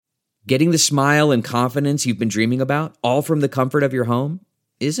Getting the smile and confidence you've been dreaming about, all from the comfort of your home,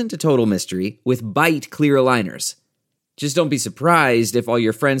 isn't a total mystery with Byte clear aligners. Just don't be surprised if all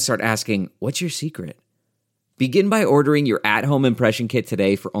your friends start asking, "What's your secret?" Begin by ordering your at-home impression kit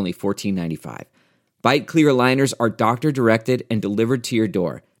today for only $14.95. Byte clear aligners are doctor-directed and delivered to your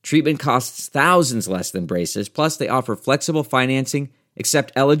door. Treatment costs thousands less than braces, plus they offer flexible financing,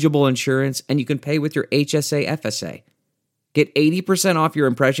 accept eligible insurance, and you can pay with your HSA FSA. Get 80% off your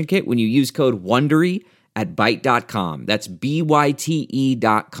impression kit when you use code WONDERY at Byte.com. That's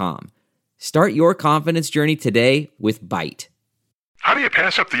BYTE.com. Start your confidence journey today with Byte. How do you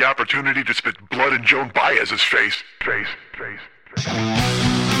pass up the opportunity to spit blood in Joan Baez's face?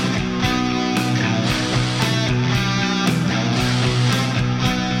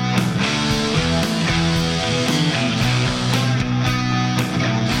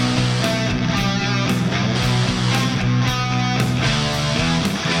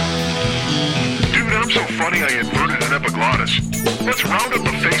 I'm so funny I inverted an epiglottis. Let's round up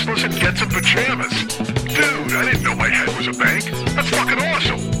the faceless and get some pajamas. Dude, I didn't know my head was a bank. That's fucking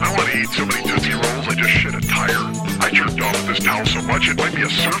awesome. I want to eat so many Tootsie Rolls I just shit a tire. I jerked off with this towel so much it might be a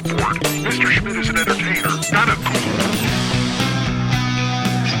surfboard. Mr. Schmidt is an entertainer, not a ghoul.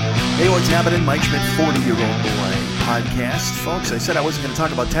 Hey, what's happening? Mike Schmidt, 40-year-old boy podcast. Folks, I said I wasn't going to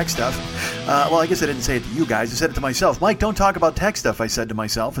talk about tech stuff. Well, I guess I didn't say it to you guys. I said it to myself. Mike, don't talk about tech stuff, I said to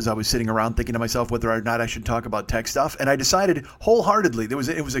myself as I was sitting around thinking to myself whether or not I should talk about tech stuff. And I decided wholeheartedly,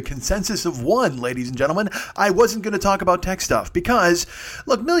 it was a consensus of one, ladies and gentlemen, I wasn't going to talk about tech stuff because,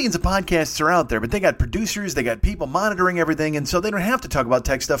 look, millions of podcasts are out there, but they got producers, they got people monitoring everything, and so they don't have to talk about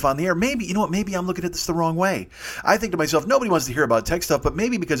tech stuff on the air. Maybe, you know what, maybe I'm looking at this the wrong way. I think to myself, nobody wants to hear about tech stuff, but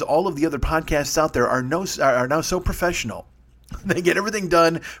maybe because all of the other podcasts out there are now so professional. They get everything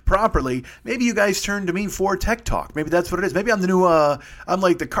done properly. Maybe you guys turn to me for tech talk. Maybe that's what it is. Maybe I'm the new, I'm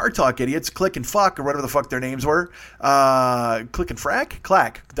like the car talk idiots, Click and Fuck, or whatever the fuck their names were. Click and Frack?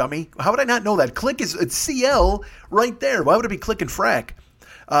 Clack, dummy. How would I not know that? Click it's CL right there. Why would it be Click and Frack?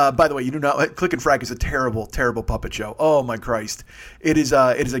 By the way, you do not. Click and Frack is a terrible, terrible puppet show. Oh my Christ! It is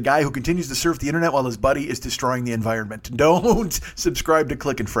a guy who continues to surf the internet while his buddy is destroying the environment. Don't subscribe to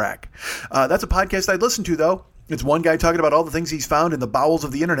Click and Frack. That's a podcast I'd listen to though. It's one guy talking about all the things he's found in the bowels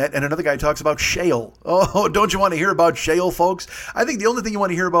of the internet, and another guy talks about shale. Oh, don't you want to hear about shale, folks? I think the only thing you want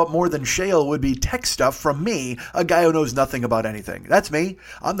to hear about more than shale would be tech stuff from me, a guy who knows nothing about anything. That's me.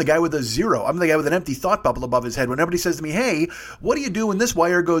 I'm the guy with a zero. I'm the guy with an empty thought bubble above his head. When everybody says to me, hey, what do you do when this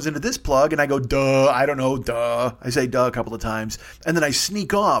wire goes into this plug? And I go, duh, I don't know, duh. I say duh a couple of times, and then I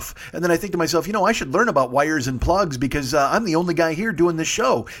sneak off. And then I think to myself, you know, I should learn about wires and plugs because I'm the only guy here doing this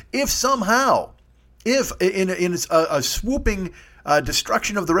show. If in a swooping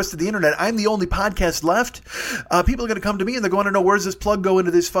destruction of the rest of the internet, I'm the only podcast left, people are going to come to me and they're going to know, where's this plug go into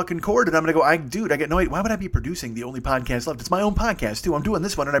this fucking cord? And I'm going to go, I get no, wait, why would I be producing the only podcast left? It's my own podcast too. I'm doing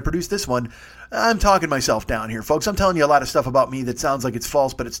this one and I produce this one. I'm talking myself down here, folks. I'm telling you a lot of stuff about me that sounds like it's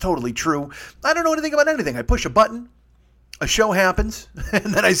false, but it's totally true. I don't know anything about anything. I push a button. A show happens, and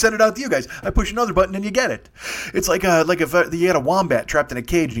then I send it out to you guys. I push another button, and you get it. It's like if you had a wombat trapped in a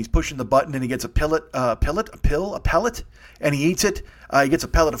cage, and he's pushing the button, and he gets a pellet, and he eats it. He gets a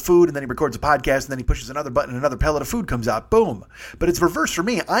pellet of food, and then he records a podcast, and then he pushes another button, and another pellet of food comes out. Boom. But it's reverse for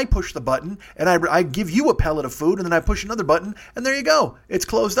me. I push the button, and I give you a pellet of food, and then I push another button, and there you go. It's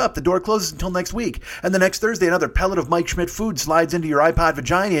closed up. The door closes until next week. And the next Thursday, another pellet of Mike Schmidt food slides into your iPod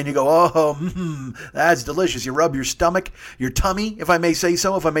vagina, and you go, oh, that's delicious. You rub your stomach, your tummy, if I may say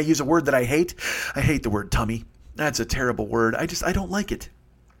so, if I may use a word that I hate. I hate the word tummy. That's a terrible word. I don't like it.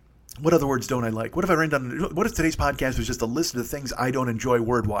 What other words don't I like? What if today's podcast was just a list of the things I don't enjoy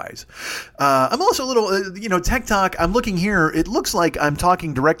word-wise? I'm also a little, tech talk. I'm looking here. It looks like I'm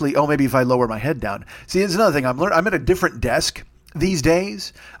talking directly. Oh, maybe if I lower my head down. See, there's another thing. I'm at a different desk these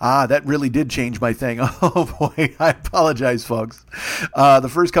days. That really did change my thing. Oh, boy. I apologize, folks.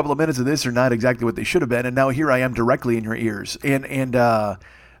 The first couple of minutes of this are not exactly what they should have been, and now here I am directly in your ears. And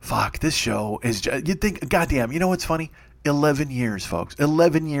fuck, this show is just, you'd think, goddamn, you know what's funny? 11 years, folks.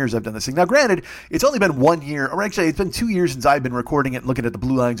 11 years I've done this thing. Now, granted, it's only been 1 year, or actually, it's been 2 years since I've been recording it and looking at the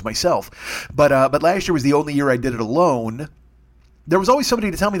blue lines myself. But last year was the only year I did it alone. There was always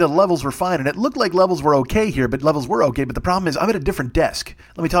somebody to tell me the levels were fine, and it looked like levels were okay here, but levels were okay. But the problem is I'm at a different desk.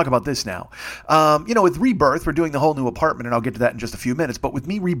 Let me talk about this now. With Rebirth, we're doing the whole new apartment, and I'll get to that in just a few minutes. But with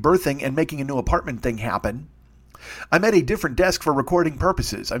me rebirthing and making a new apartment thing happen, I'm at a different desk for recording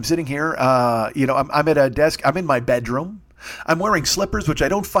purposes. I'm sitting here, I'm at a desk. I'm in my bedroom. I'm wearing slippers, which I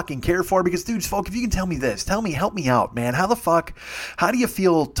don't fucking care for because, dudes, folk, if you can tell me this, help me out, man. How do you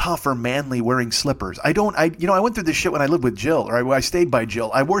feel tough or manly wearing slippers? I went through this shit when I lived with Jill, or I stayed by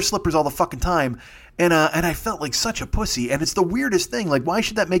Jill. I wore slippers all the fucking time. And I felt like such a pussy. And it's the weirdest thing. Like, why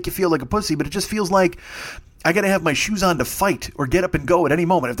should that make you feel like a pussy? But it just feels like I got to have my shoes on to fight or get up and go at any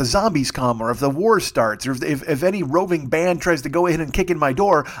moment. If the zombies come or if the war starts or if any roving band tries to go in and kick in my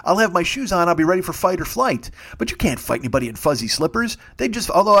door, I'll have my shoes on. I'll be ready for fight or flight. But you can't fight anybody in fuzzy slippers.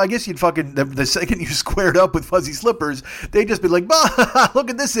 Although I guess you'd fucking, the second you squared up with fuzzy slippers, they'd just be like, bah,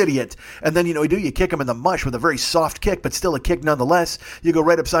 look at this idiot. And then, you kick them in the mush with a very soft kick, but still a kick nonetheless. You go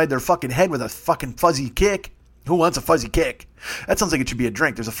right upside their fucking head with a fucking fuzzy kick. Who wants a fuzzy kick? That sounds like it should be a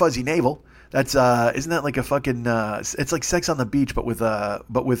drink. There's a fuzzy navel. That's isn't that like a fucking it's like Sex on the Beach but with I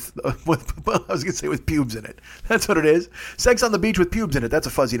was gonna say with pubes in it. That's what it is. Sex on the Beach with pubes in it. That's a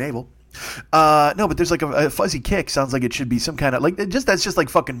fuzzy navel. No, but there's like a fuzzy kick. Sounds like it should be some kind of that's just like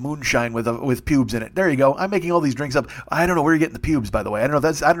fucking moonshine with pubes in it. There you go. I'm making all these drinks up. I don't know where you're getting the pubes, by the way. I don't know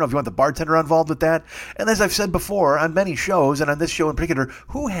if you want the bartender involved with that. And as I've said before on many shows and on this show in particular,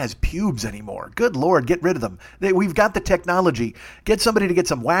 who has pubes anymore? Good Lord, get rid of them. We've got the technology. Get somebody to get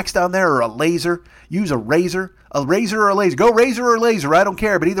some wax down there or a laser. Use a razor or a laser. Go razor or laser. I don't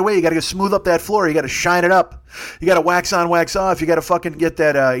care. But either way, you got to go smooth up that floor. You got to shine it up. You got to wax on, wax off. You got to fucking get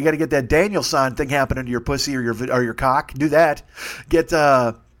that. You got to get that Daniel-san thing happening to your pussy or your cock. Do that. You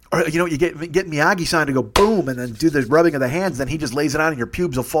get Miyagi-san to go boom and then do the rubbing of the hands. Then he just lays it on and your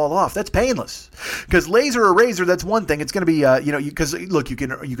pubes will fall off. That's painless. Because laser or razor, that's one thing. It's going to be, because look, you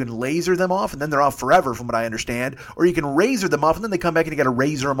can laser them off and then they're off forever from what I understand. Or you can razor them off and then they come back and you got to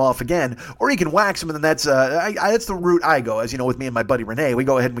razor them off again. Or you can wax them and then that's the route I go. As you know, with me and my buddy Renee, we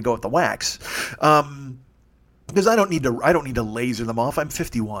go ahead and we go with the wax. Because I don't need to laser them off. I'm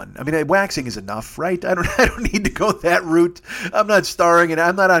 51. I mean, waxing is enough, right? I don't need to go that route. I'm not starring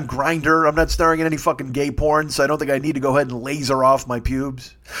I'm not on Grindr. I'm not starring in any fucking gay porn, so I don't think I need to go ahead and laser off my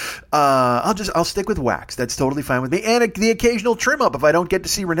pubes. I'll stick with wax. That's totally fine with me. And the occasional trim up. If I don't get to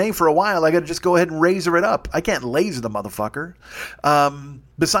see Renee for a while, I got to just go ahead and razor it up. I can't laser the motherfucker.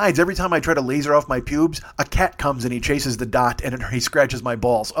 Besides, every time I try to laser off my pubes, a cat comes and he chases the dot and he scratches my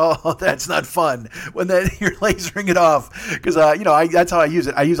balls. Oh, that's not fun when you're lasering it off. Because, that's how I use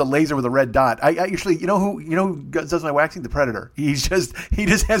it. I use a laser with a red dot. I usually, who does my waxing? The Predator. He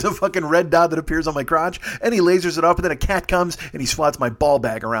just has a fucking red dot that appears on my crotch and he lasers it off, and then a cat comes and he swats my ball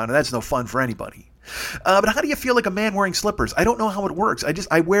bag around, and that's no fun for anybody. But how do you feel like a man wearing slippers? I don't know how it works.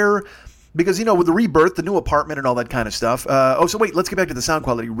 I wear... Because, with the rebirth, the new apartment and all that kind of stuff. So wait, let's get back to the sound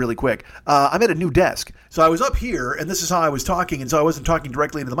quality really quick. I'm at a new desk. So I was up here, and this is how I was talking, and so I wasn't talking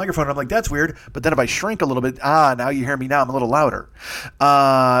directly into the microphone. And I'm like, that's weird. But then if I shrink a little bit, now you hear me now. I'm a little louder.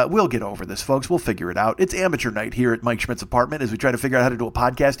 We'll get over this, folks. We'll figure it out. It's amateur night here at Mike Schmidt's apartment as we try to figure out how to do a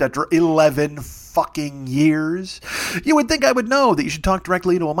podcast after 11 fucking years. You would think I would know that you should talk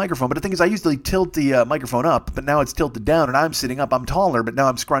directly into a microphone, but the thing is I usually tilt the microphone up, but now it's tilted down, and I'm sitting up. I'm taller, but now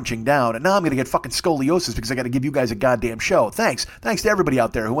I'm scrunching down, and now I'm going to get fucking scoliosis because I got to give you guys a goddamn show. Thanks to everybody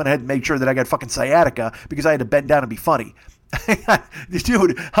out there who went ahead and made sure that I got fucking sciatica because I had to bend down and be funny.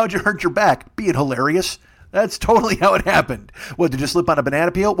 Dude, how'd you hurt your back? Being hilarious. That's totally how it happened. What, did you slip on a banana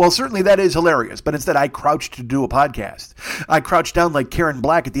peel? Well, certainly that is hilarious, but instead I crouched to do a podcast. I crouched down like Karen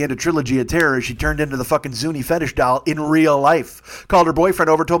Black at the end of Trilogy of Terror as she turned into the fucking Zuni fetish doll in real life. Called her boyfriend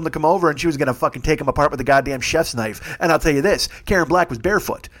over, told him to come over, and she was going to fucking take him apart with the goddamn chef's knife. And I'll tell you this, Karen Black was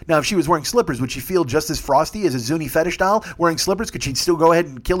barefoot. Now, if she was wearing slippers, would she feel just as frosty as a Zuni fetish doll wearing slippers? Could she still go ahead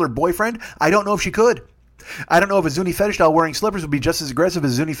and kill her boyfriend? I don't know if she could. I don't know if a Zuni fetish doll wearing slippers would be just as aggressive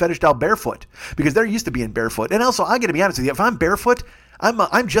as a Zuni fetish doll barefoot, because they're used to being barefoot. And also, I got to be honest with you, if I'm barefoot,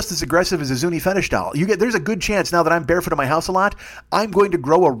 I'm just as aggressive as a Zuni fetish doll. There's a good chance now that I'm barefoot in my house a lot, I'm going to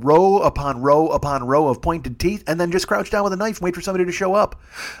grow a row upon row upon row of pointed teeth and then just crouch down with a knife and wait for somebody to show up.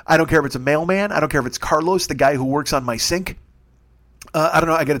 I don't care if it's a mailman. I don't care if it's Carlos, the guy who works on my sink. I don't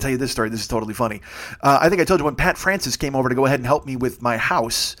know. I got to tell you this story. This is totally funny. I think I told you when Pat Francis came over to go ahead and help me with my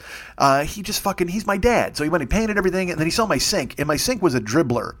house, he's my dad. So he went and painted everything, and then he saw my sink, and my sink was a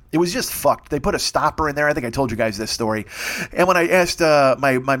dribbler. It was just fucked. They put a stopper in there. I think I told you guys this story. And when I asked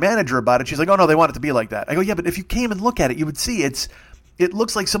my manager about it, she's like, oh, no, they want it to be like that. I go, yeah, but if you came and look at it, you would see it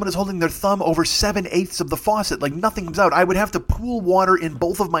looks like someone is holding their thumb over 7/8 of the faucet. Like nothing comes out. I would have to pool water in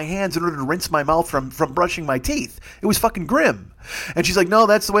both of my hands in order to rinse my mouth from brushing my teeth. It was fucking grim. And she's like, no,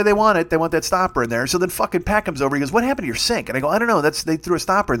 that's the way they want it. They want that stopper in there. So then fucking Pat comes over. He goes, what happened to your sink? And I go, I don't know. They threw a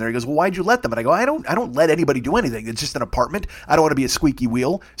stopper in there. He goes, well, why'd you let them? And I go, I don't let anybody do anything. It's just an apartment. I don't want to be a squeaky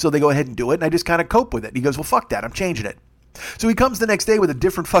wheel. So they go ahead and do it. And I just kind of cope with it. And he goes, well, fuck that. I'm changing it. So he comes the next day with a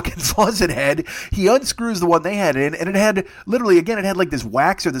different fucking faucet head. He unscrews the one they had in, and it had literally, again, it had like this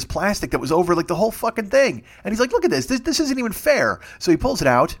wax or this plastic that was over like the whole fucking thing. And he's like, look at this. This isn't even fair. So he pulls it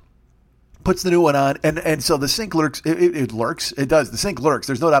out, puts the new one on, and so the sink lurks. It lurks. It does. The sink lurks.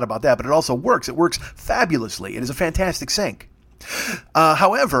 There's no doubt about that. But it also works. It works fabulously. It is a fantastic sink.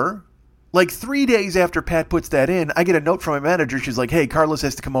 However, like 3 days after Pat puts that in, I get a note from my manager. She's like, hey, Carlos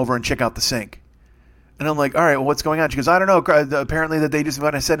has to come over and check out the sink. And I'm like, all right, well, what's going on? She goes, I don't know. Apparently that they just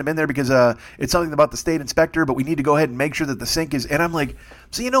want to send him in there because it's something about the state inspector, but we need to go ahead and make sure that the sink is. And I'm like,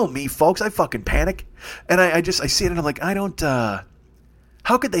 so you know me, folks, I fucking panic. And I see it and I'm like, I don't,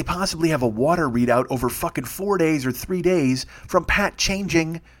 how could they possibly have a water readout over fucking 4 days or 3 days from Pat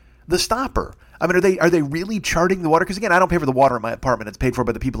changing the stopper? I mean, are they really charting the water? Because again, I don't pay for the water in my apartment. It's paid for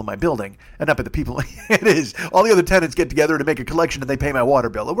by the people in my building, and not by the people. It is. All the other tenants get together to make a collection, and they pay my water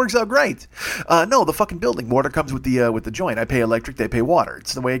bill. It works out great. No, the fucking building water comes with the joint. I pay electric, they pay water.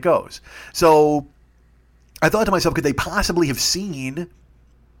 It's the way it goes. So I thought to myself, could they possibly have seen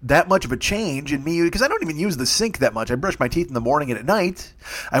that much of a change in me? Because I don't even use the sink that much. I brush my teeth in the morning and at night.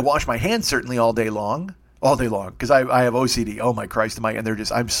 I wash my hands certainly all day long, because I have OCD. Oh my Christ, and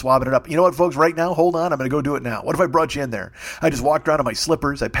I'm swabbing it up. You know what, folks, right now, hold on, I'm going to go do it now. What if I brought you in there? I just walked around in my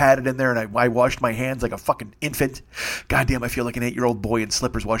slippers, I patted in there, and I washed my hands like a fucking infant. Goddamn, I feel like an 8-year-old boy in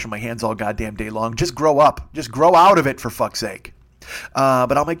slippers washing my hands all goddamn day long. Just grow up. Just grow out of it, for fuck's sake.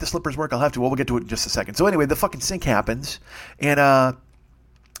 But I'll make the slippers work. I'll have to. Well, we'll get to it in just a second. So anyway, the fucking sink happens, and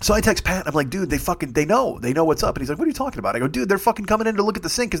so I text Pat, and I'm like, dude, they know what's up. And he's like, what are you talking about? I go, dude, they're fucking coming in to look at the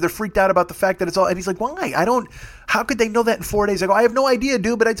sink because they're freaked out about the fact that it's all, and he's like, why? How could they know that in 4 days? I go, I have no idea,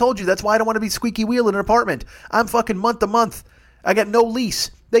 dude, but I told you, that's why I don't want to be squeaky wheel in an apartment. I'm fucking month to month. I got no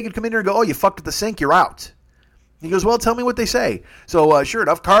lease. They could come in here and go, oh, you fucked at the sink, you're out. He goes, well, tell me what they say. So sure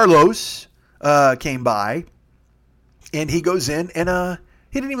enough, Carlos came by, and he goes in, and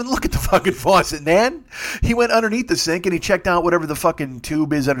he didn't even look at the fucking faucet, man. He went underneath the sink and he checked out whatever the fucking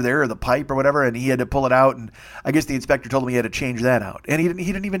tube is under there, or the pipe or whatever, and he had to pull it out. And I guess the inspector told him he had to change that out. And they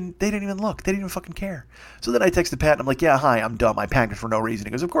didn't even look. They didn't even fucking care. So then I texted Pat and I'm like, yeah, hi, I'm dumb. I packed it for no reason.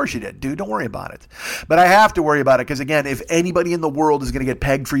 He goes, of course you did, dude. Don't worry about it. But I have to worry about it because, again, if anybody in the world is going to get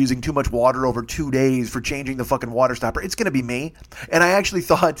pegged for using too much water over 2 days for changing the fucking water stopper, it's going to be me. And I actually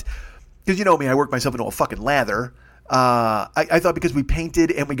thought, because you know me, I work myself into a fucking lather. I thought because we painted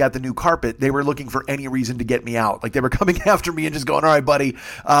and we got the new carpet, they were looking for any reason to get me out. Like they were coming after me and just going, all right, buddy,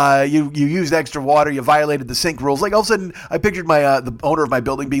 you used extra water. You violated the sink rules. Like all of a sudden I pictured the owner of my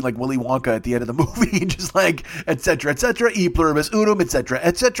building being like Willy Wonka at the end of the movie, just like, et cetera, e pluribus unum, et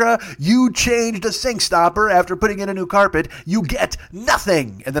cetera. You changed a sink stopper after putting in a new carpet. You get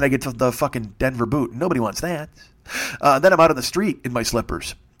nothing. And then I get to the fucking Denver boot. Nobody wants that. Then I'm out on the street in my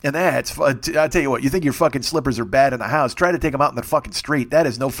slippers. And that's, I tell you what, you think your fucking slippers are bad in the house, try to take them out in the fucking street. That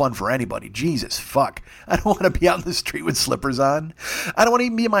is no fun for anybody. Jesus, fuck. I don't want to be out in the street with slippers on. I don't want to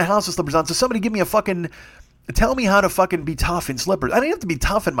even be in my house with slippers on. So somebody give me tell me how to fucking be tough in slippers. I don't have to be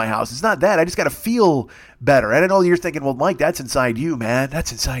tough in my house. It's not that. I just got to feel better. And I know you're thinking, well, Mike, that's inside you, man.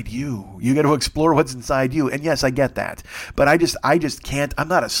 That's inside you. You got to explore what's inside you. And yes, I get that. But I just can't. I'm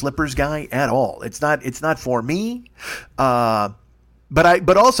not a slippers guy at all. It's not for me.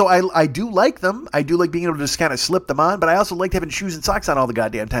 But also I do like them. I do like being able to just kind of slip them on. But I also like having shoes and socks on all the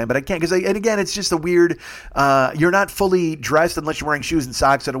goddamn time. But I can't and again, it's just a weird. You're not fully dressed unless you're wearing shoes and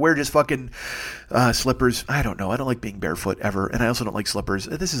socks. So to wear just fucking slippers, I don't know. I don't like being barefoot ever, and I also don't like slippers.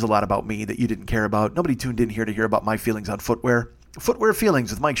 This is a lot about me that you didn't care about. Nobody tuned in here to hear about my feelings on footwear. Footwear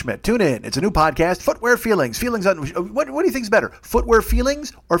Feelings with Mike Schmidt. Tune in. It's a new podcast. Footwear Feelings. Feelings on what do you think is better? Footwear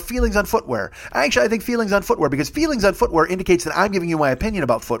Feelings or Feelings on Footwear? Actually, I think Feelings on Footwear, because Feelings on Footwear indicates that I'm giving you my opinion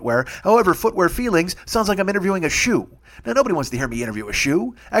about footwear. However, Footwear Feelings sounds like I'm interviewing a shoe. Now, nobody wants to hear me interview a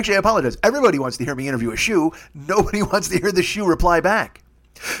shoe. Actually, I apologize. Everybody wants to hear me interview a shoe. Nobody wants to hear the shoe reply back.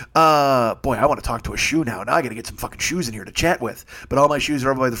 Boy, I want to talk to a shoe now. Now I got to get some fucking shoes in here to chat with. But all my shoes are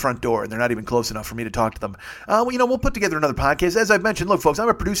over by the front door, and they're not even close enough for me to talk to them. We'll put together another podcast. As I've mentioned, look, folks, I'm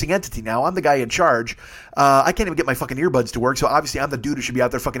a producing entity now. I'm the guy in charge. I can't even get my fucking earbuds to work, so obviously I'm the dude who should be out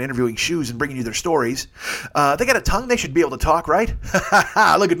there fucking interviewing shoes and bringing you their stories. They got a tongue. They should be able to talk, right?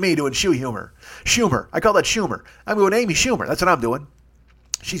 Look at me doing shoe humor. Schumer. I call that Schumer. I'm going Amy Schumer. That's what I'm doing.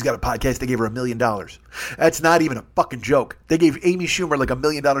 She's got a podcast. They gave her $1 million. That's not even a fucking joke. They gave Amy Schumer like $1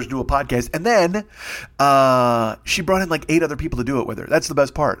 million to do a podcast. And then she brought in like 8 other people to do it with her. That's the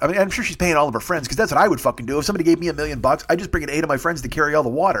best part. I mean, I'm sure she's paying all of her friends, because that's what I would fucking do. If somebody gave me $1 million, I'd just bring in 8 of my friends to carry all the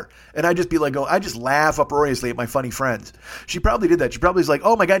water. And I'd just be like, I just laugh uproariously at my funny friends. She probably did that. She probably was like,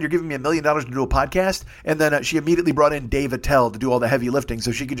 oh my God, you're giving me $1 million to do a podcast. And then she immediately brought in Dave Attell to do all the heavy lifting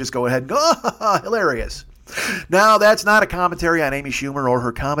so she could just go ahead and go, hilarious. Now, that's not a commentary on Amy Schumer or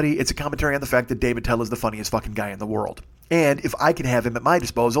her comedy. It's a commentary on the fact that Dave Attell is the funniest fucking guy in the world. And if I could have him at my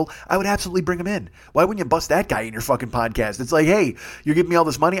disposal, I would absolutely bring him in. Why wouldn't you bust that guy in your fucking podcast? It's like, hey, you're giving me all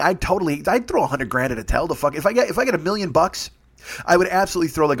this money. I'd throw $100,000 at Attell to fuck. If I get $1 million, I would absolutely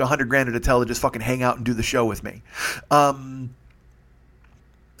throw like $100,000 at Attell to just fucking hang out and do the show with me.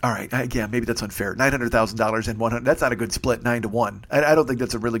 All right, yeah, maybe that's unfair. $900,000 and 100. That's not a good split, 9-1. I don't think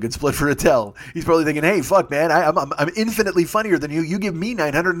that's a really good split for Attell. He's probably thinking, hey, fuck, man, I'm infinitely funnier than you. You give me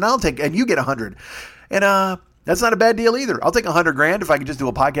 900, and you get 100, and that's not a bad deal either. I'll take $100,000 if I can just do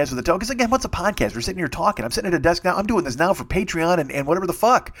a podcast with Attell. Because again, what's a podcast? We're sitting here talking. I'm sitting at a desk now. I'm doing this now for Patreon and whatever the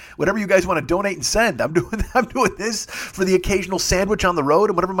fuck, whatever you guys want to donate and send. I'm doing this for the occasional sandwich on the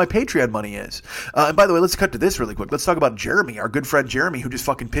road and whatever my Patreon money is. And by the way, let's cut to this really quick. Let's talk about Jeremy, our good friend Jeremy, who just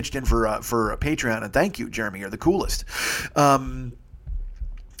fucking pitched in for Patreon. And thank you, Jeremy. You're the coolest.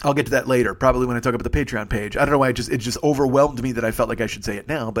 I'll get to that later, probably when I talk about the Patreon page. I don't know why it just overwhelmed me that I felt like I should say it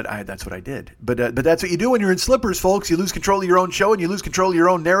now, but that's what I did. But that's what you do when you're in slippers, folks. You lose control of your own show and you lose control of your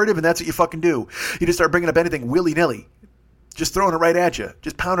own narrative, and that's what you fucking do. You just start bringing up anything willy-nilly. Just throwing it right at you.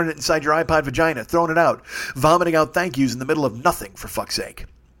 Just pounding it inside your iPod vagina, throwing it out. Vomiting out thank yous in the middle of nothing, for fuck's sake.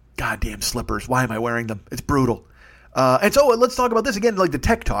 Goddamn slippers. Why am I wearing them? It's brutal. And so let's talk about this again, like the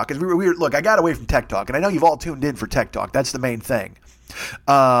tech talk. Look, I got away from tech talk, and I know you've all tuned in for tech talk. That's the main thing.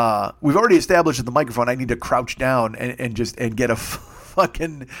 We've already established at the microphone I need to crouch down and get a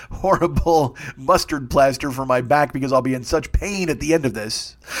fucking horrible mustard plaster for my back because I'll be in such pain at the end of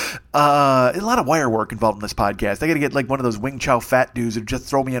this. A lot of wire work involved in this podcast. I got to get like one of those Wing Chao fat dudes who just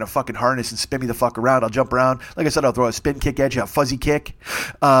throw me in a fucking harness and spin me the fuck around. I'll jump around. Like I said, I'll throw a spin kick at you, a fuzzy kick.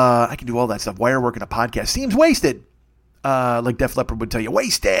 I can do all that stuff. Wire work in a podcast seems wasted. Like Def Leppard would tell you,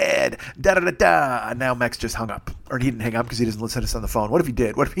 wasted, da-da-da-da. Now Mex just hung up. Or he didn't hang up because he doesn't listen to us on the phone. What if he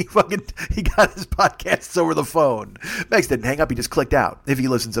did? What if he got his podcasts over the phone? Mex didn't hang up. He just clicked out, if he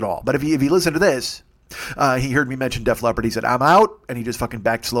listens at all. But if he listened to this, he heard me mention Def Leppard. He said, I'm out. And he just fucking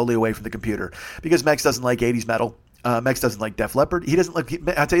backed slowly away from the computer. Because Mex doesn't like 80s metal. Mex doesn't like Def Leppard. He doesn't like,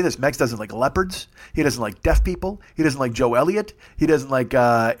 I'll tell you this, Mex doesn't like leopards. He doesn't like deaf people. He doesn't like Joe Elliott. He doesn't like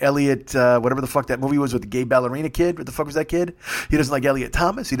Elliot, whatever the fuck that movie was with the gay ballerina kid. What the fuck was that kid? He doesn't like Elliot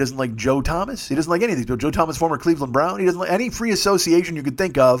Thomas. He doesn't like Joe Thomas. He doesn't like any of these people. Joe Thomas, former Cleveland Brown. He doesn't like any free association you could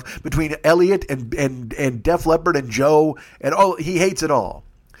think of between Elliot and Def Leppard and Joe. And he hates it all.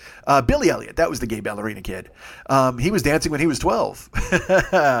 Billy Elliot, that was the gay ballerina kid. He was dancing when he was 12.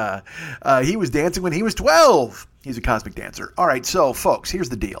 He was dancing when he was 12. He's a cosmic dancer. All right, so folks, here's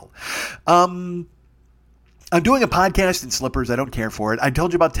the deal. I'm doing a podcast in slippers. I don't care for it. I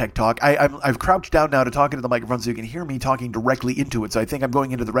told you about Tech Talk. I've crouched down now to talk into the microphone so you can hear me talking directly into it. So I think I'm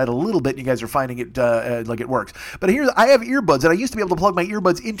going into the red a little bit, and you guys are finding it like it works. But here, I have earbuds, and I used to be able to plug my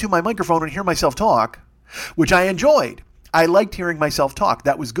earbuds into my microphone and hear myself talk, which I enjoyed. I liked hearing myself talk.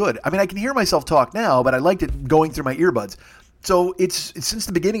 That was good. I mean, I can hear myself talk now, but I liked it going through my earbuds. So it's since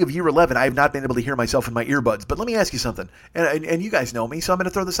the beginning of year 11, I have not been able to hear myself in my earbuds. But let me ask you something, and you guys know me, so I'm going to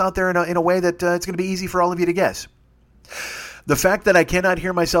throw this out there in a way that it's going to be easy for all of you to guess. The fact that I cannot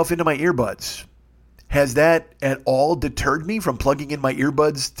hear myself into my earbuds, has that at all deterred me from plugging in my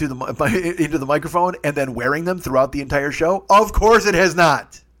earbuds into the microphone and then wearing them throughout the entire show? Of course it has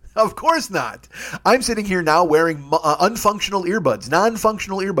not. Of course not. I'm sitting here now wearing unfunctional earbuds,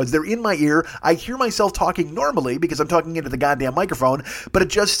 non-functional earbuds. They're in my ear. I hear myself talking normally because I'm talking into the goddamn microphone,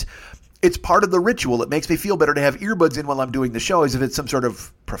 but it's part of the ritual. It makes me feel better to have earbuds in while I'm doing the show as if it's some sort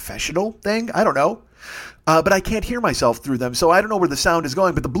of professional thing. I don't know. But I can't hear myself through them, so I don't know where the sound is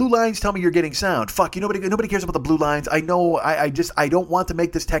going. But the blue lines tell me you're getting sound. Fuck, nobody cares about the blue lines. I know, I don't want to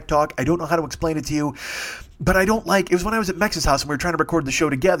make this tech talk. I don't know how to explain it to you. But I don't like, it was when I was at Mex's house and we were trying to record the show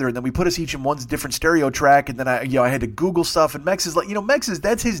together, and then we put us each in one different stereo track, and then I had to Google stuff, and Mex is like,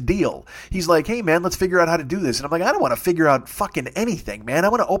 that's his deal. He's like, hey man, let's figure out how to do this. And I'm like, I don't want to figure out fucking anything, man. I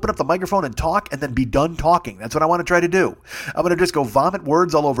want to open up the microphone and talk and then be done talking. That's what I want to try to do. I'm going to just go vomit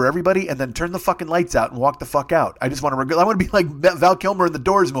words all over everybody and then turn the fucking lights out and walk the fuck out. I want to be like Val Kilmer in the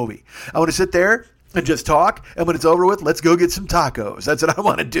Doors movie. I want to sit there and just talk, and when it's over with, let's go get some tacos. That's what I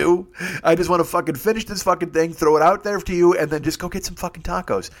want to do. I just want to fucking finish this fucking thing, throw it out there to you, and then just go get some fucking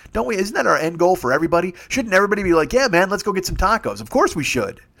tacos. Don't we? Isn't that our end goal for everybody? Shouldn't everybody be like, yeah, man, let's go get some tacos? Of course we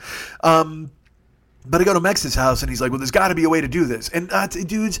should. But I go to Mex's house, and he's like, well, there's got to be a way to do this. And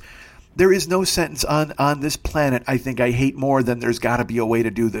dudes, There is no sentence on this planet I think I hate more than there's got to be a way to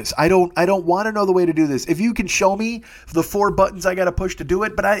do this. I don't want to know the way to do this. If you can show me the 4 buttons I got to push to do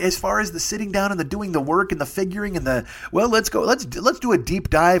it, but as far as the sitting down and the doing the work and the figuring and let's do a deep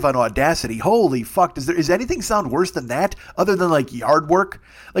dive on Audacity. Holy fuck, is anything sound worse than that other than like yard work?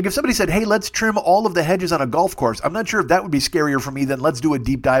 Like if somebody said, "Hey, let's trim all of the hedges on a golf course," I'm not sure if that would be scarier for me than let's do a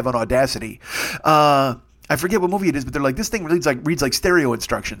deep dive on Audacity. I forget what movie it is, but they're like, this thing reads like stereo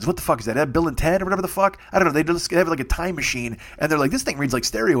instructions. What the fuck is that? Bill and Ted or whatever the fuck? I don't know. They just have like a time machine, and they're like, this thing reads like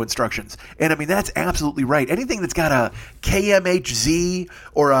stereo instructions. And I mean, that's absolutely right. Anything that's got a KMHZ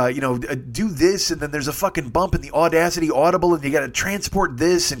or do this, and then there's a fucking bump in the Audacity Audible, and you got to transport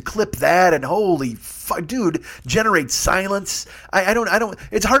this and clip that, and holy fuck, dude, generate silence. I don't.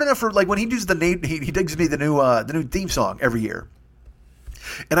 It's hard enough for like when he does he digs me the new theme song every year.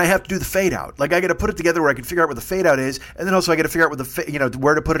 And I have to do the fade out. Like I got to put it together where I can figure out where the fade out is, and then also I got to figure out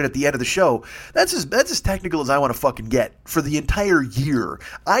where to put it at the end of the show. That's as technical as I want to fucking get for the entire year.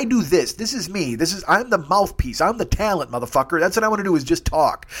 I do this. This is me. I'm the mouthpiece. I'm the talent, motherfucker. That's what I want to do is just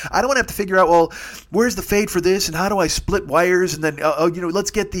talk. I don't want to have to figure out, well, where's the fade for this, and how do I split wires, and then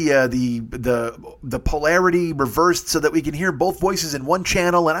let's get the polarity reversed so that we can hear both voices in one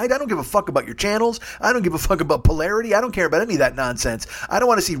channel. And I don't give a fuck about your channels. I don't give a fuck about polarity. I don't care about any of that nonsense. I don't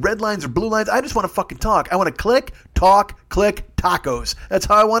want to see red lines or blue lines. I just want to fucking talk. I want to click, talk, click, tacos. That's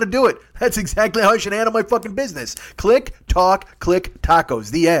how I want to do it. That's exactly how I should handle my fucking business. Click, talk, click, tacos.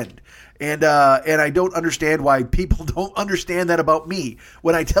 The end. And I don't understand why people don't understand that about me.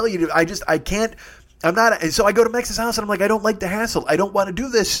 When I tell you, I can't. I'm not. So I go to Max's house and I'm like, I don't like the hassle. I don't want to do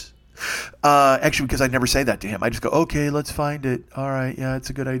this. Actually, because I never say that to him. I just go, okay, let's find it. All right, yeah, it's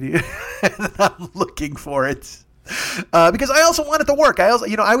a good idea. And then I'm looking for it. Because I also want it to work. I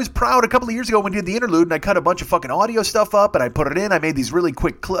was proud a couple of years ago when we did the interlude, and I cut a bunch of fucking audio stuff up, and I put it in. I made these really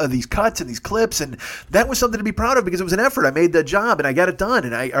quick these cuts and these clips, and that was something to be proud of because it was an effort. I made the job, and I got it done,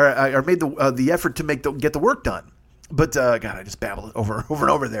 and I made the effort to get the work done. But God, I just babbled over and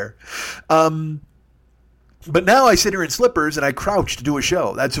over there. But now I sit here in slippers and I crouch to do a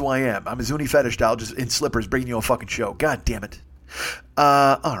show. That's who I am. I'm a Zuni fetish doll just in slippers bringing you a fucking show. God damn it.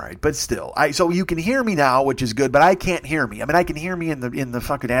 All right, but still, so you can hear me now, which is good, but I can't hear me. I mean, I can hear me in the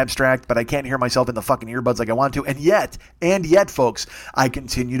fucking abstract, but I can't hear myself in the fucking earbuds like I want to. And yet, folks, I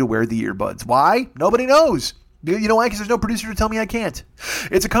continue to wear the earbuds. Why? Nobody knows. You know why? Because there's no producer to tell me I can't.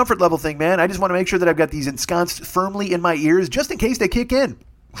 It's a comfort level thing, man. I just want to make sure that I've got these ensconced firmly in my ears just in case they kick in.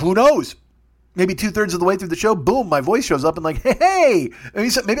 Who knows? Maybe 2/3 of the way through the show, boom, my voice shows up and like, hey,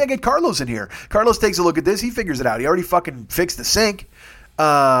 maybe I get Carlos in here. Carlos takes a look at this. He figures it out. He already fucking fixed the sink.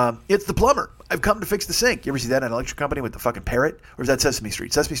 It's the plumber. I've come to fix the sink. You ever see that in an electric company with the fucking parrot? Or is that Sesame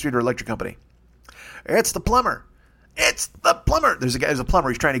Street? Sesame Street or electric company? It's the plumber. It's the plumber. There's a plumber.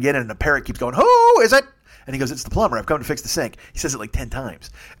 He's trying to get in and the parrot keeps going, who is it? And he goes, it's the plumber. I've come to fix the sink. He says it like 10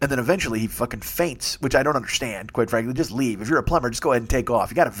 times. And then eventually he fucking faints, which I don't understand, quite frankly. Just leave. If you're a plumber, just go ahead and take off.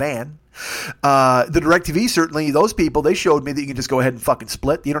 You got a van. The DirecTV, certainly, those people, they showed me that you can just go ahead and fucking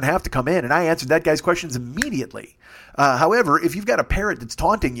split. You don't have to come in. And I answered that guy's questions immediately. However, if you've got a parrot that's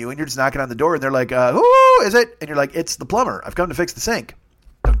taunting you and you're just knocking on the door and they're like, who is it? And you're like, it's the plumber. I've come to fix the sink.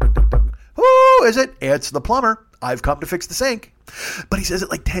 Dun, dun, dun, dun. Who is it? It's the plumber. I've come to fix the sink. But he says it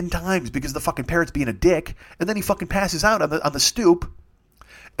like 10 times because the fucking parrot's being a dick. And then he fucking passes out on the stoop.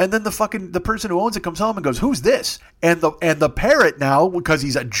 And then the person who owns it comes home and goes, who's this? And the parrot now, because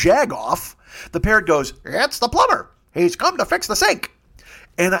he's a jagoff, the parrot goes, it's the plumber. He's come to fix the sink.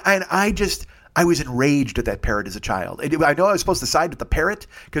 And I was enraged at that parrot as a child. I know I was supposed to side with the parrot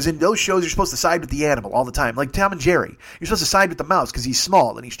because in those shows you're supposed to side with the animal all the time. Like Tom and Jerry. You're supposed to side with the mouse because he's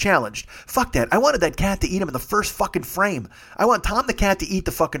small and he's challenged. Fuck that. I wanted that cat to eat him in the first fucking frame. I want Tom the cat to eat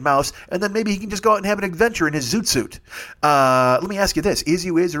the fucking mouse and then maybe he can just go out and have an adventure in his zoot suit. Let me ask you this. Is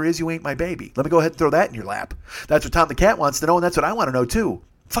you is or is you ain't my baby? Let me go ahead and throw that in your lap. That's what Tom the cat wants to know and that's what I want to know too.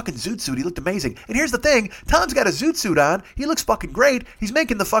 Fucking zoot suit. He looked amazing. And here's the thing. Tom's got a zoot suit on. He looks fucking great. He's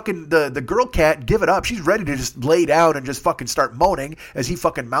making the fucking the girl cat give it up. She's ready to just lay down and just fucking start moaning as he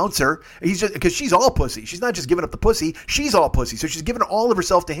fucking mounts her. He's just because she's all pussy. She's not just giving up the pussy. She's all pussy. So she's giving all of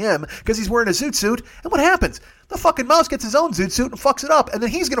herself to him because he's wearing a zoot suit. And what happens? The fucking mouse gets his own zoot suit and fucks it up. And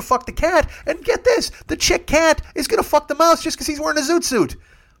then he's gonna fuck the cat. And get this, the chick cat is gonna fuck the mouse just because he's wearing a zoot suit.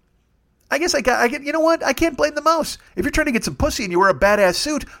 I guess I get, you know what? I can't blame the mouse. If you're trying to get some pussy and you wear a badass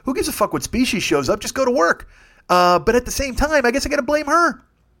suit, who gives a fuck what species shows up? Just go to work. But at the same time, I guess I got to blame her.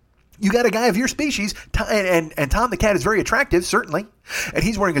 You got a guy of your species, and Tom the cat is very attractive, certainly. And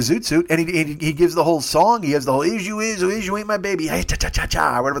he's wearing a zoot suit, and he gives the whole song. He has the whole, is you ain't my baby, hey,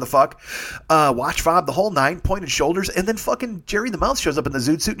 cha-cha-cha-cha, whatever the fuck. Watch fob, the whole 9, pointed shoulders. And then fucking Jerry the Mouse shows up in the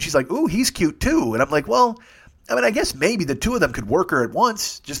zoot suit, and she's like, ooh, he's cute too. And I'm like, well, I mean, I guess maybe the two of them could work her at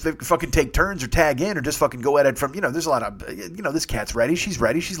once. Just fucking take turns or tag in or just fucking go at it from, there's a lot of, this cat's ready. She's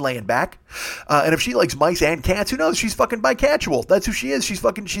laying back. And if she likes mice and cats, who knows? She's fucking bicatual. That's who she is. She's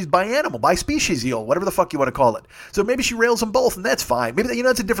bi-animal, bi-speciesial, whatever the fuck you want to call it. So maybe she rails them both and that's fine. Maybe,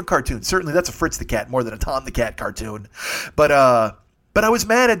 it's a different cartoon. Certainly that's a Fritz the Cat more than a Tom the Cat cartoon. But I was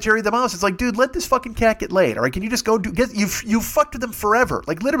mad at Jerry the Mouse. It's like, dude, let this fucking cat get laid. All right, can you just go you've fucked with them forever.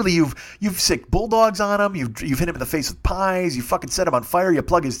 Like literally, you've sicked bulldogs on him. You've hit him in the face with pies. You fucking set him on fire. You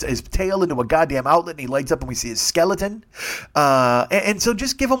plug his tail into a goddamn outlet and he lights up and we see his skeleton. And so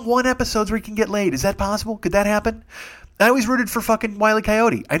just give him one episode where he can get laid. Is that possible? Could that happen? I always rooted for fucking Wile E.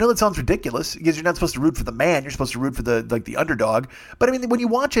 Coyote. I know that sounds ridiculous because you're not supposed to root for the man. You're supposed to root for the underdog. But I mean, when you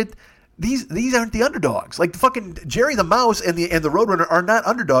watch it. These aren't the underdogs. Like the fucking Jerry the Mouse and the Roadrunner are not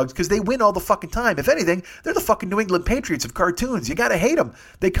underdogs because they win all the fucking time. If anything, they're the fucking New England Patriots of cartoons. You gotta hate them.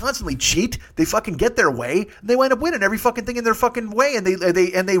 They constantly cheat. They fucking get their way. And they wind up winning every fucking thing in their fucking way. And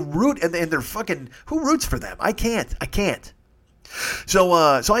they root and they're fucking, who roots for them? I can't. So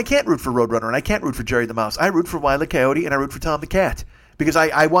I can't root for Roadrunner and I can't root for Jerry the Mouse. I root for Wile E. Coyote and I root for Tom the Cat because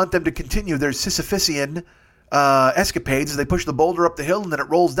I want them to continue their Sisyphusian escapades as they push the boulder up the hill and then it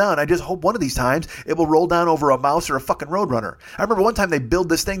rolls down. I just hope one of these times it will roll down over a mouse or a fucking Roadrunner. I remember one time they build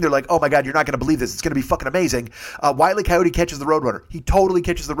this thing. They're like, oh my God, you're not going to believe this. It's going to be fucking amazing. Wile E. Coyote catches the Roadrunner. He totally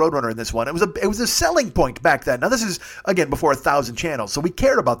catches the Roadrunner in this one. It was a selling point back then. Now this is, again, before 1,000 channels. So we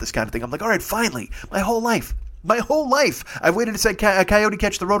cared about this kind of thing. I'm like, all right, finally, my whole life, I've waited to say Coyote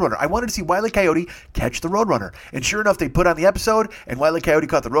catch the Roadrunner. I wanted to see Wile E. Coyote catch the Roadrunner. And sure enough, they put on the episode, and Wile E. Coyote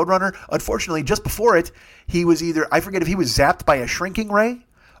caught the Roadrunner. Unfortunately, just before it, he was either, I forget if he was zapped by a shrinking ray,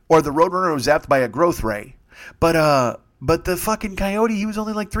 or the Roadrunner was zapped by a growth ray. But the fucking Coyote, he was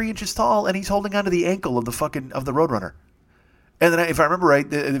only like 3 inches tall, and he's holding onto the ankle of the Roadrunner. And then, if I remember right,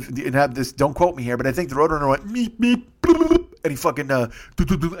 and have this, don't quote me here, but I think the Roadrunner went meep, meep, and he fucking, I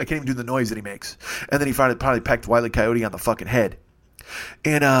can't even do the noise that he makes. And then he probably pecked Wile E. Coyote on the fucking head.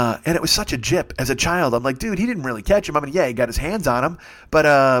 And it was such a jip. As a child, I'm like, dude, he didn't really catch him. I mean, yeah, he got his hands on him, but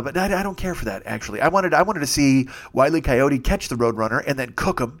I don't care for that, actually. I wanted to see Wile E. Coyote catch the Roadrunner and then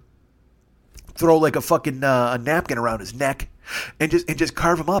cook him, throw like a fucking a napkin around his neck, and just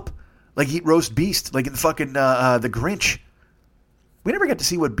carve him up like eat roast beast, like in fucking the Grinch. We never get to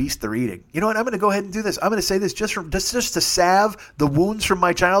see what beast they're eating. You know what? I'm going to go ahead and do this. I'm going to say this just to salve the wounds from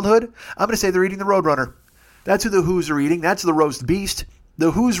my childhood. I'm going to say they're eating the Roadrunner. That's who the Who's are eating. That's the roast beast. The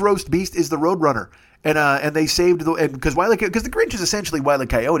Who's roast beast is the Roadrunner. And they saved because the Grinch is essentially Wile E.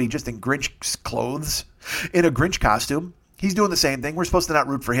 Coyote just in Grinch clothes, in a Grinch costume. He's doing the same thing. We're supposed to not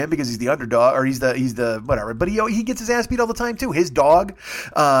root for him because he's the underdog or he's the whatever. But he gets his ass beat all the time too. His dog,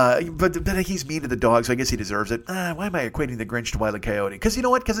 but he's mean to the dog, so I guess he deserves it. Why am I equating the Grinch to Wile E. Coyote? Because you know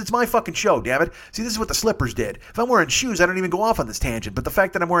what? Because it's my fucking show, damn it. See, this is what the slippers did. If I'm wearing shoes, I don't even go off on this tangent. But the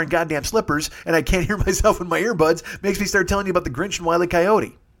fact that I'm wearing goddamn slippers and I can't hear myself in my earbuds makes me start telling you about the Grinch and Wile E.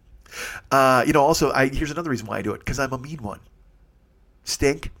 Coyote. Also, here's another reason why I do it. Because I'm a mean one.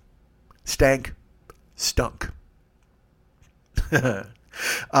 Stink, stank, stunk.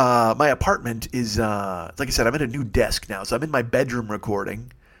 My apartment is, like I said, I'm in a new desk now. So I'm in my bedroom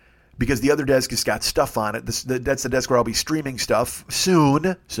recording because the other desk has got stuff on it. That's the desk where I'll be streaming stuff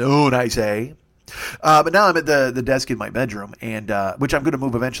soon, I say. But now I'm at the desk in my bedroom, and which I'm going to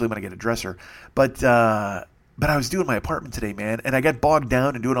move eventually when I get a dresser. But I was doing my apartment today, man, and I got bogged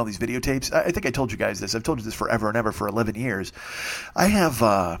down in doing all these videotapes. I think I told you guys this. I've told you this forever and ever for 11 years. I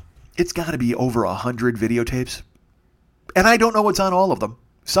have, it's got to be over 100 videotapes. And I don't know what's on all of them.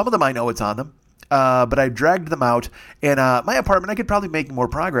 Some of them I know what's on them. But I dragged them out. And my apartment, I could probably make more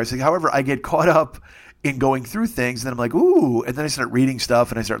progress. However, I get caught up in going through things. And then I'm like, ooh. And then I start reading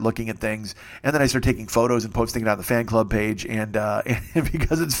stuff and I start looking at things. And then I start taking photos and posting it on the fan club page. And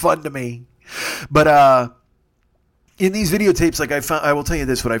because it's fun to me. But in these videotapes, like I will tell you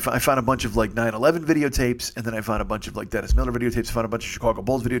this, I found a bunch of like 9/11 videotapes, and then I found a bunch of like Dennis Miller videotapes, I found a bunch of Chicago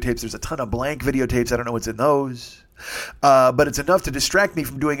Bulls videotapes. There's a ton of blank videotapes. I don't know what's in those. But it's enough to distract me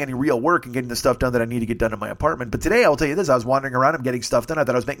from doing any real work and getting the stuff done that I need to get done in my apartment. But today, I'll tell you this, I was wandering around and getting stuff done. I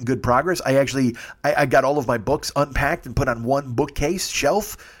thought I was making good progress. I got all of my books unpacked and put on one bookcase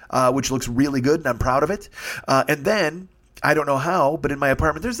shelf, which looks really good, and I'm proud of it. And then I don't know how, but in my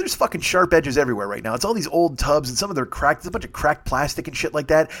apartment, there's fucking sharp edges everywhere right now. It's all these old tubs, and some of them are cracked. There's a bunch of cracked plastic and shit like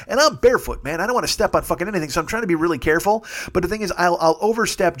that. And I'm barefoot, man. I don't want to step on fucking anything, so I'm trying to be really careful. But the thing is, I'll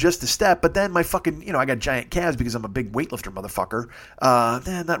overstep just a step, but then my fucking, I got giant calves because I'm a big weightlifter, motherfucker.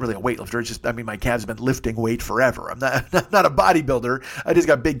 Not really a weightlifter. It's just, my calves have been lifting weight forever. I'm not a bodybuilder. I just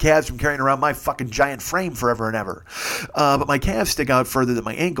got big calves from carrying around my fucking giant frame forever and ever. But my calves stick out further than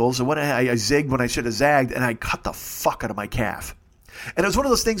my ankles, so when I zigged when I should have zagged, and I cut the fuck out of my calf. And it was one of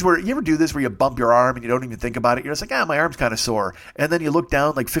those things where you ever do this where you bump your arm and you don't even think about it. You're just like, my arm's kind of sore. And then you look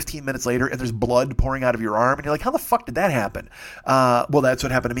down like 15 minutes later and there's blood pouring out of your arm. And you're like, how the fuck did that happen? Well, that's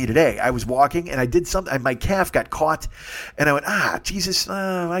what happened to me today. I was walking and I did something. My calf got caught and I went, Jesus.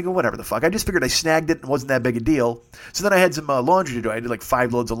 I go, whatever the fuck. I just figured I snagged it and it wasn't that big a deal. So then I had some laundry to do. I did like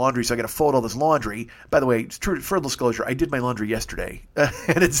 5 loads of laundry. So I got to fold all this laundry. By the way, it's true, full disclosure, I did my laundry yesterday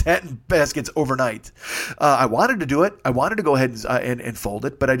and it sat in baskets overnight. I wanted to do it. I wanted to go ahead and fold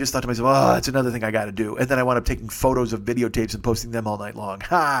it, but I just thought to myself, it's another thing I got to do. And then I wound up taking photos of videotapes and posting them all night long.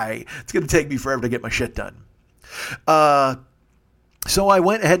 It's going to take me forever to get my shit done. So I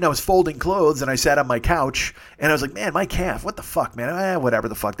went ahead and I was folding clothes and I sat on my couch and I was like, man, my calf, what the fuck, man? Whatever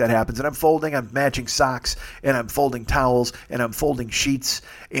the fuck that happens. And I'm folding, I'm matching socks and I'm folding towels and I'm folding sheets.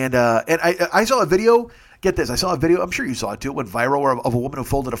 And I saw a video. Get this, I saw a video, I'm sure you saw it too, it went viral, of a woman who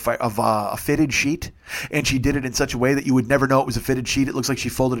folded a fitted sheet, and she did it in such a way that you would never know it was a fitted sheet. It looks like she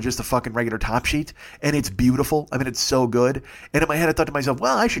folded just a fucking regular top sheet, and it's beautiful. I mean, it's so good. And in my head, I thought to myself,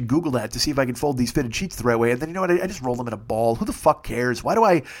 well, I should Google that to see if I can fold these fitted sheets the right way. And then, you know what, I just roll them in a ball. Who the fuck cares? Why do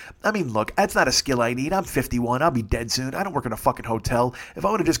I mean, look, that's not a skill I need. I'm 51. I'll be dead soon. I don't work in a fucking hotel. If I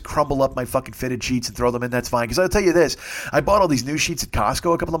want to just crumble up my fucking fitted sheets and throw them in, that's fine. Because I'll tell you this, I bought all these new sheets at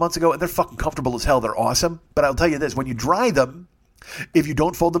Costco a couple of months ago, and they're fucking comfortable as hell. They're awesome. But I'll tell you this, when you dry them, if you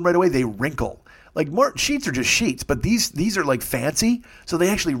don't fold them right away, they wrinkle. Like, more sheets are just sheets, but these are like fancy, so they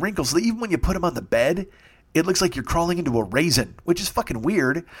actually wrinkle. So that even when you put them on the bed, it looks like you're crawling into a raisin, which is fucking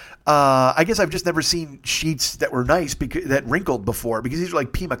weird. I guess I've just never seen sheets that were nice that wrinkled before, because these are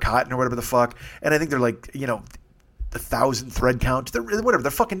like Pima cotton or whatever the fuck, and I think they're like, 1,000 thread count. They're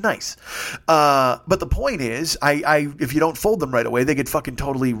fucking nice. But the point is, if you don't fold them right away, they get fucking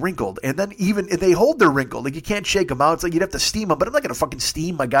totally wrinkled. And then even if they hold their wrinkle, like you can't shake them out. It's like you'd have to steam them. But I'm not going to fucking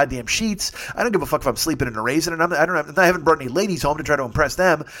steam my goddamn sheets. I don't give a fuck if I'm sleeping in a raisin. And I haven't brought any ladies home to try to impress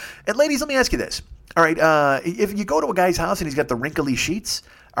them. And ladies, let me ask you this. All right, if you go to a guy's house and he's got the wrinkly sheets,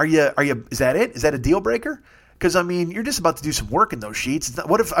 is that it? Is that a deal breaker? Because, you're just about to do some work in those sheets.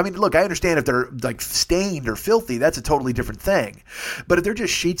 Look, I understand if they're like stained or filthy, that's a totally different thing. But if they're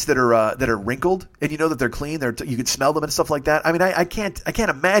just sheets that are wrinkled and you know that they're clean, you can smell them and stuff like that. I can't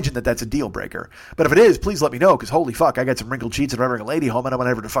imagine that that's a deal breaker. But if it is, please let me know, because holy fuck, I got some wrinkled sheets and I bring a lady home and I want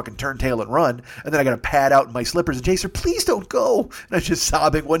her to fucking turn tail and run. And then I got to pad out in my slippers and chase her, please don't go. And I'm just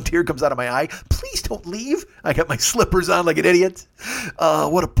sobbing. One tear comes out of my eye. Please don't leave. I got my slippers on like an idiot.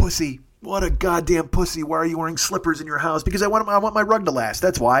 What a pussy. What a goddamn pussy. Why are you wearing slippers in your house? Because I want my rug to last.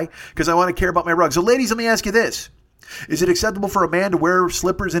 That's why. Because I want to care about my rug. So ladies, let me ask you this. Is it acceptable for a man to wear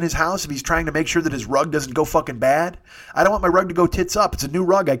slippers in his house if he's trying to make sure that his rug doesn't go fucking bad? I don't want my rug to go tits up. It's a new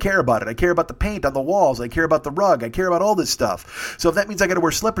rug. I care about it. I care about the paint on the walls. I care about the rug. I care about all this stuff. So if that means I got to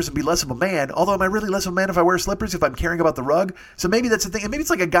wear slippers and be less of a man, although am I really less of a man if I wear slippers if I'm caring about the rug? So maybe that's the thing. And maybe it's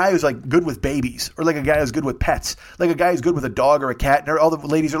like a guy who's like good with babies, or like a guy who's good with pets, like a guy who's good with a dog or a cat, and all the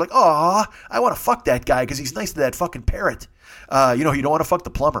ladies are like, "Aw, I want to fuck that guy because he's nice to that fucking parrot." You don't want to fuck the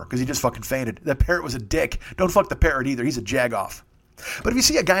plumber because he just fucking fainted. That parrot was a dick. Don't fuck the parrot either. He's a jagoff. But if you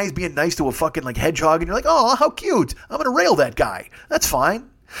see a guy who's being nice to a fucking like hedgehog and you're like, oh, how cute. I'm going to rail that guy. That's fine.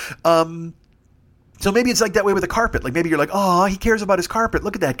 So maybe it's like that way with a carpet. Like maybe you're like, oh, he cares about his carpet.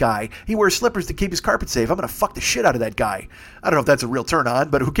 Look at that guy. He wears slippers to keep his carpet safe. I'm going to fuck the shit out of that guy. I don't know if that's a real turn on,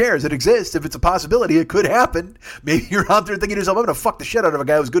 but who cares? It exists. If it's a possibility, it could happen. Maybe you're out there thinking to yourself, I'm going to fuck the shit out of a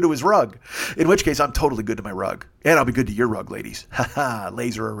guy who's good to his rug. In which case, I'm totally good to my rug. And I'll be good to your rug, ladies. Ha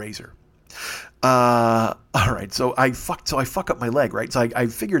laser eraser. All right. So I fuck up my leg, right? So I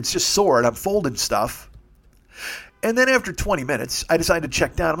figure it's just sore and I'm folding stuff. And then after 20 minutes, I decided to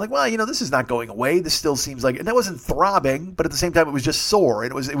check down. I'm like, well, this is not going away. This still seems like, and that wasn't throbbing, but at the same time, it was just sore.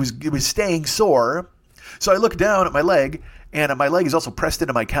 And it was staying sore. So I look down at my leg, and my leg is also pressed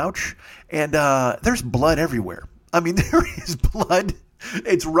into my couch, and there's blood everywhere. There is blood.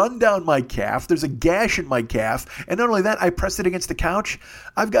 It's run down my calf. There's a gash in my calf. And not only that, I pressed it against the couch.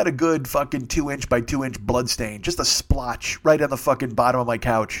 I've got a good fucking 2-inch by 2-inch blood stain. Just a splotch right on the fucking bottom of my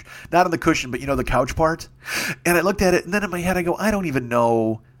couch. Not on the cushion, but the couch part. And I looked at it, and then in my head I go, I don't even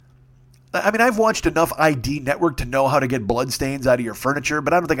know I mean, I've watched enough ID Network to know how to get bloodstains out of your furniture,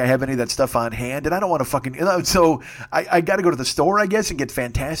 but I don't think I have any of that stuff on hand, and I don't want to fucking... So I got to go to the store, I guess, and get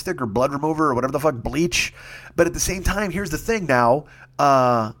Fantastic or Blood Remover or whatever the fuck, bleach. But at the same time, here's the thing now.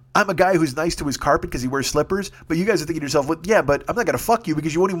 I'm a guy who's nice to his carpet because he wears slippers, but you guys are thinking to yourself, well, yeah, but I'm not going to fuck you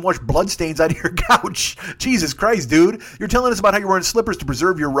because you won't even wash bloodstains out of your couch. Jesus Christ, dude. You're telling us about how you're wearing slippers to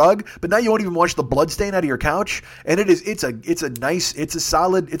preserve your rug, but now you won't even wash the bloodstain out of your couch? And it's a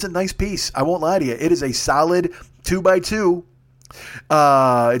nice piece. I won't lie to you. It is a solid 2x2.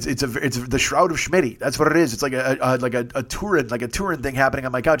 It's the Shroud of Schmitty. That's what it is. It's like a Turin thing happening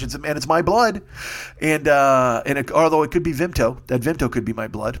on my couch. It's my blood, although it could be Vimto. That Vimto could be my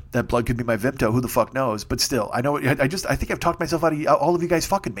blood. That blood could be my Vimto. Who the fuck knows? But still, I know. I think I've talked myself out of all of you guys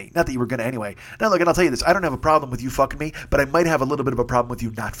fucking me. Not that you were gonna anyway. Now look, and I'll tell you this: I don't have a problem with you fucking me, but I might have a little bit of a problem with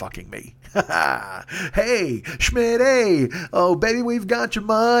you not fucking me. Hey, Schmitty. Oh, baby, we've got your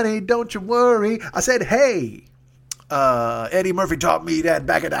money. Don't you worry. I said, hey. Eddie Murphy taught me that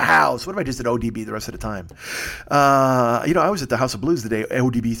back at the house. What if I just did ODB the rest of the time? I was at the House of Blues the day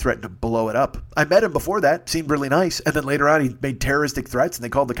ODB threatened to blow it up. I met him before that. Seemed really nice. And then later on, he made terroristic threats and they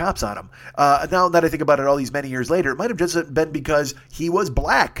called the cops on him. Now that I think about it all these many years later, it might have just been because he was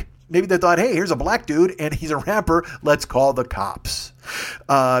black. Maybe they thought, hey, here's a black dude and he's a rapper. Let's call the cops.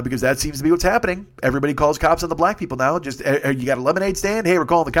 Because that seems to be what's happening. Everybody calls cops on the black people now. Just, you got a lemonade stand? Hey, we're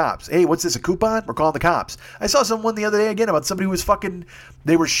calling the cops. Hey, what's this, a coupon? We're calling the cops. I saw someone the other day again about somebody who was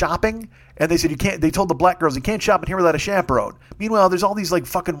they were shopping and they said they told the black girls you can't shop in here without a chaperone. Meanwhile, there's all these like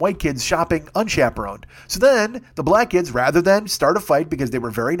fucking white kids shopping unchaperoned. So then the black kids, rather than start a fight because they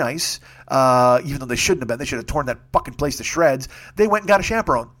were very nice, even though they shouldn't have been, they should have torn that fucking place to shreds, they went and got a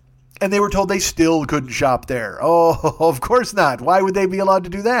chaperone. And they were told they still couldn't shop there. Oh, of course not. Why would they be allowed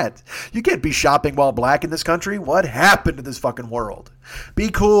to do that? You can't be shopping while black in this country. What happened to this fucking world? Be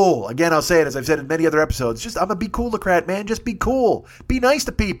cool. Again, I'll say it as I've said in many other episodes. I'm a be coolocrat, man. Just be cool. Be nice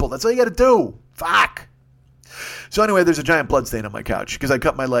to people. That's all you got to do. Fuck. So anyway, there's a giant blood stain on my couch because I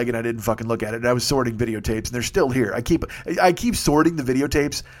cut my leg and I didn't fucking look at it. I was sorting videotapes and they're still here. I keep sorting the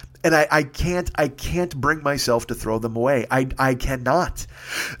videotapes and I can't bring myself to throw them away. I cannot.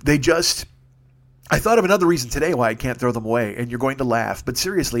 I thought of another reason today why I can't throw them away, and you're going to laugh. But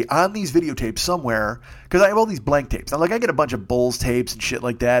seriously, on these videotapes somewhere, because I have all these blank tapes. Now, like I get a bunch of Bulls tapes and shit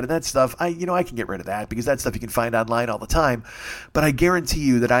like that, and that stuff, I can get rid of that because that stuff you can find online all the time. But I guarantee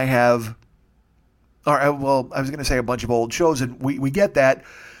you that I have... I was going to say a bunch of old shows, and we get that.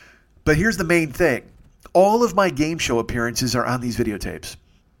 But here's the main thing. All of my game show appearances are on these videotapes.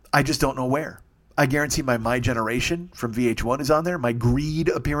 I just don't know where. I guarantee my Generation from VH1 is on there. My Greed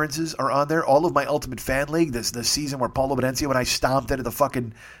appearances are on there. All of my Ultimate Fan League, this season where Paulo Benencia, when I stomped into the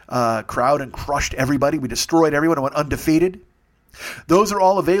fucking crowd and crushed everybody, we destroyed everyone and went undefeated. Those are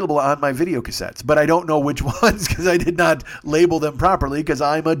all available on my video cassettes. But I don't know which ones because I did not label them properly because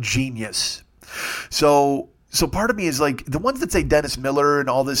I'm a genius. So part of me is like, the ones that say Dennis Miller and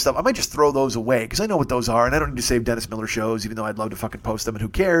all this stuff, I might just throw those away because I know what those are and I don't need to save Dennis Miller shows, even though I'd love to fucking post them and who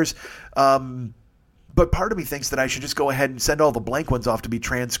cares. But part of me thinks that I should just go ahead and send all the blank ones off to be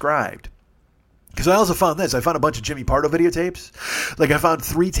transcribed. Because I also found this. I found a bunch of Jimmy Pardo videotapes. Like I found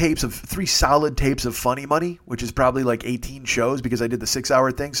three solid tapes of Funny Money, which is probably like 18 shows because I did the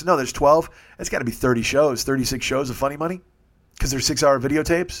 6-hour thing. So no, there's 12. That's got to be 36 shows of Funny Money. Because they're 6-hour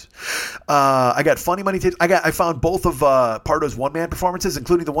videotapes. I got Funny Money tapes. I found both of Pardo's one-man performances,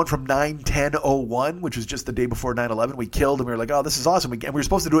 including the one from 9/10/01, which was just the day before 9/11. We killed, and we were like, oh, this is awesome. And we were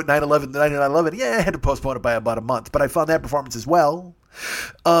supposed to do it 9/11. Yeah, I had to postpone it by about a month. But I found that performance as well.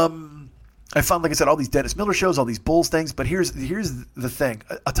 I found, like I said, all these Dennis Miller shows, all these Bulls things. But here's the thing.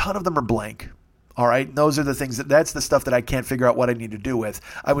 A ton of them are blank. All right. And those are the things that's the stuff that I can't figure out what I need to do with.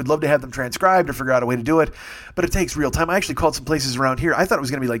 I would love to have them transcribed or figure out a way to do it, but it takes real time. I actually called some places around here. I thought it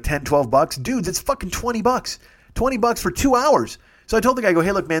was going to be like $10-12. Dudes, it's fucking $20. $20 for 2 hours. So I told the guy, I go,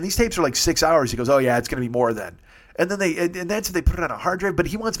 hey, look, man, these tapes are like 6 hours. He goes, oh yeah, it's going to be more then. And then that's if they put it on a hard drive, but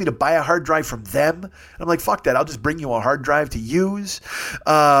he wants me to buy a hard drive from them. And I'm like, fuck that. I'll just bring you a hard drive to use.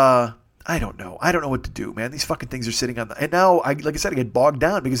 I don't know. I don't know what to do, man. These fucking things are sitting on and now, like I said, I get bogged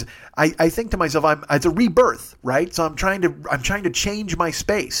down because I think to myself, it's a rebirth, right? So I'm trying to change my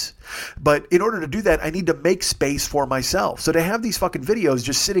space. But in order to do that, I need to make space for myself. So to have these fucking videos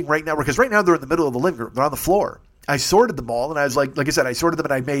just sitting right now, because right now they're in the middle of the living room. They're on the floor. I sorted them all, and I was like I said, I sorted them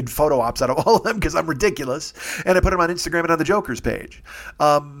and I made photo ops out of all of them because I'm ridiculous. And I put them on Instagram and on the Joker's page.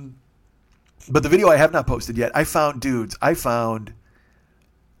 But the video I have not posted yet, I found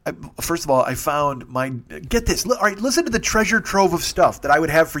First of all, I found get this. All right, listen to the treasure trove of stuff that I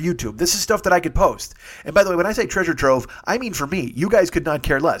would have for YouTube. This is stuff that I could post. And by the way, when I say treasure trove, I mean for me. You guys could not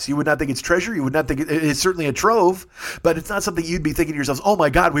care less. You would not think it's treasure. You would not think it's certainly a trove, but it's not something you'd be thinking to yourselves, oh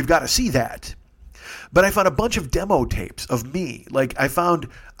my God, we've got to see that. But I found a bunch of demo tapes of me. Like I'm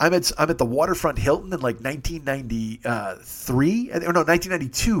at the Waterfront Hilton in like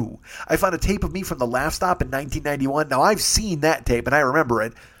 1992. I found a tape of me from the Laugh Stop in 1991. Now I've seen that tape and I remember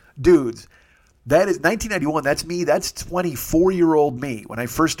it. Dudes, that is 1991. That's me. That's 24-year-old me when I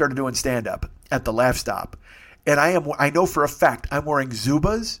first started doing stand-up at the Laugh Stop. And I know for a fact I'm wearing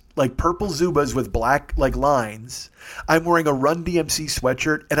Zubaz, like purple Zubaz with black like lines. I'm wearing a Run DMC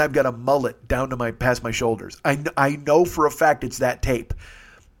sweatshirt and I've got a mullet down to past my shoulders. I know for a fact it's that tape.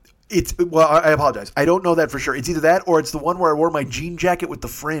 I apologize. I don't know that for sure. It's either that or it's the one where I wore my jean jacket with the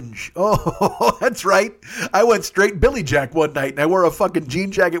fringe. Oh, that's right. I went straight Billy Jack one night and I wore a fucking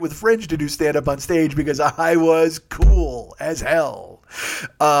jean jacket with fringe to do stand-up on stage because I was cool as hell.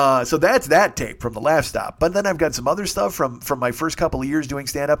 So that's that tape from the Laugh Stop. But then I've got some other stuff from my first couple of years doing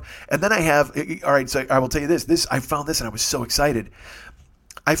stand-up. And then I have, all right, so I will tell you this. I found this and I was so excited.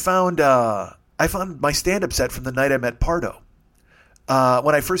 I found my stand-up set from the night I met Pardo.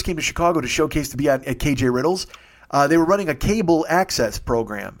 When I first came to Chicago to showcase to be at KJ Riddles, they were running a cable access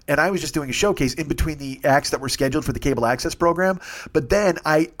program, and I was just doing a showcase in between the acts that were scheduled for the cable access program. But then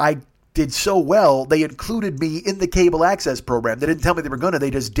I did so well, they included me in the cable access program. They didn't tell me they were going to, they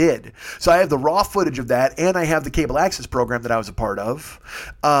just did. So I have the raw footage of that, and I have the cable access program that I was a part of.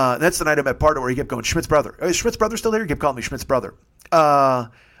 That's the night I met Pardo where he kept going, Schmidt's brother. Is Schmidt's brother still there? He kept calling me Schmidt's brother. I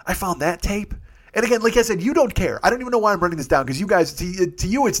found that tape. And again, like I said, you don't care. I don't even know why I'm running this down because you guys, to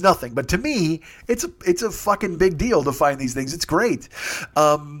you, it's nothing. But to me, it's a fucking big deal to find these things. It's great.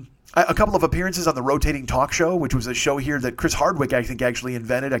 A couple of appearances on the Rotating Talk Show, which was a show here that Chris Hardwick, I think, actually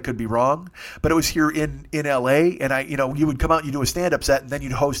invented. I could be wrong. But it was here in LA. And you would come out and you do a stand-up set and then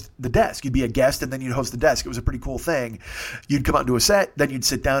you'd host the desk. You'd be a guest and then you'd host the desk. It was a pretty cool thing. You'd come out and do a set, then you'd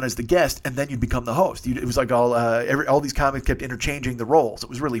sit down as the guest and then you'd become the host. It was like all these comics kept interchanging the roles. It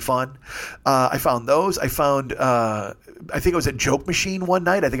was really fun. I found those. I found, I think I was at Joke Machine one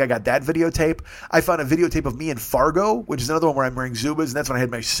night. I think I got that videotape. I found a videotape of me in Fargo, which is another one where I'm wearing Zubaz, and that's when I had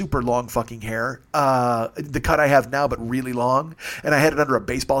my super long fucking hair. The cut I have now, but really long. And I had it under a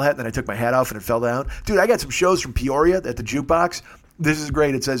baseball hat, and then I took my hat off and it fell down. Dude, I got some shows from Peoria at the Jukebox. This is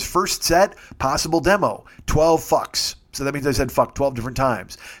great. It says, first set, possible demo, 12 fucks. So that means I said fuck 12 different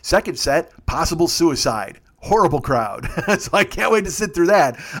times. Second set, possible suicide. Horrible crowd. So I can't wait to sit through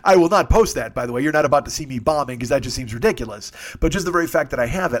that. I will not post that, by the way. You're not about to see me bombing because that just seems ridiculous. But just the very fact that I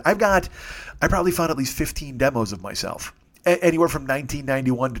have it. I probably found at least 15 demos of myself. Anywhere from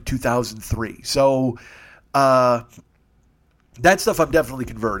 1991 to 2003. So that stuff I'm definitely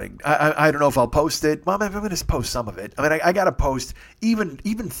converting. I don't know if I'll post it. Well, I'm going to post some of it. I mean, I got to post even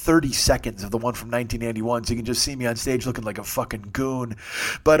 30 seconds of the one from 1991 so you can just see me on stage looking like a fucking goon.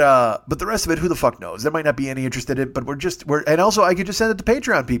 But the rest of it, who the fuck knows? There might not be any interest in it, but and also I could just send it to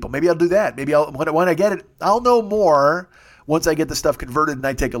Patreon people. Maybe I'll do that. Maybe when I get it, I'll know more once I get the stuff converted and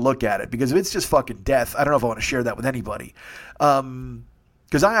I take a look at it. Because if it's just fucking death, I don't know if I want to share that with anybody.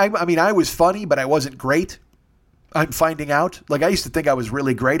 Because I was funny, but I wasn't great. I'm finding out. Like, I used to think I was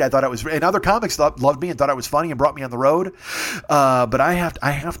really great. I thought I was, and other comics loved me and thought I was funny and brought me on the road. But I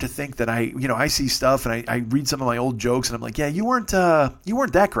have to think that I see stuff and I read some of my old jokes and I'm like, yeah, you weren't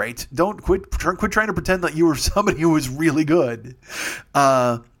that great. Don't quit trying to pretend that you were somebody who was really good.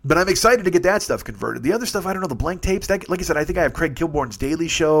 But I'm excited to get that stuff converted. The other stuff, I don't know, the blank tapes. Like I said, I think I have Craig Kilborn's Daily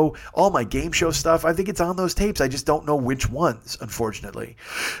Show, all my game show stuff. I think it's on those tapes. I just don't know which ones, unfortunately.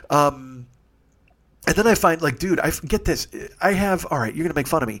 And then I find, like, dude, I get this. I have, all right, you're going to make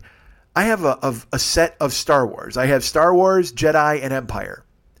fun of me. I have a set of Star Wars. I have Star Wars, Jedi, and Empire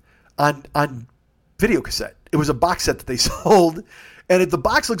on video cassette. It was a box set that they sold. And the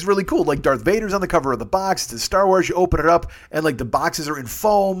box looks really cool. Like Darth Vader's on the cover of the box. It's Star Wars. You open it up, and like the boxes are in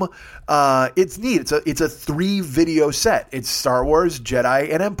foam. It's neat. It's a 3-video set. It's Star Wars,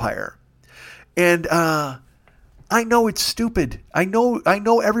 Jedi, and Empire. And I know it's stupid. I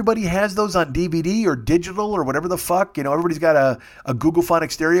know everybody has those on DVD or digital or whatever the fuck. You know, everybody's got a Google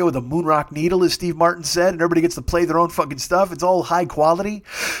Phonic stereo with a Moonrock needle, as Steve Martin said, and everybody gets to play their own fucking stuff. It's all high quality.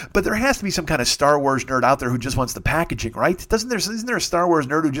 But there has to be some kind of Star Wars nerd out there who just wants the packaging, right? Isn't there a Star Wars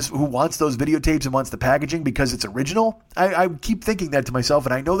nerd who wants those videotapes and wants the packaging because it's original? I keep thinking that to myself,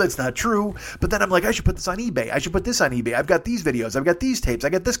 and I know that's not true. But then I'm like, I should put this on eBay. I should put this on eBay. I've got these videos. I've got these tapes. I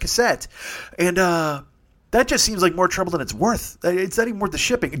got this cassette. And that just seems like more trouble than it's worth. It's not even worth the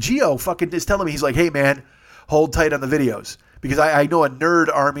shipping. Gio fucking is telling me, he's like, hey, man, hold tight on the videos. Because I know a nerd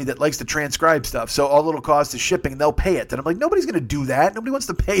army that likes to transcribe stuff. So all it'll cost is shipping, and they'll pay it. And I'm like, nobody's going to do that. Nobody wants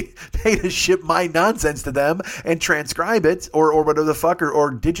to pay to ship my nonsense to them and transcribe it or whatever the fuck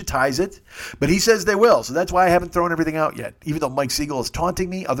or digitize it. But he says they will. So that's why I haven't thrown everything out yet. Even though Mike Siegel is taunting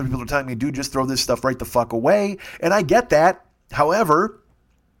me, other people are telling me, dude, just throw this stuff right the fuck away. And I get that. However,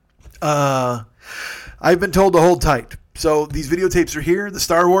 I've been told to hold tight. So these videotapes are here. The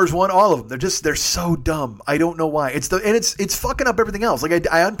Star Wars one, all of them. They're so dumb. I don't know why. It's fucking up everything else. Like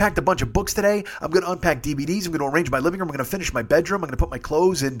I unpacked a bunch of books today. I'm going to unpack DVDs. I'm going to arrange my living room. I'm going to finish my bedroom. I'm going to put my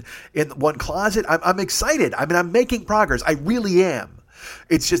clothes in one closet. I'm excited. I mean, I'm making progress. I really am.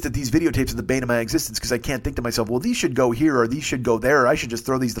 It's just that these videotapes are the bane of my existence because I can't think to myself, well, these should go here or these should go there. Or I should just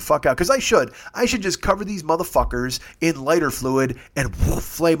throw these the fuck out because I should just cover these motherfuckers in lighter fluid and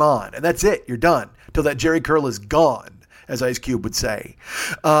flame on. And that's it. You're done till that Jerry curl is gone, as Ice Cube would say.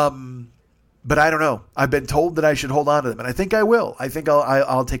 But I don't know. I've been told that I should hold on to them, and I think I will. I think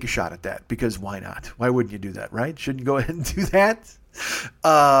I'll take a shot at that because why not? Why wouldn't you do that, right? Shouldn't you go ahead and do that?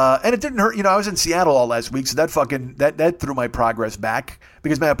 And it didn't hurt. I was in Seattle all last week, so that threw my progress back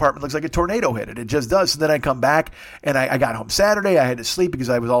because my apartment looks like a tornado hit it. It just does. So then I come back and I got home Saturday. I had to sleep because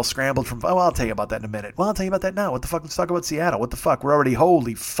I was all scrambled from, I'll tell you about that in a minute. Well, I'll tell you about that now. What the fuck? Let's talk about Seattle. What the fuck? We're already,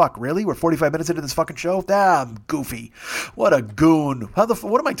 holy fuck, really? We're 45 minutes into this fucking show? I'm goofy. What a goon.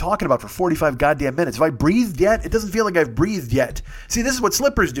 What am I talking about for 45 goddamn minutes? Have I breathed yet? It doesn't feel like I've breathed yet. See, this is what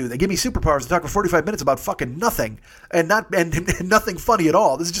slippers do. They give me superpowers to talk for 45 minutes about fucking nothing and nothing funny at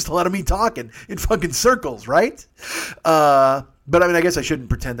all. This is just a lot of me talking in fucking circles, right? But I mean, I guess I shouldn't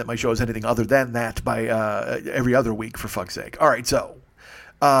pretend that my show is anything other than that by every other week, for fuck's sake. All right, so,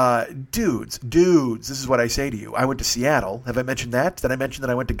 dudes, this is what I say to you. I went to Seattle. Have I mentioned that? Did I mention that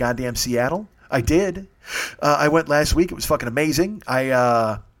I went to goddamn Seattle? I did. I went last week. It was fucking amazing.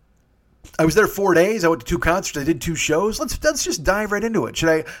 I was there 4 days. I went to 2 concerts. I did 2 shows. Let's just dive right into it.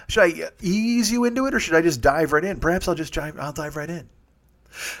 Should I ease you into it, or should I just dive right in? Perhaps I'll dive right in.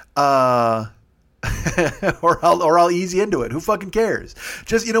 or I'll ease you into it. Who fucking cares?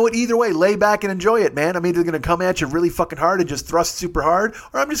 Just, you know what? Either way, lay back and enjoy it, man. I'm either going to come at you really fucking hard and just thrust super hard,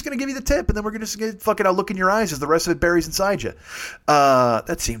 or I'm just going to give you the tip, and then we're going to get fucking, I'll look in your eyes as the rest of it buries inside you.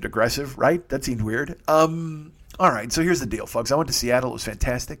 That seemed aggressive, right? That seemed weird. All right, so here's the deal, folks. I went to Seattle. It was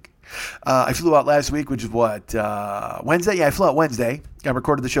fantastic. I flew out last week, which is what, Wednesday? Yeah, I flew out Wednesday. I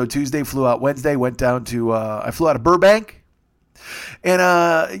recorded the show Tuesday, flew out Wednesday, went down to, I flew out of Burbank. And,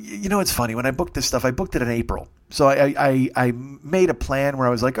 it's funny. When I booked this stuff, I booked it in April. So I made a plan where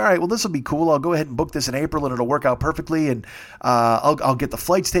I was like, all right, well, this will be cool. I'll go ahead and book this in April and it'll work out perfectly. And I'll get the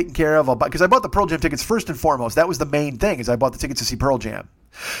flights taken care of. Because I bought the Pearl Jam tickets first and foremost. That was the main thing, is I bought the tickets to see Pearl Jam.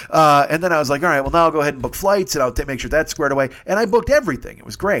 And then I was like, all right, well, now I'll go ahead and book flights and I'll make sure that's squared away. And I booked everything. It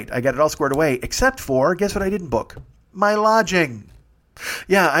was great. I got it all squared away, except for, guess what I didn't book? My lodging.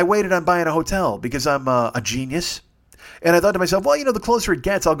 Yeah, I waited on buying a hotel because I'm a genius. And I thought to myself, well, the closer it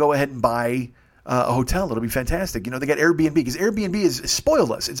gets, I'll go ahead and buy a hotel. It'll be fantastic. They got Airbnb because Airbnb has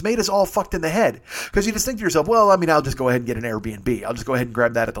spoiled us. It's made us all fucked in the head because you just think to yourself, well, I mean, I'll just go ahead and get an Airbnb. I'll just go ahead and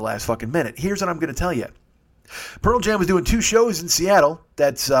grab that at the last fucking minute. Here's what I'm going to tell you. Pearl Jam was doing 2 shows in Seattle.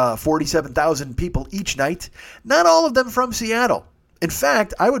 That's 47,000 people each night. Not all of them from Seattle. In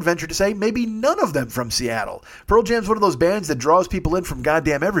fact, I would venture to say maybe none of them from Seattle. Pearl Jam's one of those bands that draws people in from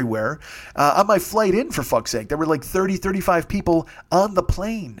goddamn everywhere. On my flight in, for fuck's sake, there were like 30, 35 people on the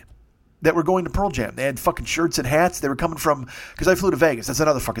plane that were going to Pearl Jam. They had fucking shirts and hats. They were coming from, because I flew to Vegas. That's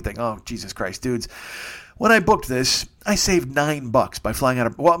another fucking thing. Oh, Jesus Christ, dudes. When I booked this, I saved $9 by flying out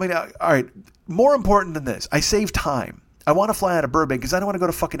of, all right, more important than this, I saved time. I want to fly out of Burbank because I don't want to go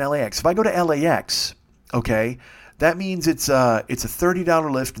to fucking LAX. If I go to LAX, okay, that means it's a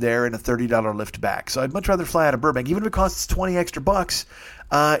 $30 lift there and a $30 lift back. So I'd much rather fly out of Burbank. Even if it costs 20 extra bucks,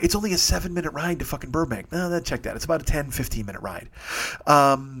 it's only a 7-minute ride to fucking Burbank. No, check that. It's about a 10, 15-minute ride.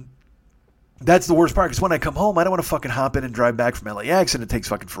 That's the worst part, because when I come home, I don't want to fucking hop in and drive back from LAX, and it takes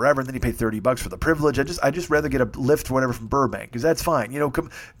fucking forever, and then you pay $30 for the privilege. I just rather get a lift or whatever from Burbank, because that's fine.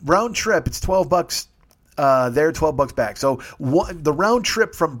 Round trip, it's $12 there, $12 back. So the round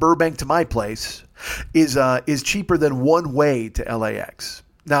trip from Burbank to my place is cheaper than one way to LAX.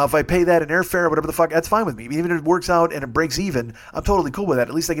 Now, if I pay that in airfare or whatever the fuck, that's fine with me. Even if it works out and it breaks even, I'm totally cool with that.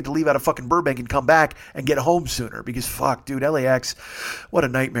 At least I get to leave out of fucking Burbank and come back and get home sooner. Because fuck, dude, LAX, what a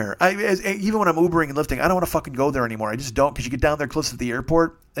nightmare. Even when I'm Ubering and lifting, I don't want to fucking go there anymore. I just don't, because you get down there close to the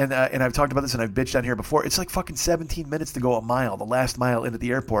airport, and I've talked about this and I've bitched on here before. It's like fucking 17 minutes to go a mile, the last mile into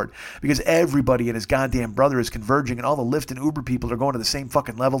the airport, because everybody and his goddamn brother is converging, and all the Lyft and Uber people are going to the same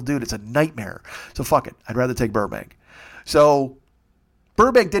fucking level. Dude, it's a nightmare. So fuck it. I'd rather take Burbank. So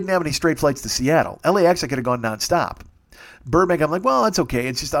Burbank didn't have any straight flights to Seattle. LAX, I could have gone nonstop. Burbank, I'm like, well, that's okay.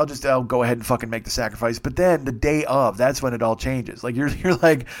 It's just I'll go ahead and fucking make the sacrifice. But then the day of, that's when it all changes. Like you're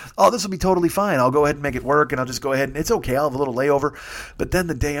like, oh, this will be totally fine. I'll go ahead and make it work, and I'll just go ahead and it's okay. I'll have a little layover. But then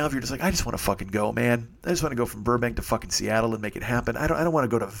the day of, you're just like, I just want to fucking go, man. I just want to go from Burbank to fucking Seattle and make it happen. I don't want to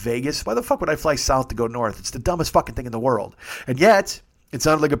go to Vegas. Why the fuck would I fly south to go north? It's the dumbest fucking thing in the world. And yet, it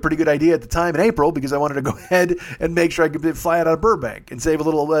sounded like a pretty good idea at the time in April because I wanted to go ahead and make sure I could fly out of Burbank and save a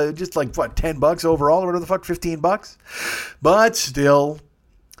little, just like, what, $10 overall or whatever the fuck, $15? But still,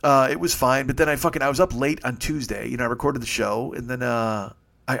 it was fine. But then I was up late on Tuesday. You know, I recorded the show and then I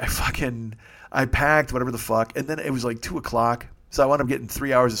packed whatever the fuck. And then it was like 2 o'clock. So I wound up getting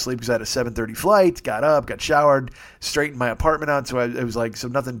 3 hours of sleep because I had a 7:30 flight, got up, got showered, straightened my apartment out. So it was like, so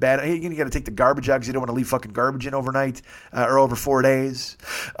nothing bad. Hey, you got to take the garbage out because you don't want to leave fucking garbage in overnight or over 4 days.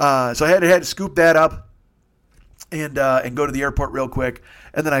 So I had to scoop that up and go to the airport real quick.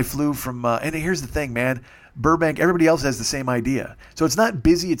 And then I flew from, and here's the thing, man. Burbank, everybody else has the same idea. So it's not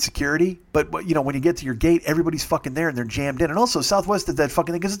busy at security, but you know, when you get to your gate, everybody's fucking there and they're jammed in. And also Southwest did that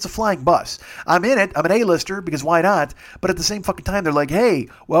fucking thing because it's a flying bus. I'm in it. I'm an A-lister because why not? But at the same fucking time, they're like, hey,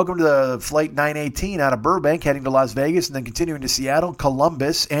 welcome to the flight 918 out of Burbank, heading to Las Vegas and then continuing to Seattle,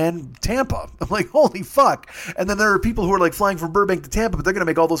 Columbus, and Tampa. I'm like, holy fuck. And then there are people who are like flying from Burbank to Tampa, but they're going to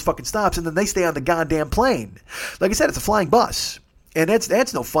make all those fucking stops and then they stay on the goddamn plane. Like I said, it's a flying bus. And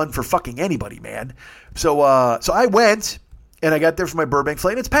that's no fun for fucking anybody, man. So I went, and I got there for my Burbank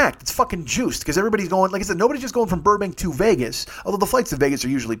flight, and it's packed. It's fucking juiced, because everybody's going, like I said, nobody's just going from Burbank to Vegas, although the flights to Vegas are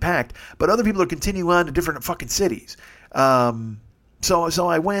usually packed, but other people are continuing on to different fucking cities. So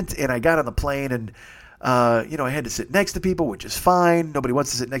I went, and I got on the plane, and I had to sit next to people, which is fine. Nobody wants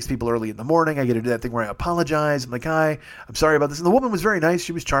to sit next to people early in the morning. I get to do that thing where I apologize. I'm like, hi, I'm sorry about this. And the woman was very nice.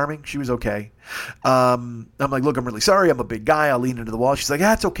 She was charming. She was okay. I'm like, look, I'm really sorry. I'm a big guy. I'll lean into the wall. She's like,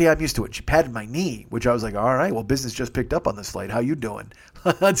 it's okay. I'm used to it. She patted my knee, which I was like, all right, well, business just picked up on this flight. How you doing?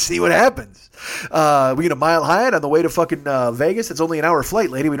 Let's see what happens. We get a Mile High on the way to fucking Vegas. It's only an hour flight,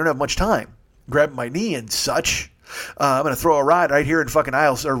 lady. We don't have much time. Grabbing my knee and such. I'm going to throw a ride right here in fucking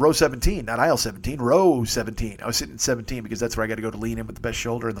row 17, not aisle 17, row 17. I was sitting in 17 because that's where I got to go to lean in with the best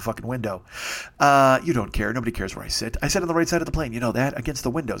shoulder in the fucking window. You don't care. Nobody cares where I sit. I sit on the right side of the plane. You know that? Against the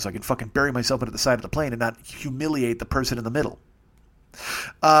window so I can fucking bury myself into the side of the plane and not humiliate the person in the middle.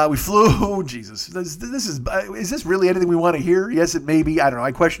 We flew. Jesus. Is this really anything we want to hear? Yes, it may be. I don't know.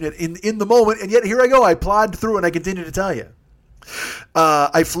 I question it in the moment. And yet here I go. I plod through and I continue to tell you.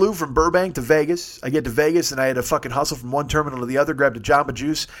 I flew from Burbank to Vegas. I get to Vegas and I had to fucking hustle from one terminal to the other, grabbed a Jamba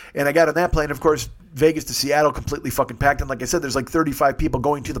Juice, and I got on that plane. Of course, Vegas to Seattle completely fucking packed. And like I said, there's like 35 people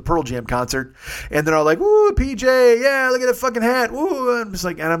going to the Pearl Jam concert, and they're all like, "Woo, PJ, yeah, look at that fucking hat." Woo, I'm just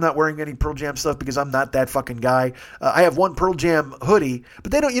like, and I'm not wearing any Pearl Jam stuff because I'm not that fucking guy. I have one Pearl Jam hoodie,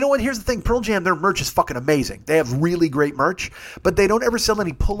 but they don't. You know what? Here's the thing: Pearl Jam, their merch is fucking amazing. They have really great merch, but they don't ever sell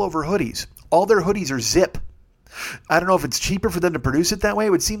any pullover hoodies. All their hoodies are zip. I don't know if it's cheaper for them to produce it that way.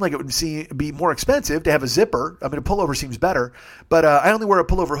 It would seem like it would be more expensive to have a zipper. I mean, a pullover seems better, but I only wear a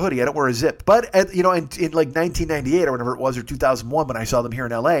pullover hoodie. I don't wear a zip. But in like 1998 or whenever it was, or 2001, when I saw them here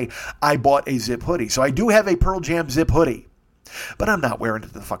in LA, I bought a zip hoodie. So I do have a Pearl Jam zip hoodie, but I'm not wearing it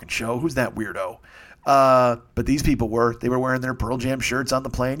to the fucking show. Who's that weirdo? But these people they were wearing their Pearl Jam shirts on the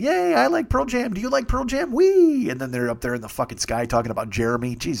plane. Yay, I like Pearl Jam. Do you like Pearl Jam? Wee! And then they're up there in the fucking sky talking about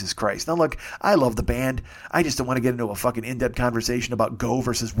Jeremy. Jesus Christ. Now look, I love the band. I just don't want to get into a fucking in-depth conversation about Go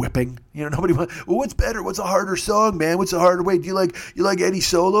versus Whipping. You know, nobody wants, well, what's better? What's a harder song, man? What's a harder way? Do you like Eddie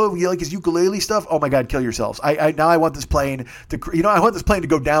Solo? You like his ukulele stuff? Oh my God, kill yourselves. Now I want this plane I want this plane to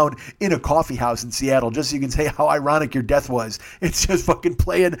go down in a coffee house in Seattle just so you can say how ironic your death was. It's just fucking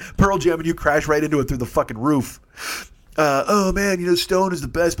playing Pearl Jam and you crash right into it through the fucking roof. Oh man, Stone is the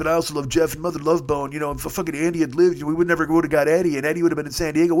best, but I also love Jeff and Mother Love Bone. If fucking Andy had lived, we would never would have got Eddie, and Eddie would have been in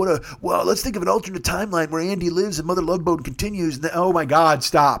San Diego. Let's think of an alternate timeline where Andy lives and Mother Love Bone continues. And oh my God,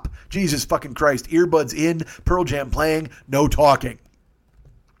 stop. Jesus fucking Christ. Earbuds in, Pearl Jam playing, no talking.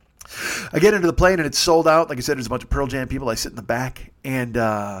 I get into the plane and it's sold out. Like I said, there's a bunch of Pearl Jam people. I sit in the back and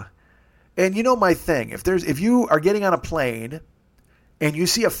you know my thing. If you are getting on a plane and you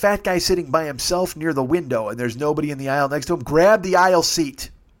see a fat guy sitting by himself near the window and there's nobody in the aisle next to him, grab the aisle seat.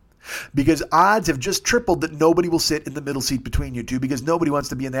 Because odds have just tripled that nobody will sit in the middle seat between you two because nobody wants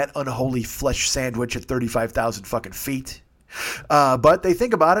to be in that unholy flesh sandwich at 35,000 fucking feet. But they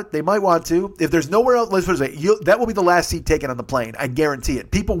think about it. They might want to. If there's nowhere else, let's put it this way, that will be the last seat taken on the plane. I guarantee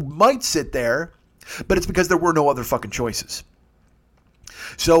it. People might sit there, but it's because there were no other fucking choices.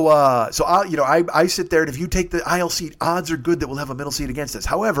 So I sit there, and if you take the aisle seat, odds are good that we'll have a middle seat against us.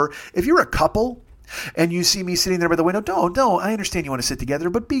 However, if you're a couple and you see me sitting there by the window, don't. I understand you want to sit together,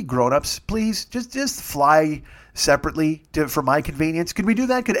 but be grown-ups, please. Just fly separately for my convenience. Could we do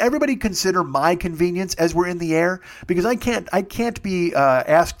that? Could everybody consider my convenience as we're in the air? Because I can't be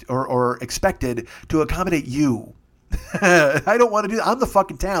asked or expected to accommodate you. I don't want to do that. I'm the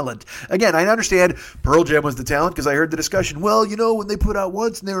fucking talent. Again, I understand Pearl Jam was the talent because I heard the discussion. Well, when they put out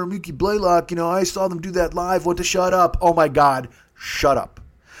Once and they were Mickey Blaylock, I saw them do that live. Want to shut up? Oh my God, shut up.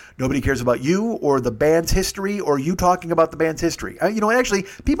 Nobody cares about you or the band's history or you talking about the band's history. Actually,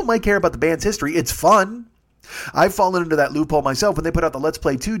 people might care about the band's history. It's fun. I've fallen into that loophole myself when they put out the Let's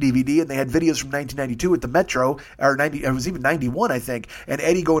Play 2 DVD and they had videos from 1992 at the Metro, or it was even 91, I think, and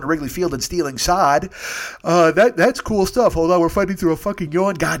Eddie going to Wrigley Field and stealing sod. That's cool stuff. Hold on, we're fighting through a fucking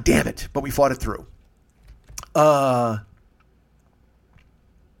yawn. God damn it. But we fought it through.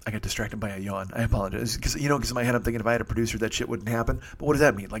 I got distracted by a yawn. I apologize. Because in my head I'm thinking if I had a producer, that shit wouldn't happen. But what does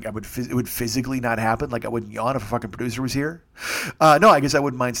that mean? Like it would physically not happen? Like I wouldn't yawn if a fucking producer was here? No, I guess I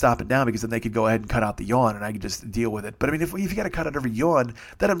wouldn't mind stopping down because then they could go ahead and cut out the yawn and I could just deal with it. But I mean, if you got to cut out every yawn,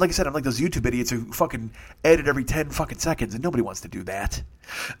 then like I said, I'm like those YouTube idiots who fucking edit every 10 fucking seconds and nobody wants to do that.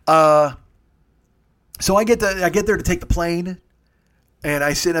 So I get there to take the plane. And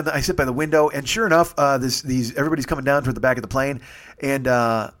I sit by the window, and sure enough, everybody's coming down toward the back of the plane, and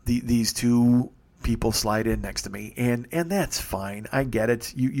these two people slide in next to me, and that's fine. I get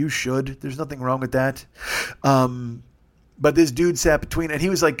it. You should. There's nothing wrong with that. But this dude sat between, and he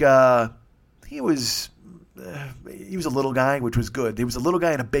was like, he was a little guy, which was good. He was a little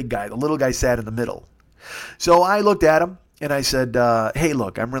guy and a big guy. The little guy sat in the middle. So I looked at him. And I said, hey,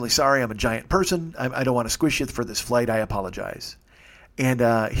 look, I'm really sorry. I'm a giant person. I don't want to squish you for this flight. I apologize. And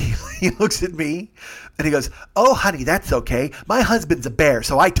he looks at me and he goes, oh, honey, that's okay. My husband's a bear,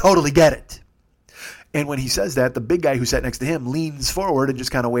 so I totally get it. And when he says that, the big guy who sat next to him leans forward and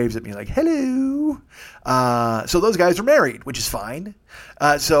just kind of waves at me like, hello. So those guys are married, which is fine.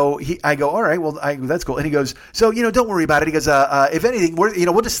 So I go, all right, well, that's cool. And he goes, so, don't worry about it. He goes, if anything,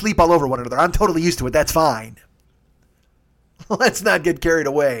 we'll just sleep all over one another. I'm totally used to it. That's fine. Let's not get carried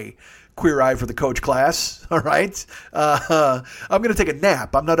away. Queer eye for the coach class, all right? I'm going to take a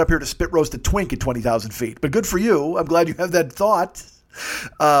nap. I'm not up here to spit roast a twink at 20,000 feet. But good for you. I'm glad you have that thought.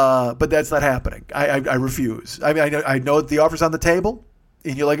 But that's not happening. I refuse. I mean, I know that the offer's on the table,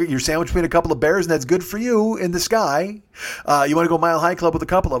 and you're sandwiched between a couple of bears, and that's good for you in the sky. You want to go Mile High Club with a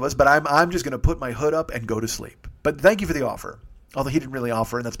couple of us, but I'm just going to put my hood up and go to sleep. But thank you for the offer. Although he didn't really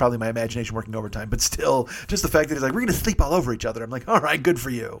offer, and that's probably my imagination working overtime. But still, just the fact that he's like, we're going to sleep all over each other. I'm like, all right, good for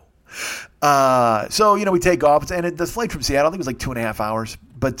you. So, we take off. And the flight from Seattle, I think it was like 2.5 hours.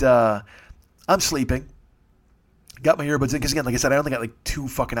 But I'm sleeping. Got my earbuds in. Because again, like I said, I only got like 2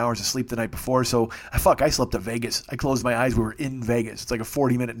 fucking hours of sleep the night before. So, I slept at Vegas. I closed my eyes. We were in Vegas. It's like a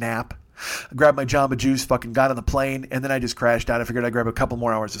 40-minute nap. I grabbed my Jamba Juice, fucking got on the plane. And then I just crashed out. I figured I'd grab a couple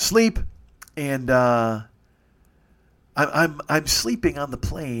more hours of sleep. And I'm sleeping on the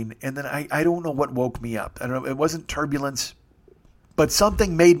plane, and then I don't know what woke me up. I don't know. It wasn't turbulence, but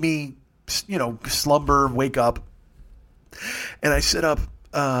something made me, slumber, wake up. And I sit up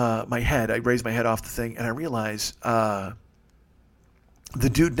my head. I raise my head off the thing, and I realize the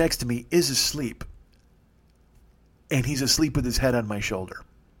dude next to me is asleep, and he's asleep with his head on my shoulder.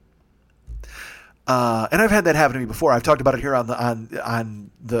 And I've had that happen to me before. I've talked about it here on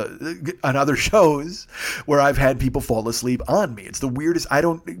other shows where I've had people fall asleep on me. It's the weirdest.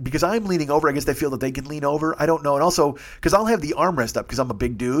 Because I'm leaning over. I guess they feel that they can lean over. I don't know. And also because I'll have the armrest up because I'm a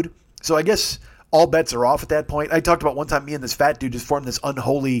big dude. So I guess all bets are off at that point. I talked about one time me and this fat dude just formed this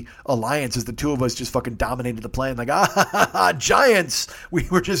unholy alliance as the two of us just fucking dominated the plane. Like, giants! We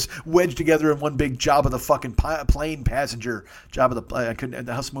were just wedged together in one big job of the fucking plane passenger. Job of the... I couldn't...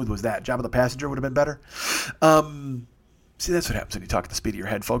 How smooth was that? Job of the passenger would have been better. See, that's what happens when you talk at the speed of your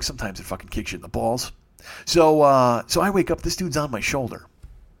head, folks. Sometimes it fucking kicks you in the balls. So I wake up. This dude's on my shoulder.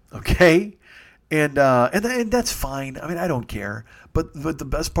 Okay? And that's fine. I mean, I don't care. But the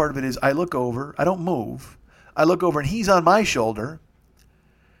best part of it is I look over. I don't move. I look over, and he's on my shoulder.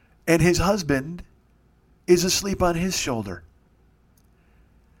 And his husband is asleep on his shoulder.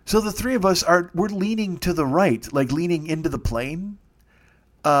 So the three of us we're leaning to the right, like leaning into the plane.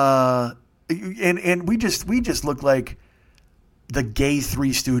 And we just look like the gay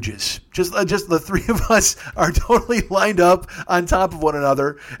Three Stooges. Just the three of us are totally lined up on top of one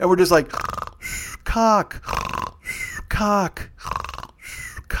another, and we're just like cock, cock,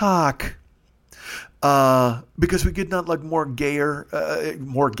 cock. Because we could not look more gayer.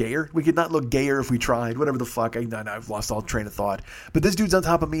 We could not look gayer if we tried. Whatever the fuck. I've lost all train of thought. But this dude's on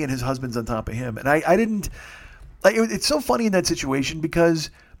top of me, and his husband's on top of him, and I didn't. Like, it's so funny in that situation because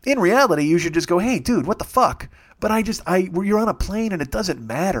In reality, you should just go, hey, dude, what the fuck? But you're on a plane and it doesn't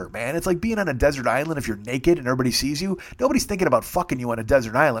matter, man. It's like being on a desert island if you're naked and everybody sees you. Nobody's thinking about fucking you on a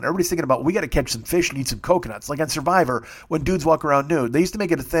desert island. Everybody's thinking about, we got to catch some fish and eat some coconuts. Like on Survivor, when dudes walk around nude. They used to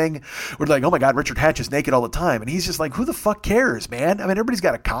make it a thing where like, oh my God, Richard Hatch is naked all the time. And he's just like, who the fuck cares, man? I mean, everybody's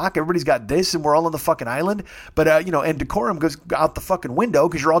got a cock. Everybody's got this and we're all on the fucking island. But, and decorum goes out the fucking window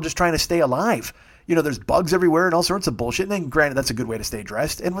because you're all just trying to stay alive. There's bugs everywhere and all sorts of bullshit. And then, granted, that's a good way to stay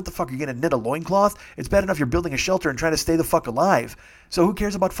dressed. And what the fuck, are you going to knit a loincloth? It's bad enough you're building a shelter and trying to stay the fuck alive. So who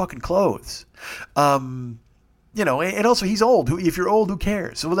cares about fucking clothes? And also he's old. If you're old, who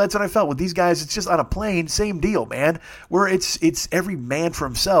cares? So that's what I felt with these guys. It's just on a plane, same deal, man. Where it's every man for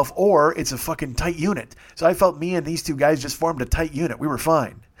himself or it's a fucking tight unit. So I felt me and these two guys just formed a tight unit. We were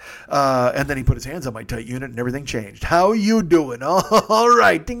fine. And then he put his hands on my tight unit and everything changed. How you doing? All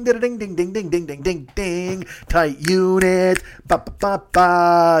right. Ding, ding, ding, ding, ding, ding, ding, ding, ding, ding. Tight unit. Ba, ba, ba,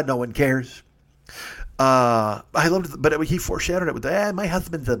 ba. No one cares. I loved it, but he foreshadowed it with, my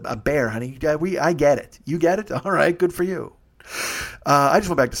husband's a bear, honey. I get it. You get it? All right. Good for you. I just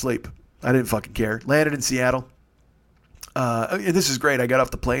went back to sleep. I didn't fucking care. Landed in Seattle. This is great. I got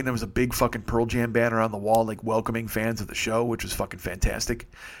off the plane. There was a big fucking Pearl Jam banner on the wall, like welcoming fans of the show, which was fucking fantastic.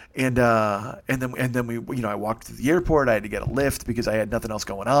 And then we, I walked to the airport. I had to get a lift because I had nothing else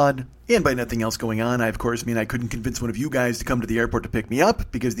going on. And by nothing else going on, I of course mean I couldn't convince one of you guys to come to the airport to pick me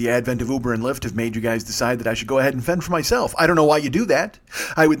up because the advent of Uber and Lyft have made you guys decide that I should go ahead and fend for myself. I don't know why you do that.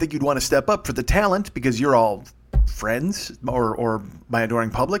 I would think you'd want to step up for the talent because you're all friends or my adoring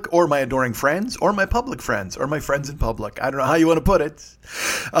public or my adoring friends or my public friends or my friends in public. I don't know how you want to put it.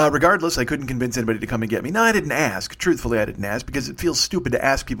 Regardless, I couldn't convince anybody to come and get me. No, I didn't ask. Truthfully, I didn't ask because it feels stupid to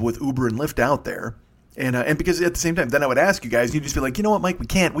ask people with Uber and Lyft out there. And because at the same time, then I would ask you guys, and you'd just be like, you know what, Mike, we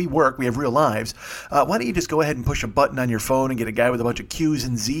can't. We work. We have real lives. Why don't you just go ahead and push a button on your phone and get a guy with a bunch of Q's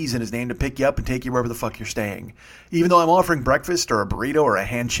and Z's in his name to pick you up and take you wherever the fuck you're staying? Even though I'm offering breakfast or a burrito or a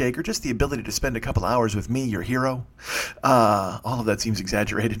handshake or just the ability to spend a couple hours with me, your hero, all of that seems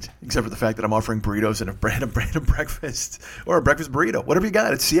exaggerated, except for the fact that I'm offering burritos and a random breakfast or a breakfast burrito. Whatever you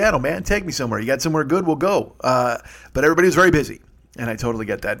got. It's Seattle, man. Take me somewhere. You got somewhere good, we'll go. But everybody was very busy. And I totally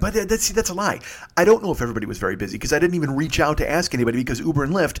get that. But that's a lie. I don't know if everybody was very busy because I didn't even reach out to ask anybody because Uber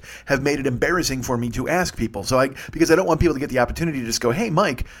and Lyft have made it embarrassing for me to ask people. Because I don't want people to get the opportunity to just go, hey,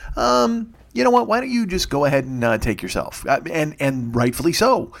 Mike, you know what? Why don't you just go ahead and take yourself? And rightfully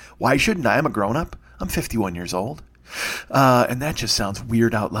so. Why shouldn't I? I'm a grown-up. I'm 51 years old. And that just sounds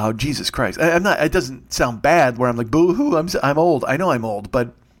weird out loud. Jesus Christ. I'm not. It doesn't sound bad where I'm like, boo-hoo, I'm old. I know I'm old,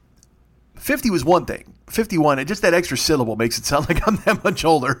 but 50 was one thing. 51, and just that extra syllable makes it sound like I'm that much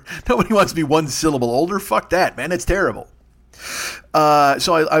older. Nobody wants to be one syllable older. Fuck that, man. It's terrible.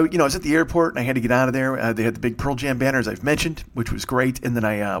 So I was at the airport and I had to get out of there. They had the big Pearl Jam banner, as I've mentioned, which was great. And then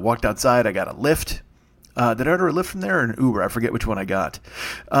I walked outside. I got a Lyft. Did I order a Lyft from there or an Uber? I forget which one I got.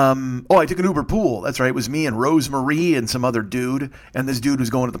 I took an Uber pool. That's right. It was me and Rosemarie and some other dude. And this dude was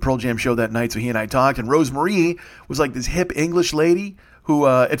going to the Pearl Jam show that night, so he and I talked. And Rosemarie was like this hip English lady who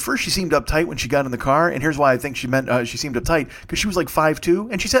at first she seemed uptight when she got in the car. And here's why I think she meant she seemed uptight, because she was like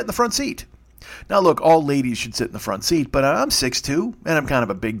 5'2", and she sat in the front seat. Now, look, all ladies should sit in the front seat, but I'm 6'2", and I'm kind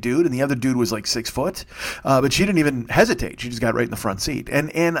of a big dude, and the other dude was like 6 foot. But she didn't even hesitate. She just got right in the front seat.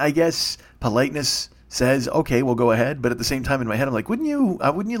 And I guess politeness says, okay, we'll go ahead. But at the same time, in my head, I'm like, wouldn't you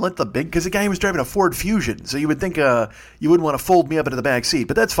let the big, because the guy was driving a Ford Fusion, so you would think you wouldn't want to fold me up into the back seat.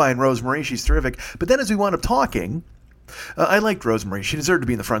 But that's fine, Rosemarie, she's terrific. But then as we wound up talking, I liked Rosemarie. She deserved to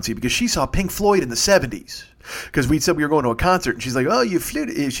be in the front seat because she saw Pink Floyd in the 70s. Because we said we were going to a concert, and she's like, "Oh, you flew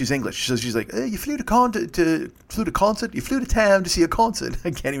to..." She's English, so she's like, "You flew to concert? You flew to town to see a concert."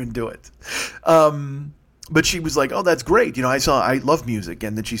 I can't even do it. But she was like, "Oh, that's great. I love music."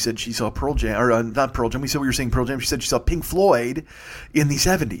 And then she said she saw Pearl Jam, or not Pearl Jam. We said we were seeing Pearl Jam. She said she saw Pink Floyd in the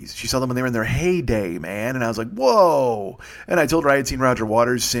 70s. She saw them when they were in their heyday, man. And I was like, whoa. And I told her I had seen Roger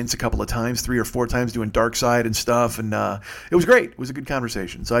Waters since a couple of times, 3 or 4 times doing Dark Side and stuff. And it was great. It was a good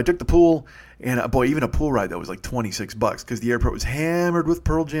conversation. So I took the pool. And boy, even a pool ride, though, was like $26 because the airport was hammered with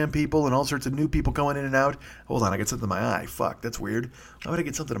Pearl Jam people and all sorts of new people going in and out. Hold on, I got something in my eye. Fuck, that's weird. Why would I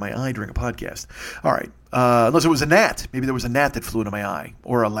get something in my eye during a podcast? All right. Unless it was a gnat. Maybe there was a gnat that flew into my eye.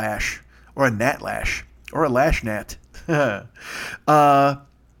 Or a lash. Or a gnat lash. Or a lash gnat. So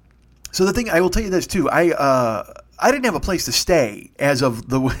the thing, I will tell you this, too. I didn't have a place to stay as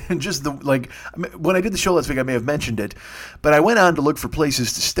of when I did the show last week, I may have mentioned it, but I went on to look for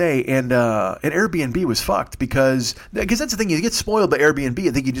places to stay, and Airbnb was fucked because that's the thing, you get spoiled by Airbnb.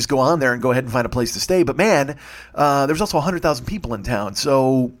 I think you just go on there and go ahead and find a place to stay. But man, there's also 100,000 people in town,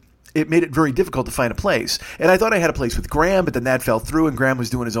 so it made it very difficult to find a place. And I thought I had a place with Graham, but then that fell through, and Graham was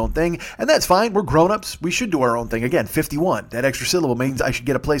doing his own thing. And that's fine. We're grown-ups. We should do our own thing. Again, 51. That extra syllable means I should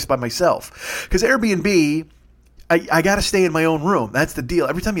get a place by myself. Because Airbnb, I got to stay in my own room. That's the deal.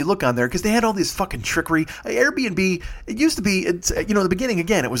 Every time you look on there, because they had all this fucking trickery. Airbnb, it used to be, in the beginning,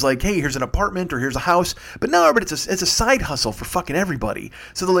 again, it was like, hey, here's an apartment or here's a house. But now it's a side hustle for fucking everybody.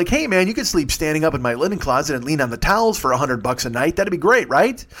 So they're like, hey, man, you could sleep standing up in my linen closet and lean on the towels for $100 a night. That'd be great,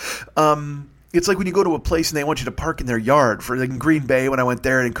 right? It's like when you go to a place and they want you to park in their yard. For like in Green Bay, when I went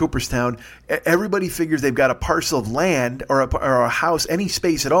there, and in Cooperstown, everybody figures they've got a parcel of land or a house, any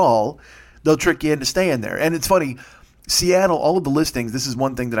space at all. They'll trick you into staying there. And it's funny, Seattle, all of the listings, this is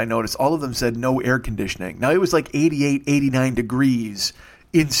one thing that I noticed, all of them said no air conditioning. Now, it was like 88, 89 degrees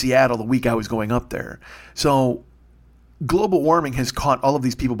in Seattle the week I was going up there. So global warming has caught all of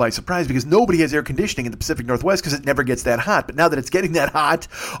these people by surprise because nobody has air conditioning in the Pacific Northwest because it never gets that hot. But now that it's getting that hot,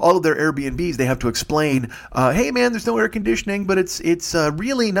 all of their Airbnbs, they have to explain, hey, man, there's no air conditioning, but it's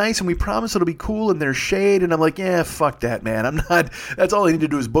really nice, and we promise it'll be cool, and there's shade. And I'm like, yeah, fuck that, man. I'm not. That's all I need to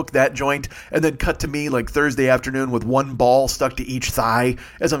do is book that joint and then cut to me like Thursday afternoon with one ball stuck to each thigh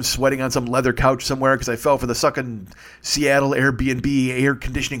as I'm sweating on some leather couch somewhere because I fell for the sucking Seattle Airbnb air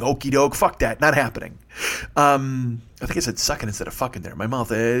conditioning okey doke. Fuck that. Not happening. I think I said sucking instead of fucking there. My mouth,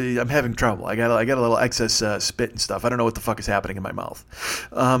 I'm having trouble. I got a little excess spit and stuff. I don't know what the fuck is happening in my mouth.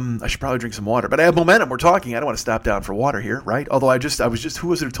 I should probably drink some water. But I have momentum. We're talking. I don't want to stop down for water here, right? Although I was just, who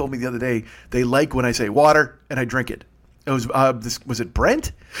was it who told me the other day they like when I say water and I drink it? It was was it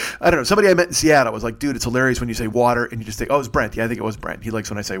Brent? I don't know. Somebody I met in Seattle was like, dude, it's hilarious when you say water and you just think, oh, it's Brent. Yeah, I think it was Brent. He likes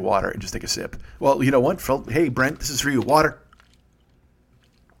when I say water and just take a sip. Well, you know what? Hey, Brent, this is for you. Water.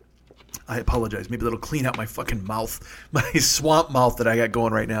 I apologize. Maybe that'll clean out my fucking mouth, my swamp mouth that I got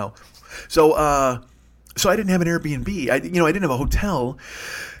going right now. So I didn't have an Airbnb. I didn't have a hotel.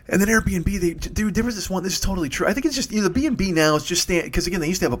 And then Airbnb, there was this one. This is totally true. I think it's just the B&B now is just because again they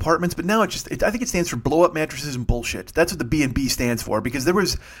used to have apartments, but now I think it stands for blow up mattresses and bullshit. That's what the B&B stands for because there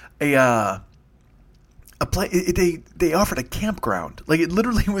was they offered a campground. Like it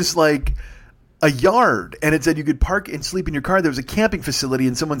literally was like a yard, and it said you could park and sleep in your car. There was a camping facility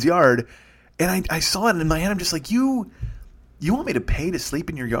in someone's yard, and I saw it, and in my head I'm just like, you want me to pay to sleep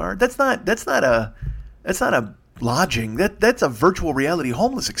in your yard? That's not a lodging. That's a virtual reality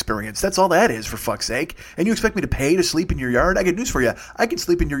homeless experience. That's all that is, for fuck's sake. And you expect me to pay to sleep in your yard? I got news for you. I can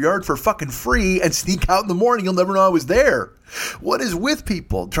sleep in your yard for fucking free and sneak out in the morning. You'll never know I was there. What is with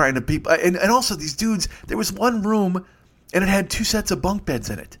people trying to and also these dudes, there was one room and it had 2 sets of bunk beds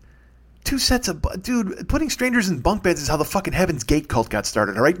in it. 2 sets of... Dude, putting strangers in bunk beds is how the fucking Heaven's Gate cult got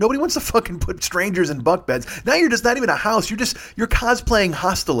started, all right? Nobody wants to fucking put strangers in bunk beds. Now you're just not even a house. You're cosplaying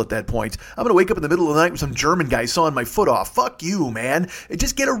Hostel at that point. I'm going to wake up in the middle of the night with some German guy sawing my foot off. Fuck you, man.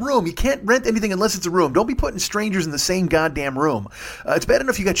 Just get a room. You can't rent anything unless it's a room. Don't be putting strangers in the same goddamn room. It's bad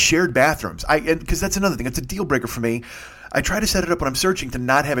enough you got shared bathrooms. Because that's another thing. It's a deal breaker for me. I try to set it up when I'm searching to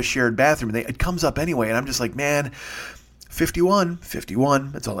not have a shared bathroom. And it comes up anyway, and I'm just like, man... 51.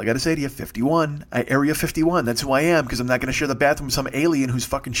 That's all I got to say to you. 51. Area 51. That's who I am because I'm not going to share the bathroom with some alien whose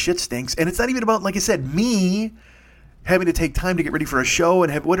fucking shit stinks. And it's not even about, like I said, me having to take time to get ready for a show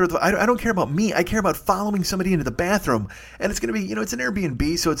and have whatever. I don't care about me. I care about following somebody into the bathroom. And it's going to be, it's an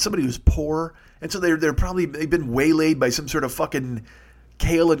Airbnb, so it's somebody who's poor. And so they've been waylaid by some sort of fucking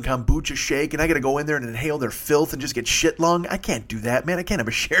kale and kombucha shake, and I got to go in there and inhale their filth and just get shit lung. I can't do that, man. I can't have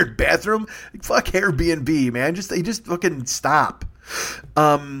a shared bathroom. Fuck Airbnb, man. They just fucking stop.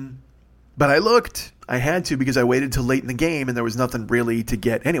 But I looked. I had to because I waited till late in the game, and there was nothing really to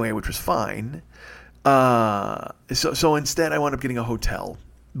get anyway, which was fine. So instead, I wound up getting a hotel.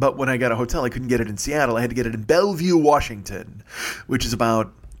 But when I got a hotel, I couldn't get it in Seattle. I had to get it in Bellevue, Washington, which is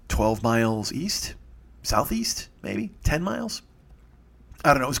about 12 miles east, southeast, maybe 10 miles.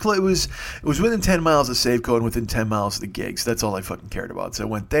 I don't know. It was within 10 miles of Safeco and within 10 miles of the gigs. That's all I fucking cared about. So I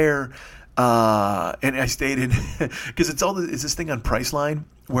went there, and I stayed in because it's this thing on Priceline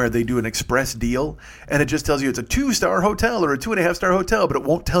where they do an express deal, and it just tells you it's a 2-star hotel or a 2.5-star hotel, but it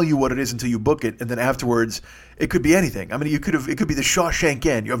won't tell you what it is until you book it, and then afterwards it could be anything. I mean, it could be the Shawshank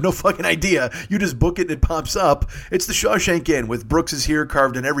Inn. You have no fucking idea. You just book it and it pops up. It's the Shawshank Inn with Brooks is here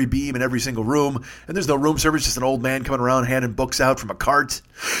carved in every beam in every single room, and there's no room service, just an old man coming around handing books out from a cart.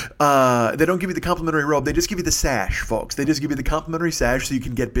 They don't give you the complimentary robe. They just give you the sash, folks. They just give you the complimentary sash so you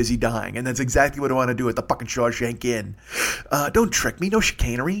can get busy dying, and that's exactly what I want to do at the fucking Shawshank Inn. Don't trick me. No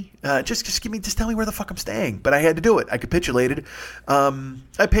chicanery. Just tell me where the fuck I'm staying. But I had to do it. I capitulated.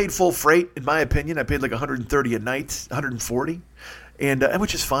 I paid full freight, in my opinion. I paid like $130 a night, $140, and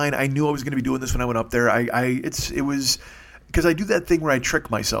which is fine. I knew I was going to be doing this when I went up there. It was because I do that thing where I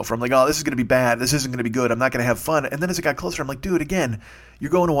trick myself. Where I'm like, oh, this is going to be bad. This isn't going to be good. I'm not going to have fun. And then as it got closer, I'm like, dude, again,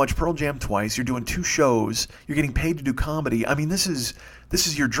 you're going to watch Pearl Jam twice. You're doing 2 shows. You're getting paid to do comedy. I mean, this is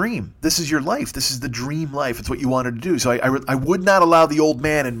your dream. This is your life. This is the dream life. It's what you wanted to do. So I would not allow the old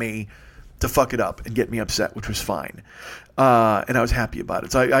man in me to fuck it up and get me upset, which was fine. And I was happy about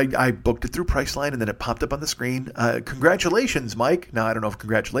it. So I booked it through Priceline, and then it popped up on the screen. Congratulations, Mike. Now, I don't know if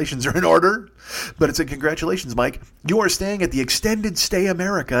congratulations are in order, but it said, congratulations, Mike. You are staying at the Extended Stay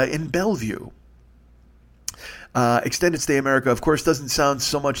America in Bellevue. Extended Stay America, of course, doesn't sound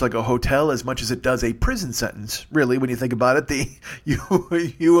so much like a hotel as much as it does a prison sentence. Really, when you think about it,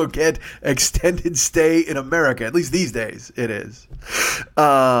 you will get extended stay in America. At least these days, it is.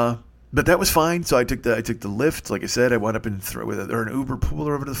 But that was fine. So I took the lift. Like I said, I wound up with an Uber pool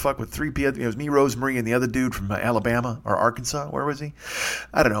or whatever the fuck with 3 people. It was me, Rosemary, and the other dude from Alabama or Arkansas. Where was he?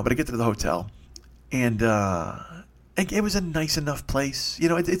 I don't know. But I get to the hotel, and it was a nice enough place. You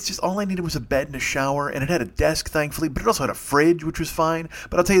know, it's just all I needed was a bed and a shower, and it had a desk, thankfully, but it also had a fridge, which was fine.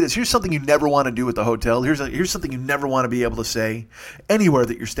 But I'll tell you this: here's something you never want to do at the hotel. Here's something you never want to be able to say anywhere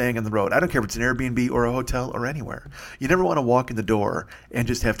that you're staying on the road. I don't care if it's an Airbnb or a hotel or anywhere. You never want to walk in the door and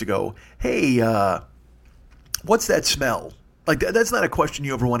just have to go, "Hey, what's that smell?" Like, that's not a question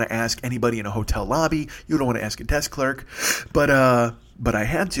you ever want to ask anybody in a hotel lobby. You don't want to ask a desk clerk. But I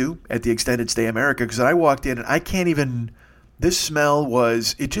had to at the Extended Stay America, because I walked in and I can't even – this smell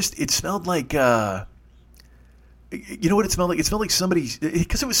was – it smelled like you know what it smelled like? It smelled like somebody –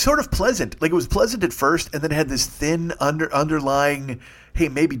 because it was sort of pleasant. Like, it was pleasant at first, and then it had this thin underlying – hey,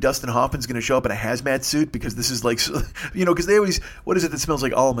 maybe Dustin Hoffman's going to show up in a hazmat suit, because this is like – you know, because they always – what is it that smells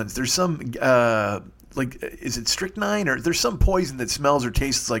like almonds? There's some like, is it strychnine, or there's some poison that smells or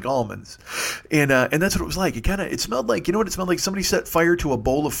tastes like almonds, and that's what it was like. It smelled like, you know what it smelled like? Somebody set fire to a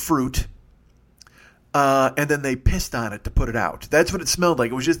bowl of fruit, and then they pissed on it to put it out. That's what it smelled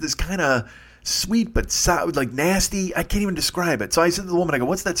like. It was just this kind of sweet but sour, like nasty. I can't even describe it. So I said to the woman, I go,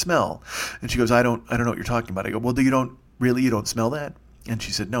 "What's that smell?" And she goes, "I don't know what you're talking about." I go, "Well, you don't smell that?" And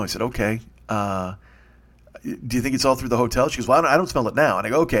she said, "No." I said, "Okay. Do you think it's all through the hotel?" She goes, "Well, I don't smell it now." And I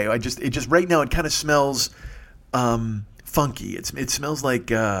go, "Okay." It just right now it kind of smells funky. It smells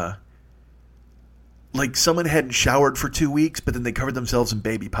like someone hadn't showered for 2 weeks, but then they covered themselves in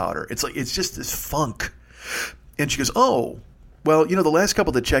baby powder. It's just this funk. And she goes, "Oh, well, you know, the last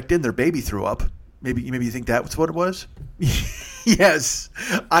couple that checked in, their baby threw up. Maybe you think that's what it was?" Yes,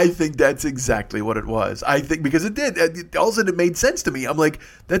 I think that's exactly what it was. I think because it did. All of a sudden, it made sense to me. I'm like,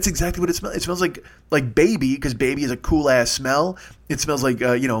 that's exactly what it smells. It smells like baby, because baby is a cool ass smell. It smells like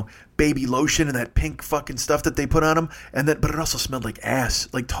you know, baby lotion and that pink fucking stuff that they put on them. But it also smelled like ass,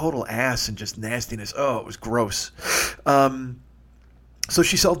 like total ass and just nastiness. Oh, it was gross. So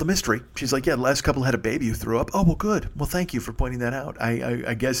she solved the mystery. She's like, "Yeah, the last couple had a baby who threw up." Oh, well, good. Well, thank you for pointing that out.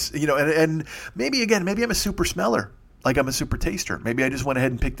 I guess, you know, and maybe I'm a super smeller. Like, I'm a super taster. Maybe I just went ahead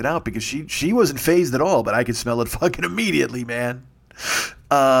and picked it out, because she wasn't phased at all, but I could smell it fucking immediately, man.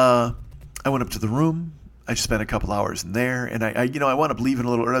 I went up to the room. I spent a couple hours in there, and I wound up leaving a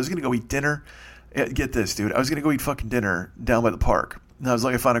little early. I was going to go eat dinner. Get this, dude. I was going to go eat fucking dinner down by the park. And I was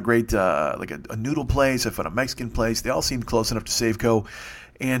like, I found a great, like a noodle place. I found a Mexican place. They all seemed close enough to Safeco.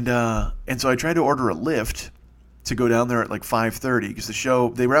 And so I tried to order a Lyft to go down there at like 5:30, because the show,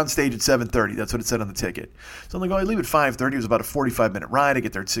 they were on stage at 7:30. That's what it said on the ticket. So I'm like, I leave at 5:30. It was about a 45-minute ride. I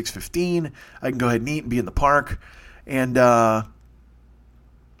get there at 6:15. I can go ahead and eat and be in the park. And I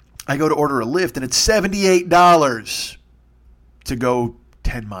go to order a Lyft, and it's $78 to go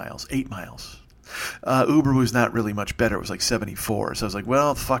 10 miles, 8 miles. Uber was not really much better. It was like 74. So I was like,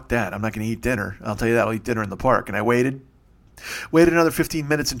 well, fuck that. I'm not going to eat dinner. I'll tell you that. I'll eat dinner in the park. And I waited another 15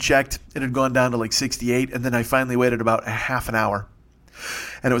 minutes and checked. It had gone down to like 68. And then I finally waited about a half an hour.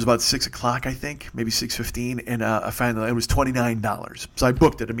 And it was about 6 o'clock, I think, maybe 6:15. And I finally, it was $29. So I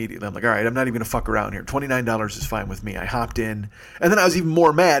booked it immediately. I'm like, all right, I'm not even going to fuck around here. $29 is fine with me. I hopped in. And then I was even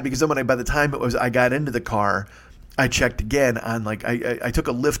more mad, because then by the time I got into the car, I checked again on, like, I took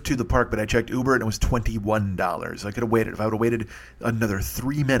a Lyft to the park, but I checked Uber, and it was $21. I could have waited. If I would have waited another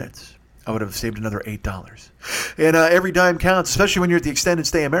 3 minutes, I would have saved another $8. And every dime counts, especially when you're at the Extended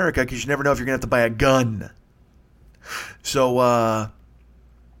Stay America, because you never know if you're going to have to buy a gun. So I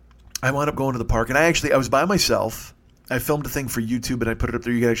wound up going to the park, and I was by myself. I filmed a thing for YouTube, and I put it up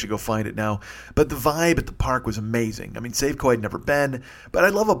there. You can actually go find it now. But the vibe at the park was amazing. I mean, Safeco I'd never been, but I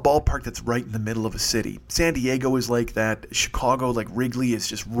love a ballpark that's right in the middle of a city. San Diego is like that. Chicago, like Wrigley, is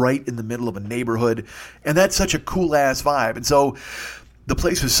just right in the middle of a neighborhood, and that's such a cool-ass vibe. And so the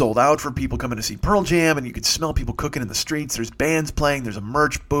place was sold out for people coming to see Pearl Jam, and you could smell people cooking in the streets. There's bands playing. There's a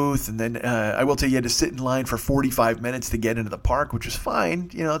merch booth. And then I will tell you had to sit in line for 45 minutes to get into the park, which was fine.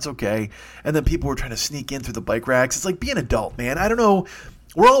 You know, it's okay. And then people were trying to sneak in through the bike racks. It's like, be an adult, man. I don't know.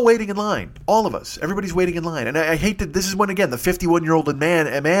 We're all waiting in line. All of us. Everybody's waiting in line. And I hate that this is when, again, the 51-year-old man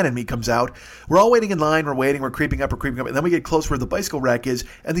in me comes out. We're all waiting in line. We're waiting. We're creeping up. And then we get close where the bicycle rack is.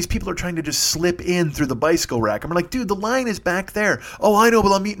 And these people are trying to just slip in through the bicycle rack. And we're like, dude, the line is back there. Oh, I know,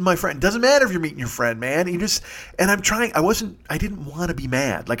 but I'm meeting my friend. Doesn't matter if you're meeting your friend, man. I'm trying. I didn't want to be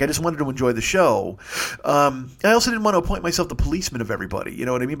mad. Like, I just wanted to enjoy the show. I also didn't want to appoint myself the policeman of everybody. You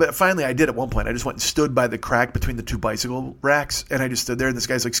know what I mean? But finally, I did at one point. I just went and stood by the crack between the two bicycle racks. And I just stood there. And this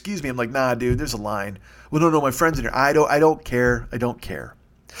guy's like, excuse me. I'm like, nah, dude, there's a line. Well, no, my friend's in here. I don't care. I don't care.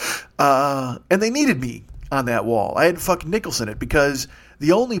 And they needed me on that wall. I had to fucking Nicholson it because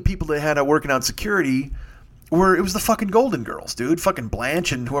the only people that had working on security it was the fucking Golden Girls, dude. Fucking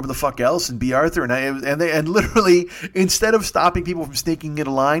Blanche and whoever the fuck else and B. Arthur and literally instead of stopping people from sneaking in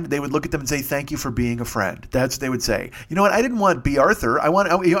a line, they would look at them and say, "Thank you for being a friend." That's what they would say. You know what? I didn't want B. Arthur.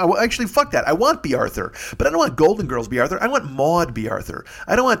 Actually fuck that. I want B. Arthur, but I don't want Golden Girls B. Arthur. I want Maud B. Arthur.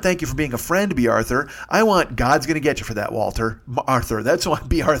 I don't want "Thank you for being a friend" B. Arthur. I want "God's gonna get you for that, Walter Arthur." That's what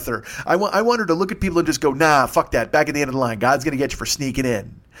B. Arthur. I want her to look at people and just go, "Nah, fuck that." Back at the end of the line, God's gonna get you for sneaking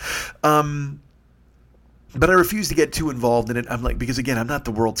in. But I refuse to get too involved in it. I'm like, because again, I'm not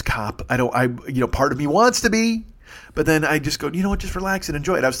the world's cop. Part of me wants to be, but then I just go, you know what, just relax and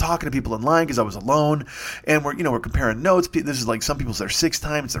enjoy it. I was talking to people in line because I was alone, and we're comparing notes. This is like some people's their sixth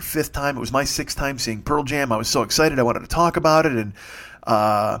time, it's their fifth time. It was my sixth time seeing Pearl Jam. I was so excited. I wanted to talk about it, and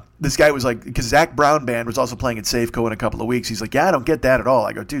this guy was like, because Zac Brown Band was also playing at Safeco in a couple of weeks. He's like, yeah, I don't get that at all.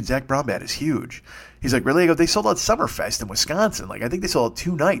 I go, dude, Zac Brown Band is huge. He's like, really? I go, they sold out Summerfest in Wisconsin. Like, I think they sold out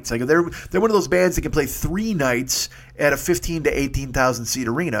 2 nights. I go, they're one of those bands that can play 3 nights at a 15 to 18,000 seat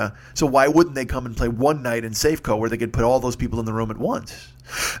arena. So why wouldn't they come and play 1 night in Safeco where they could put all those people in the room at once?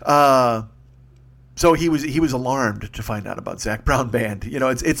 So he was alarmed to find out about Zac Brown Band. You know,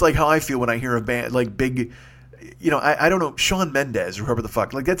 it's like how I feel when I hear a band like big. You know, I don't know, Shawn Mendes or whoever the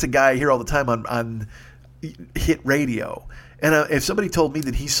fuck. Like, that's a guy I hear all the time on hit radio. And if somebody told me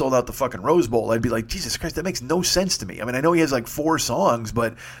that he sold out the fucking Rose Bowl, I'd be like, Jesus Christ, that makes no sense to me. I mean, I know he has like 4 songs,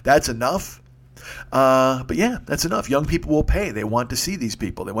 but that's enough. But yeah, that's enough. Young people will pay. They want to see these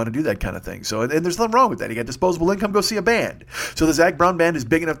people. They want to do that kind of thing. So, and there's nothing wrong with that. You got disposable income, go see a band. So the Zac Brown Band is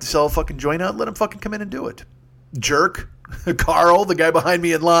big enough to sell a fucking joint out. Let him fucking come in and do it. Jerk. Carl, the guy behind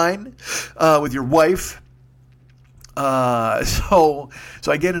me in line, with your wife. So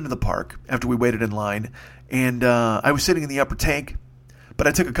I get into the park after we waited in line, and I was sitting in the upper tank, but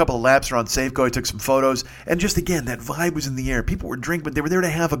I took a couple of laps around Safeco. I took some photos, and just again, that vibe was in the air. People were drinking, but they were there to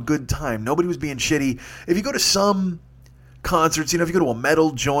have a good time. Nobody was being shitty. If you go to some concerts, if you go to a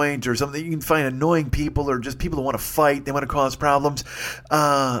metal joint or something, you can find annoying people or just people that want to fight, they want to cause problems.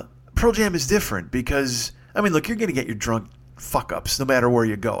 Pearl Jam is different because, I mean, look, you're going to get your drunk fuck-ups no matter where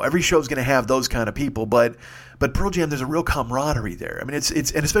you go. Every show's going to have those kind of people, but Pearl Jam, there's a real camaraderie there. I mean, it's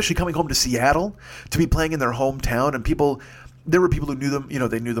and especially coming home to Seattle to be playing in their hometown, and there were people who knew them. You know,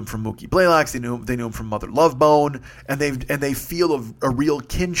 they knew them from Mookie Blaylock's. They knew them from Mother Love Bone, and they feel a real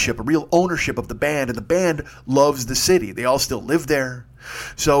kinship, a real ownership of the band, and the band loves the city. They all still live there,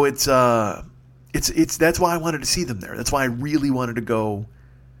 so it's that's why I wanted to see them there. That's why I really wanted to go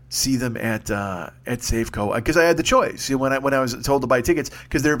see them at Safeco, because I had the choice. You know, when I was told to buy tickets,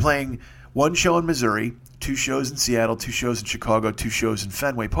 because they were playing 1 show in Missouri, 2 shows in Seattle, 2 shows in Chicago, 2 shows in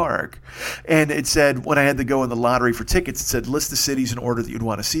Fenway Park. And it said, when I had to go in the lottery for tickets, it said, list the cities in order that you'd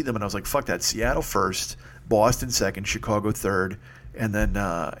want to see them. And I was like, fuck that. Seattle first, Boston second, Chicago third, and then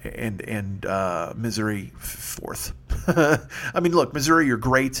Missouri fourth. I mean, look, Missouri, you're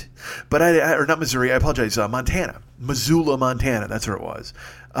great. But or not Missouri, I apologize, Montana. Missoula, Montana, that's where it was.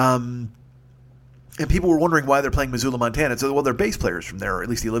 And people were wondering why they're playing Missoula, Montana. So, well, they're bass players from there, or at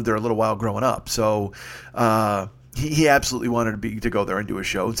least he lived there a little while growing up. So he absolutely wanted to go there and do a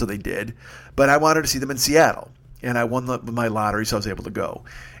show, and so they did. But I wanted to see them in Seattle, and I won my lottery, so I was able to go.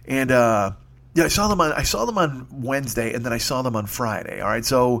 And yeah, I saw them on Wednesday, and then I saw them on Friday. All right,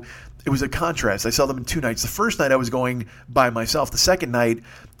 so it was a contrast. I saw them in 2 nights. The first night I was going by myself. The second night,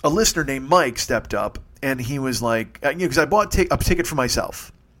 a listener named Mike stepped up, and he was like, because I bought a ticket for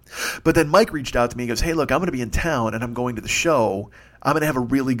myself. But then Mike reached out to me. He goes, hey, look, I'm going to be in town and I'm going to the show. I'm going to have a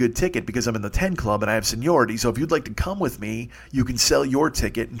really good ticket because I'm in the 10 Club and I have seniority. So if you'd like to come with me, you can sell your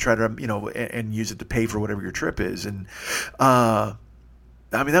ticket and try to, and use it to pay for whatever your trip is. And, I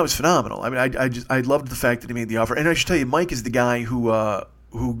mean, that was phenomenal. I mean, I loved the fact that he made the offer. And I should tell you, Mike is the guy who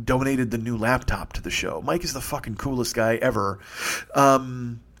who donated the new laptop to the show. Mike is the fucking coolest guy ever.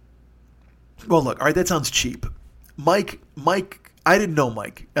 Well, look, all right, that sounds cheap. Mike, I didn't know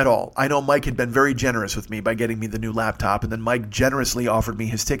Mike at all. I know Mike had been very generous with me by getting me the new laptop, and then Mike generously offered me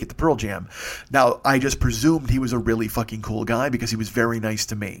his ticket to Pearl Jam. Now, I just presumed he was a really fucking cool guy because he was very nice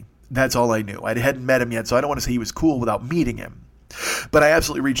to me. That's all I knew. I hadn't met him yet, so I don't want to say he was cool without meeting him. But I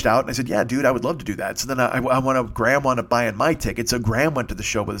absolutely reached out, and I said, yeah, dude, I would love to do that. So then Graham wound up buying my ticket, so Graham went to the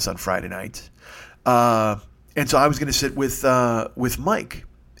show with us on Friday night. And so I was going to sit with Mike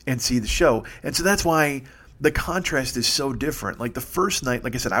and see the show. And so that's why the contrast is so different. Like the first night,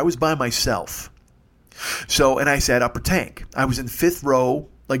 like I said, I was by myself. So, and I sat upper tank. I was in 5th row,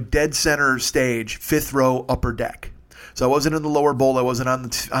 like dead center stage, 5th row upper deck. So I wasn't in the lower bowl. I wasn't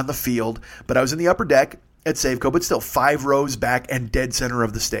on the field, but I was in the upper deck at Safeco, but still 5 rows back and dead center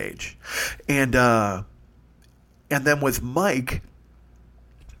of the stage. And then with Mike,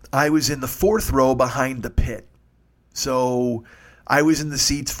 I was in the 4th row behind the pit. So I was in the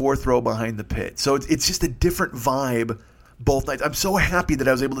seats 4th row behind the pit. So it's just a different vibe both nights. I'm so happy that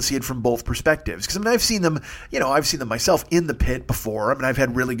I was able to see it from both perspectives. Because, I mean, I've seen them myself in the pit before. I mean, I've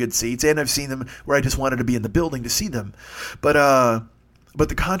had really good seats, and I've seen them where I just wanted to be in the building to see them. But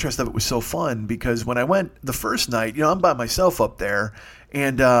the contrast of it was so fun because when I went the first night, I'm by myself up there,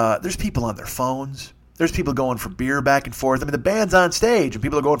 and there's people on their phones. There's people going for beer back and forth. I mean, the band's on stage, and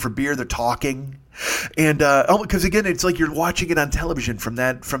people are going for beer. They're talking. And because again, it's like you're watching it on television from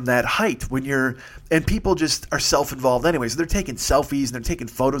that height and people just are self-involved anyway. So they're taking selfies and they're taking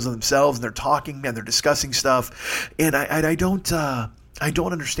photos of themselves and they're talking and they're discussing stuff. And I don't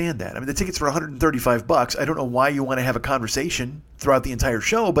understand that. I mean, the tickets were $135. I don't know why you want to have a conversation throughout the entire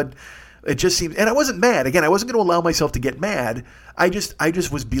show, but it just seems. And I wasn't mad. Again, I wasn't going to allow myself to get mad. I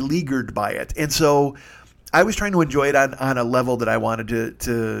just was beleaguered by it, and so I was trying to enjoy it on a level that I wanted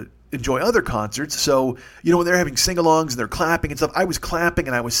to enjoy other concerts. So, when they're having sing-alongs and they're clapping and stuff, I was clapping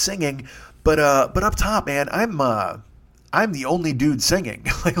and I was singing. But up top, man, I'm the only dude singing.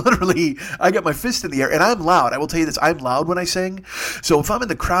 Like literally, I got my fist in the air and I'm loud. I will tell you this, I'm loud when I sing. So if I'm in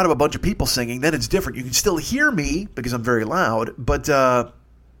the crowd of a bunch of people singing, then it's different. You can still hear me because I'm very loud, but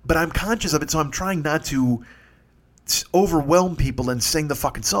I'm conscious of it. So I'm trying not to overwhelm people and sing the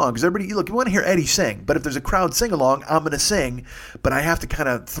fucking song. Because everybody, look, you want to hear Eddie sing, but if there's a crowd sing along, I'm going to sing, but I have to kind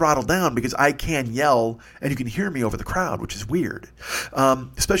of throttle down because I can yell and you can hear me over the crowd, which is weird.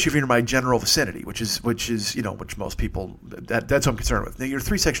 Especially if you're in my general vicinity, which most people, that's what I'm concerned with. Now, you're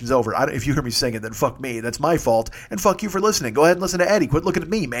 3 sections over. If you hear me singing, then fuck me. That's my fault. And fuck you for listening. Go ahead and listen to Eddie. Quit looking at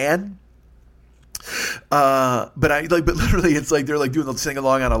me, man. But literally it's like they're like doing the sing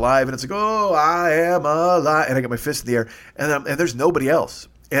along on a live and it's like, oh, I am alive, and I got my fist in the air and there's nobody else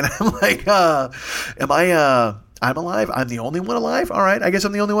and I'm like, I'm alive? I'm the only one alive? All right, I guess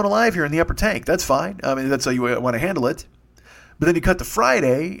I'm the only one alive here in the upper tank. That's fine. I mean, that's how you want to handle it. But then you cut to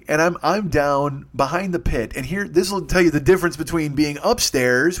Friday and I'm down behind the pit, and here, this will tell you the difference between being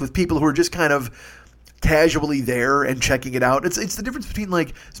upstairs with people who are just kind of casually there and checking it out. It's the difference between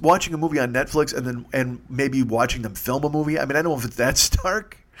like watching a movie on Netflix and maybe watching them film a movie. I mean, I don't know if it's that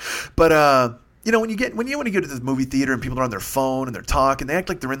stark, but when you go to the movie theater and people are on their phone and they're talking, they act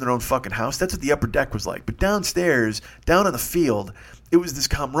like they're in their own fucking house. That's what the upper deck was like. But downstairs, down on the field, it was this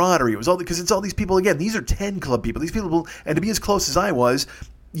camaraderie. It was all because it's all these people. Again, these are 10 Club people. These people, and to be as close as I was,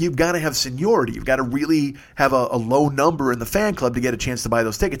 you've got to have seniority. You've got to really have a low number in the fan club to get a chance to buy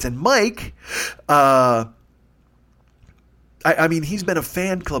those tickets. And Mike, I mean, he's been a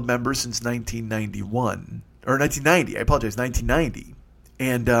fan club member since 1991 or 1990. I apologize, 1990.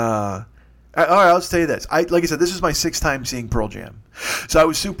 And all right, I'll just tell you this. Like I said, this is my 6th time seeing Pearl Jam. So I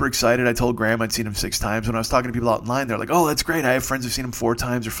was super excited. I told Graham I'd seen him 6 times. When I was talking to people out in line, they're like, "Oh, that's great. I have friends who've seen him 4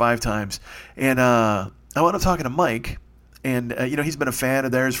 times or 5 times." And I wound up talking to Mike. And, he's been a fan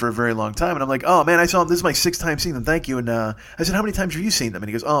of theirs for a very long time. And I'm like, oh, man, I saw him. This is my 6th time seeing them. Thank you. And I said, how many times have you seen them? And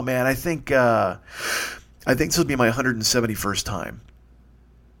he goes, oh, man, I think this will be my 171st time.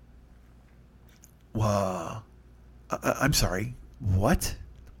 Wow. I'm sorry. What?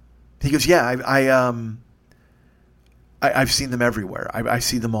 He goes, yeah, I've seen them everywhere. I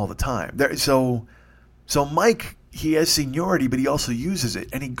see them all the time. So Mike, he has seniority, but he also uses it.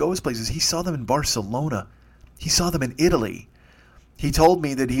 And he goes places. He saw them in Barcelona. He saw them in Italy. He told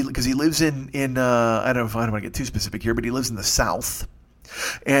me that because he lives in I don't want to get too specific here, but he lives in the South.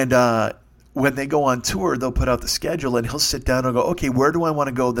 And when they go on tour, they'll put out the schedule and he'll sit down and go, okay, where do I want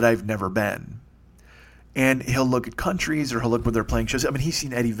to go that I've never been? And he'll look at countries or he'll look where they're playing shows. I mean, he's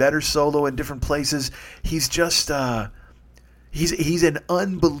seen Eddie Vedder solo in different places. He's just He's an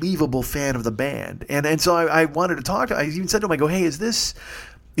unbelievable fan of the band. And so I wanted to talk to him. I even said to him, I go, hey, is this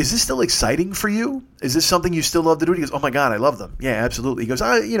still exciting for you? Is this something you still love to do? He goes, oh my God, I love them. Yeah, absolutely. He goes,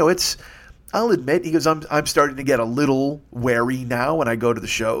 I'll admit, he goes, I'm starting to get a little wary now when I go to the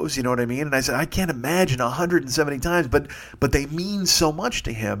shows, you know what I mean? And I said, I can't imagine 170 times, but they mean so much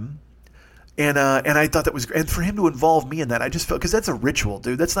to him. And I thought that was great. And for him to involve me in that, I just felt, because that's a ritual,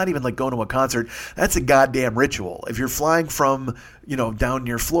 dude. That's not even like going to a concert. That's a goddamn ritual. If you're flying from, down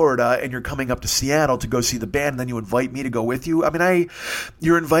near Florida and you're coming up to Seattle to go see the band, and then you invite me to go with you. I mean,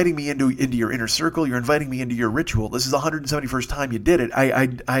 you're inviting me into your inner circle. You're inviting me into your ritual. This is the 171st time you did it.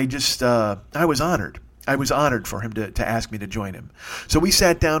 I was honored. I was honored for him to ask me to join him. So we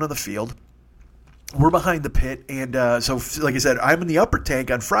sat down on the field. We're behind the pit, and so like I said, I'm in the upper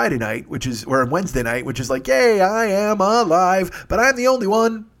tank on Friday night, or on Wednesday night, which is like, yay, I am alive, but I'm the only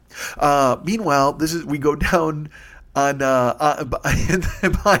one. Meanwhile, we go down on behind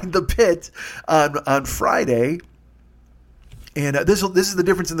the pit on Friday, and this is the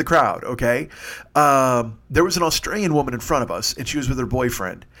difference in the crowd. Okay, there was an Australian woman in front of us, and she was with her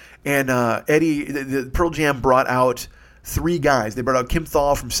boyfriend, and Eddie, the Pearl Jam brought out 3 guys. They brought out Kim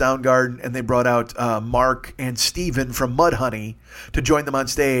Thal from Soundgarden, and they brought out Mark and Steven from Mudhoney to join them on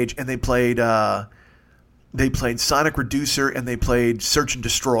stage, and they played Sonic Reducer, and they played Search and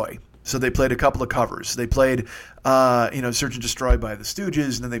Destroy. So they played a couple of covers. They played Search and Destroy by the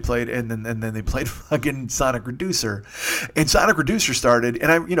Stooges, and then they played fucking Sonic Reducer. And Sonic Reducer started,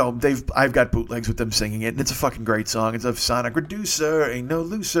 and I've got bootlegs with them singing it, and it's a fucking great song. It's a Sonic Reducer, ain't no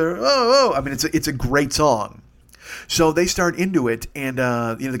looser. Oh. I mean, it's a great song. So they start into it, and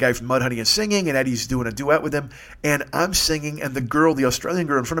the guy from Mudhoney is singing, and Eddie's doing a duet with him, and I'm singing, and the Australian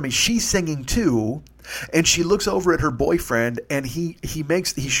girl in front of me, she's singing too, and she looks over at her boyfriend, and he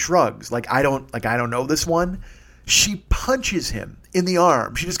shrugs like I don't know this one. She punches him in the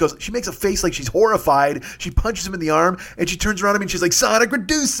arm. She makes a face like she's horrified. She punches him in the arm, and she turns around at me, and she's like, Sonic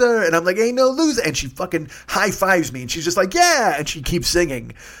Reducer, and I'm like, ain't no loser, and she fucking high fives me, and she's just like, yeah, and she keeps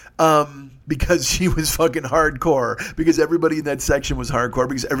singing. Because she was fucking hardcore, because everybody in that section was hardcore,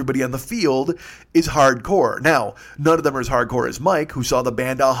 because everybody on the field is hardcore. Now, none of them are as hardcore as Mike, who saw the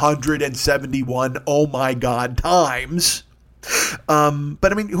band 171, oh my God, times. But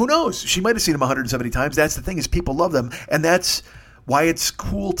I mean, who knows? She might have seen them 170 times. That's the thing, is people love them, and that's why it's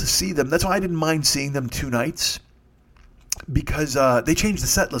cool to see them. That's why I didn't mind seeing them 2 nights, because they change the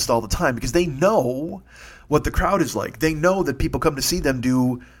set list all the time, because they know what the crowd is like. They know that people come to see them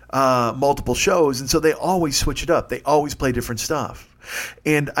do multiple shows, and so they always switch it up. They always play different stuff.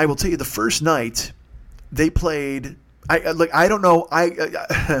 And I will tell you, the first night they played, I don't know, I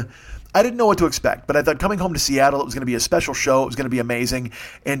didn't know what to expect, but I thought coming home to Seattle, it was going to be a special show. It was going to be amazing.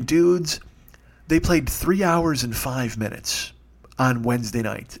 And dudes, they played 3 hours and 5 minutes on Wednesday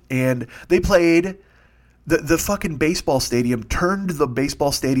night, and they played. The fucking baseball stadium turned the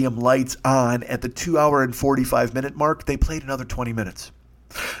baseball stadium lights on at the 2 hour and 45 minute mark. They played another 20 minutes.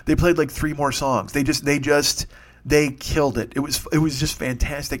 They played like 3 more songs. They killed it. It was just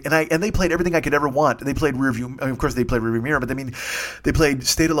fantastic. And they played everything I could ever want. They played Rearview. Of course, they played Rearview Mirror, but I mean, they played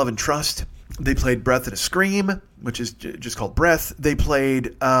State of Love and Trust. They played Breath and a Scream, which is just called Breath. They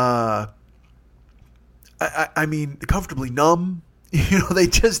played, Comfortably Numb. They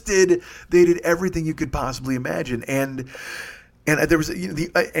did everything you could possibly imagine. And there was,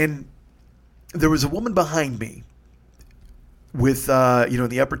 and there was a woman behind me with, in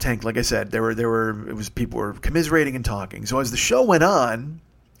the upper tank. Like I said, people were commiserating and talking. So as the show went on,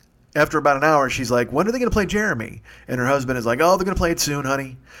 after about an hour, she's like, when are they going to play Jeremy? And her husband is like, oh, they're going to play it soon,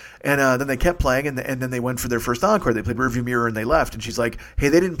 honey. And then they kept playing, and then they went for their first encore. They played Rearview Mirror, and they left. And she's like, hey,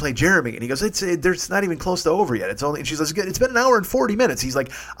 they didn't play Jeremy. And he goes, it's not even close to over yet. And she's like, it's been an hour and 40 minutes. He's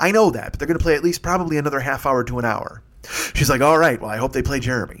like, I know that, but they're going to play at least probably another half hour to an hour. She's like, all right, well, I hope they play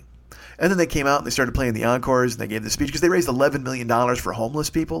Jeremy. And then they came out, and they started playing the encores, and they gave the speech, because they raised $11 million for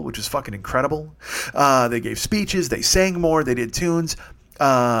homeless people, which was fucking incredible. They gave speeches. They sang more. They did tunes.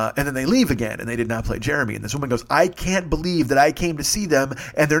 And then they leave again, and they did not play Jeremy. And this woman goes, I can't believe that I came to see them,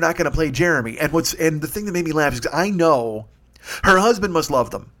 and they're not going to play Jeremy. And the thing that made me laugh is I know her husband must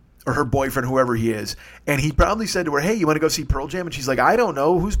love them, or her boyfriend, whoever he is. And he probably said to her, hey, you want to go see Pearl Jam? And she's like, I don't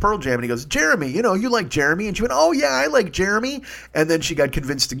know. Who's Pearl Jam? And he goes, Jeremy. You like Jeremy? And she went, oh, yeah, I like Jeremy. And then she got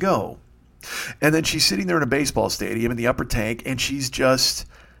convinced to go. And then she's sitting there in a baseball stadium in the upper tank, and she's just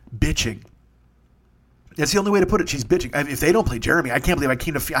bitching. That's the only way to put it. She's bitching. If they don't play Jeremy, I can't believe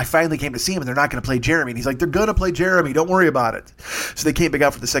I finally came to see him, and they're not going to play Jeremy. And he's like, they're going to play Jeremy. Don't worry about it. So they came back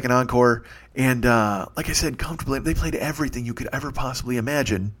out for the second encore. And like I said, comfortably, they played everything you could ever possibly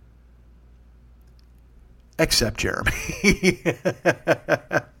imagine. except Jeremy.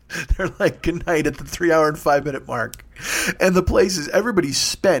 They're like, good night at the 3 hour and 5 minute mark. And the place is, everybody's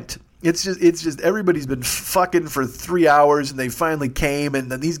spent. It's just everybody's been fucking for 3 hours, and they finally came,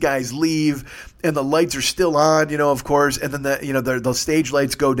 and then these guys leave, and the lights are still on, of course, and then the stage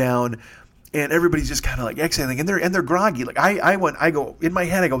lights go down, and everybody's just kind of like exhaling, and they're groggy. Like I go in my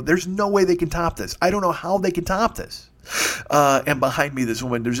head, I go, there's no way they can top this. I don't know how they can top this. And behind me, this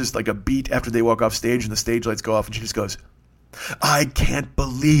woman, there's just like a beat after they walk off stage, and the stage lights go off, and she just goes, I can't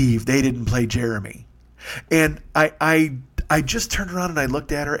believe they didn't play Jeremy. And I just turned around and I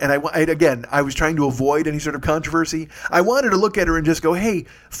looked at her, and I was trying to avoid any sort of controversy. I wanted to look at her and just go, hey,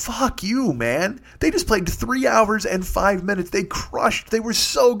 fuck you, man. They just played 3 hours and 5 minutes. They crushed. They were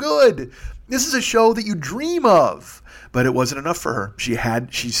so good. This is a show that you dream of. But it wasn't enough for her.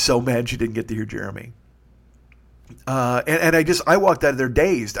 She's so mad she didn't get to hear Jeremy. And I walked out of there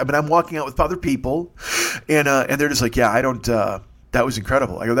dazed. I mean, I'm walking out with other people, and they're just like, yeah, I don't, that was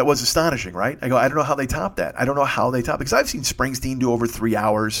incredible. I go, that was astonishing, right? I go, I don't know how they top that. I don't know how they top it, because I've seen Springsteen do over 3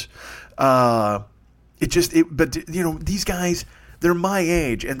 hours. But these guys, they're my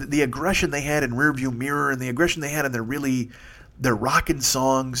age, and the aggression they had in Rearview Mirror, and the aggression they had in their rockin'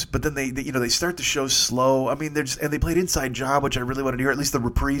 songs, but then they start the show slow. I mean, and they played Inside Job, which I really wanted to hear, at least the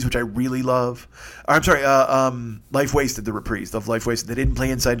reprise, which I really love. I'm sorry, Life Wasted, the reprise of Life Wasted. They didn't play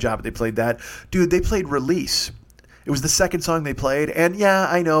Inside Job, but they played that. Dude, they played Release. It was the second song they played, and yeah,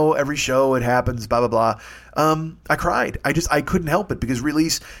 I know every show it happens, blah, blah, blah. I cried. I couldn't help it, because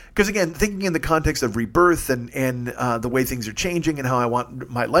again, thinking in the context of rebirth and the way things are changing and how I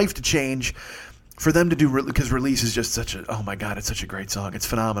want my life to change, for them to do, because Release is just oh my God, it's such a great song. It's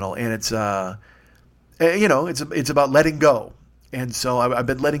phenomenal. And it's, it's about letting go. And so I've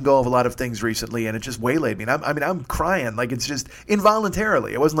been letting go of a lot of things recently, and it just waylaid me. And I'm crying, like it's just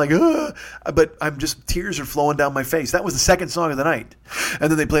involuntarily. It wasn't like, but tears are flowing down my face. That was the second song of the night.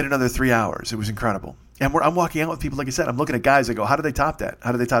 And then they played another 3 hours. It was incredible. And I'm walking out with people, like I said, I'm looking at guys. I go, how did they top that?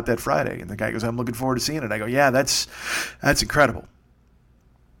 How did they top that Friday? And the guy goes, I'm looking forward to seeing it. I go, yeah, that's incredible.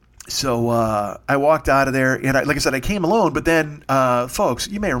 So I walked out of there, and like I said, I came alone. But then, folks,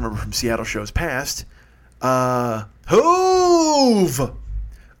 you may remember from Seattle shows past, Hoove,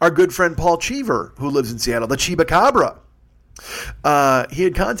 our good friend Paul Cheever, who lives in Seattle, the Chibacabra. He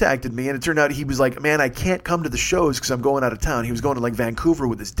had contacted me, and it turned out he was like, man, I can't come to the shows because I'm going out of town. He was going to like Vancouver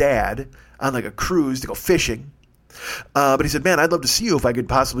with his dad on like a cruise to go fishing. But he said, man, I'd love to see you if I could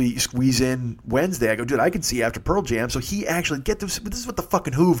possibly squeeze in Wednesday. I go, dude, I can see you after Pearl Jam. So he actually, this is what the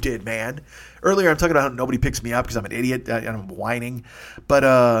fucking Hoove did, man. Earlier I'm talking about how nobody picks me up because I'm an idiot and I'm whining. But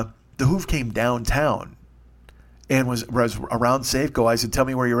the Hoove came downtown and was around Safeco. I said, tell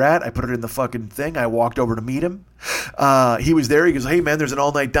me where you're at. I put it in the fucking thing. I walked over to meet him. He was there. He goes, hey, man, there's an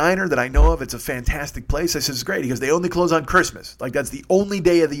all-night diner that I know of. It's a fantastic place. I said, it's great. He goes, they only close on Christmas. Like, that's the only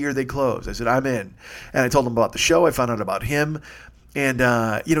day of the year they close. I said, I'm in. And I told him about the show. I found out about him. And,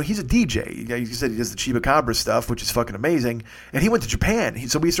 he's a DJ. He said he does the Chibacabra stuff, which is fucking amazing. And he went to Japan.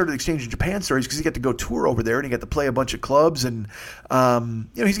 So we started exchanging Japan stories because he got to go tour over there, and he got to play a bunch of clubs. And,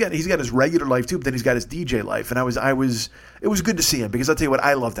 he's got his regular life too, but then he's got his DJ life. And it was good to see him because I'll tell you what,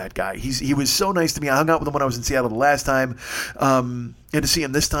 I love that guy. He was so nice to me. I hung out with him when I was in Seattle the last time, and to see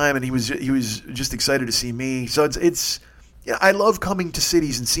him this time, and he was just excited to see me. So it's I love coming to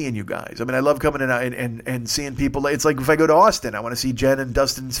cities and seeing you guys. I mean, I love coming in and seeing people. It's like if I go to Austin, I want to see Jen and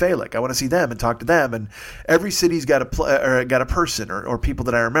Dustin Svalik. I want to see them and talk to them. And every city's got a person or people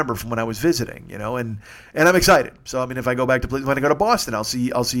that I remember from when I was visiting, and I'm excited. So I mean, if I go back to when I go to Boston, I'll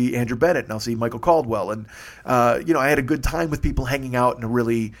see Andrew Bennett and I'll see Michael Caldwell. And I had a good time with people hanging out, and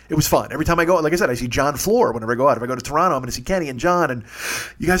it was fun. Every time I go, like I said, I see John Floor whenever I go out. If I go to Toronto, I'm going to see Kenny and John, and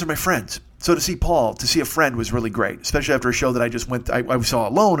you guys are my friends. So to see Paul, to see a friend was really great, especially after a show that I just went, I saw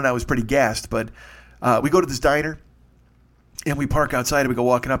alone, and I was pretty gassed. But we go to this diner, and we park outside, and we go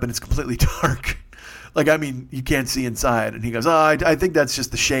walking up, and it's completely dark. Like, I mean, you can't see inside. And he goes, I think that's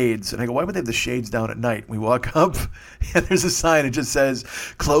just the shades. And I go, why would they have the shades down at night? And we walk up, and there's a sign. It just says,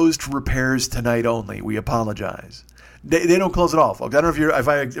 closed for repairs tonight only. We apologize. They don't close at all, folks. I don't know if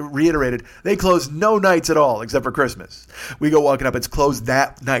I reiterated. They close no nights at all except for Christmas. We go walking up. It's closed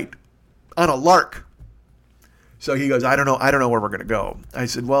that night. On a lark. So he goes, I don't know where we're going to go. I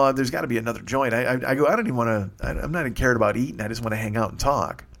said, well, there's got to be another joint. I go, I don't even want to, I'm not even cared about eating. I just want to hang out and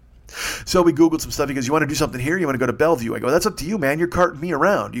talk. So we Googled some stuff. He goes, you want to do something here? You want to go to Bellevue? I go, that's up to you, man. You're carting me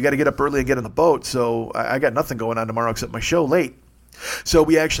around. You got to get up early and get on the boat. So I got nothing going on tomorrow except my show late. So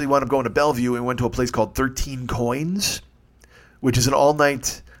we actually wound up going to Bellevue and went to a place called 13 Coins, which is an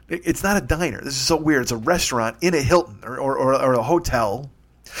all-night, it's not a diner. This is so weird. It's a restaurant in a Hilton or a hotel.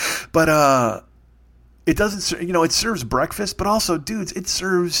 But it doesn't, it serves breakfast, but also, dudes, it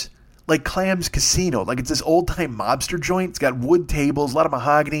serves like Clams Casino. Like, it's this old-time mobster joint. It's got wood tables, a lot of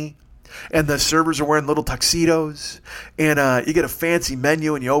mahogany, and the servers are wearing little tuxedos, and you get a fancy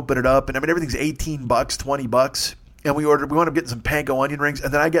menu, and you open it up, and I mean, everything's $18, $20, and we wound up getting some panko onion rings,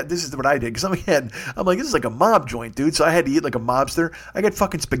 and then this is what I did, because I'm like, this is like a mob joint, dude, so I had to eat like a mobster. I got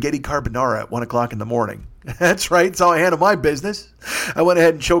fucking spaghetti carbonara at 1 o'clock in the morning. That's right, that's how I handle my business. I went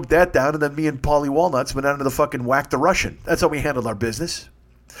ahead and choked that down, and then me and Paulie Walnuts went down to the fucking Whack the Russian. That's how we handled our business.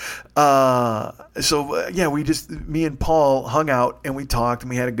 Me and Paul hung out, and we talked,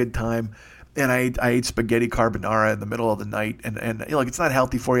 and we had a good time. And I ate spaghetti carbonara in the middle of the night, and it's not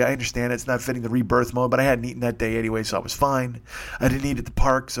healthy for you. I understand it's not fitting the rebirth mode, but I hadn't eaten that day anyway, so I was fine. I didn't eat at the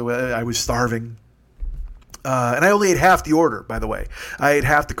park, so I was starving. And I only ate half the order, by the way. I ate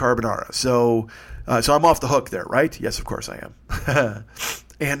half the carbonara, so I'm off the hook there, right? Yes, of course I am.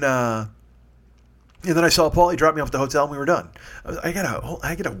 And then I saw Paul. He dropped me off at the hotel, and we were done. I get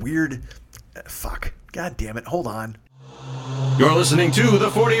a weird fuck. God damn it! Hold on. You're listening to The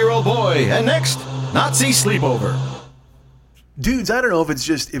 40-Year-Old Boy, and next, Nazi Sleepover. Dudes, I don't know if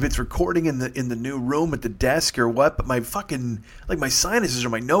it's recording in the new room at the desk or what, but my fucking, like, my sinuses or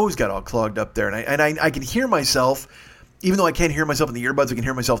my nose got all clogged up there, and I can hear myself, even though I can't hear myself in the earbuds. I can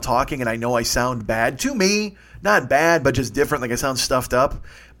hear myself talking, and I know I sound bad to me, not bad, but just different. Like, I sound stuffed up,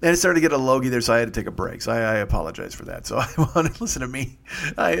 and it started to get a logie there, so I had to take a break. So I apologize for that. So I want to listen to me.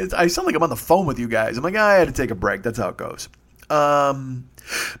 I sound like I'm on the phone with you guys. I'm like, I had to take a break. That's how it goes. But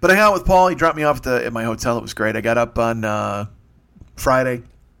I hung out with Paul. He dropped me off at my hotel. It was great. I got up on Thursday.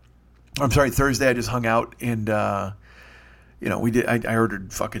 I just hung out, and we did. I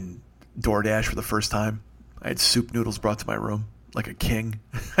ordered fucking DoorDash for the first time. I had soup noodles brought to my room like a king.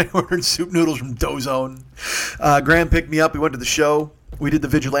 I ordered soup noodles from Dozone. Graham picked me up. We went to the show. We did the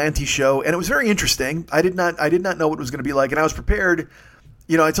Vigilante show, and it was very interesting. I did not know what it was going to be like, and I was prepared.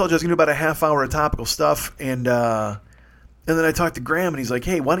 I told you I was going to do about a half hour of topical stuff, and then I talked to Graham, and he's like,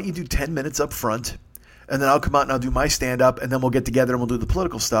 hey, why don't you do 10 minutes up front, and then I'll come out and I'll do my stand-up, and then we'll get together and we'll do the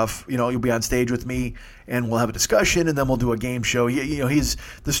political stuff. You'll be on stage with me, and we'll have a discussion, and then we'll do a game show. The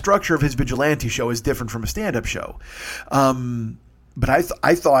structure of his Vigilante show is different from a stand-up show. But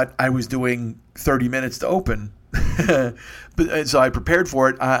I thought I was doing 30 minutes to open. So I prepared for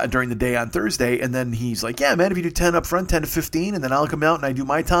it during the day on Thursday, and then he's like, yeah, man, if you do 10 up front, 10 to 15, and then I'll come out and I do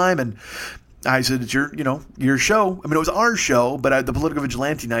my time, and I said, it's your show. I mean, it was our show, but the Political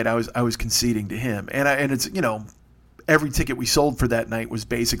Vigilante night, I was conceding to him. And it's, every ticket we sold for that night was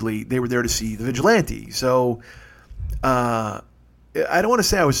basically, they were there to see the Vigilante. So I don't want to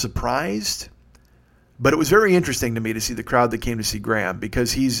say I was surprised, but it was very interesting to me to see the crowd that came to see Graham,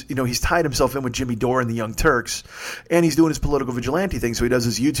 because he's tied himself in with Jimmy Dore and the Young Turks, and he's doing his political vigilante thing. So he does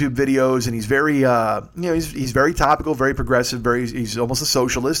his YouTube videos, and he's very, he's very topical, very progressive, he's almost a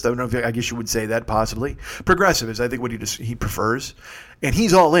socialist. I don't know I guess you would say that possibly. Progressive is, I think, what he prefers. And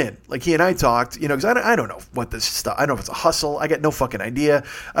he's all in. Like, he and I talked, because I don't know what this stuff, I don't know if it's a hustle. I got no fucking idea.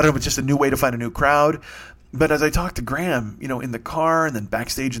 I don't know if it's just a new way to find a new crowd. But as I talked to Graham, in the car and then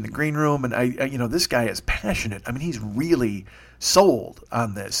backstage in the green room, and I this guy is passionate. I mean, he's really sold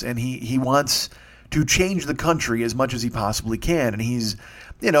on this, and he wants to change the country as much as he possibly can. And he's,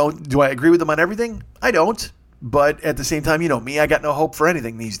 do I agree with him on everything? I don't. But at the same time, me, I got no hope for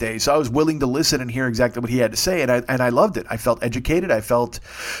anything these days. So I was willing to listen and hear exactly what he had to say, and I loved it. I felt educated. I felt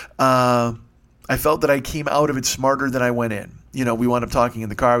that I came out of it smarter than I went in. We wound up talking in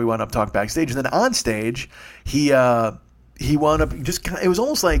the car. We wound up talking backstage. And then on stage, he wound up it was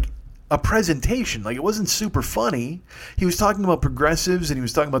almost like a presentation. Like, it wasn't super funny. He was talking about progressives, and he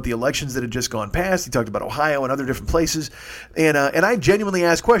was talking about the elections that had just gone past. He talked about Ohio and other different places. And I genuinely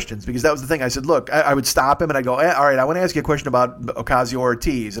asked questions, because that was the thing. I said, look, I would stop him and I go, all right, I want to ask you a question about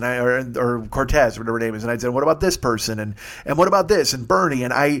Ocasio-Cortez or Cortez, or whatever her name is. And I said, what about this person? And what about this? And Bernie?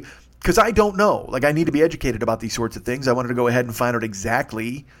 And because I don't know. Like, I need to be educated about these sorts of things. I wanted to go ahead and find out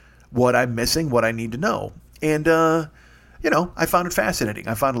exactly what I'm missing, what I need to know. And, I found it fascinating.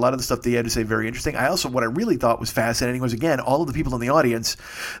 I found a lot of the stuff that he had to say very interesting. What I really thought was fascinating was, again, all of the people in the audience,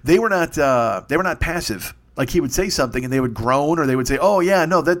 they were not passive. Like, he would say something and they would groan, or they would say, oh yeah,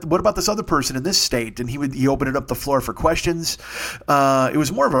 no, what about this other person in this state? And he opened up the floor for questions. It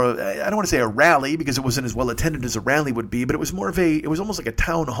was more of I don't want to say a rally, because it wasn't as well attended as a rally would be, but it was almost like a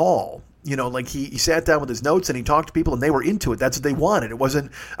town hall. Like, he sat down with his notes and he talked to people, and they were into it. That's what they wanted. It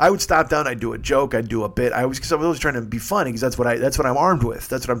wasn't, I would stop down, I'd do a joke, I'd do a bit. Because I was always trying to be funny, because that's what I'm armed with.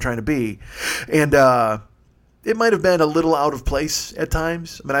 That's what I'm trying to be. And, it might have been a little out of place at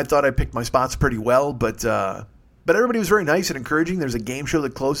times. I mean, I thought I picked my spots pretty well, but But everybody was very nice and encouraging. There's a game show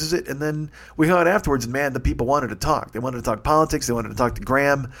that closes it. And then we hung out afterwards, and man, the people wanted to talk. They wanted to talk politics. They wanted to talk to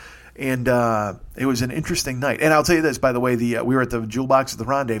Graham. And it was an interesting night. And I'll tell you this, by the way, we were at the Jewel Box at the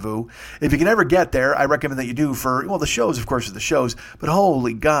Rendezvous. If you can ever get there, I recommend that you do the shows, of course, are the shows. But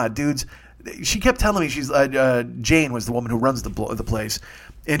holy God, dudes. She kept telling me, Jane was the woman who runs the place.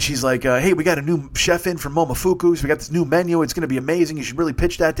 And she's like, hey, we got a new chef in from Momofuku's. We got this new menu. It's going to be amazing. You should really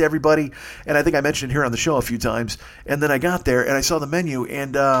pitch that to everybody. And I think I mentioned it here on the show a few times. And then I got there and I saw the menu.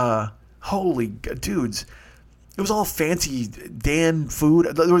 And holy God, dudes, it was all fancy Dan food.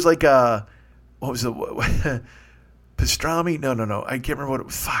 There was like, what was it? Pastrami? No. I can't remember what it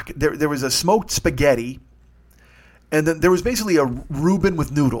was. Fuck. There was a smoked spaghetti. And then there was basically a Reuben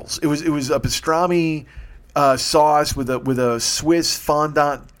with noodles. It was a pastrami sauce with a Swiss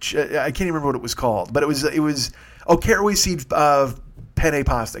fondant. I can't even remember what it was called, but it was caraway seed penne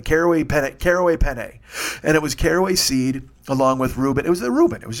pasta, caraway penne, and it was caraway seed along with Reuben. It was a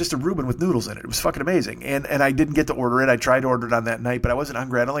Reuben. It was just a Reuben with noodles in it. It was fucking amazing. And I didn't get to order it. I tried to order it on that night, but I wasn't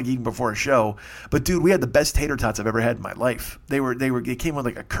hungry. I don't like eating before a show. But dude, we had the best tater tots I've ever had in my life. They came with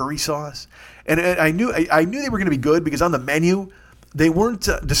like a curry sauce, and I knew they were going to be good because on the menu they weren't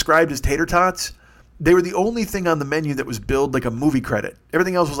described as tater tots. They were the only thing on the menu that was billed like a movie credit.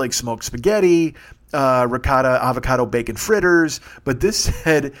 Everything else was like smoked spaghetti, ricotta, avocado, bacon fritters. But this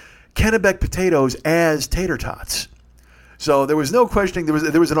said Kennebec potatoes as tater tots. So there was no questioning.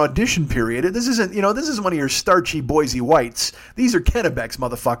 There was an audition period. This isn't one of your starchy Boise Whites. These are Kennebecs,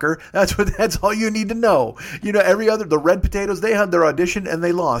 motherfucker. That's all you need to know. The red potatoes, they had their audition and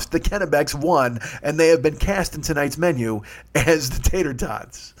they lost. The Kennebecs won, and they have been cast in tonight's menu as the tater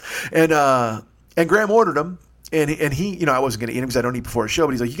tots. And Graham ordered them, and he, I wasn't going to eat them because I don't eat before a show,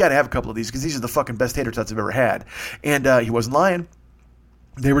 but he's like, you got to have a couple of these because these are the fucking best tater tots I've ever had. And he wasn't lying.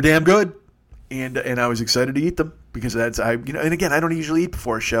 They were damn good, and I was excited to eat them because and again, I don't usually eat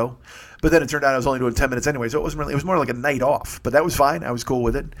before a show, but then it turned out I was only doing 10 minutes anyway, so it wasn't really, it was more like a night off, but that was fine. I was cool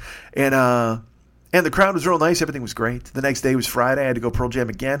with it. And the crowd was real nice. Everything was great. The next day was Friday. I had to go Pearl Jam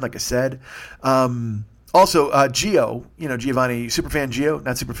again, like I said. Also, Gio, Giovanni, super fan Gio,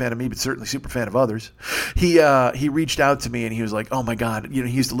 not super fan of me, but certainly super fan of others. He reached out to me and he was like, oh my God, he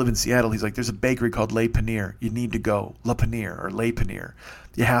used to live in Seattle. He's like, there's a bakery called Le Panier. You need to go. Le Panier or Le Panier.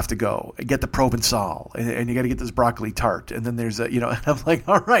 You have to go. Get the Provençal and you got to get this broccoli tart. And then there's and I'm like,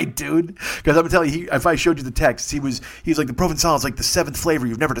 all right, dude. Because I'm telling you, if I showed you the text, he's like, the Provençal is like the seventh flavor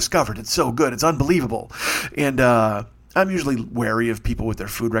you've never discovered. It's so good. It's unbelievable. And, I'm usually wary of people with their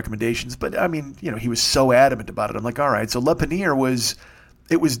food recommendations, but I mean, he was so adamant about it. I'm like, all right. So Le Panier was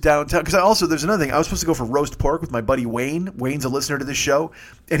downtown. Because there's another thing. I was supposed to go for roast pork with my buddy Wayne. Wayne's a listener to this show.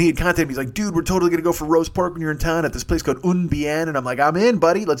 And he had contacted me. He's like, dude, we're totally going to go for roast pork when you're in town at this place called Un Bien. And I'm like, I'm in,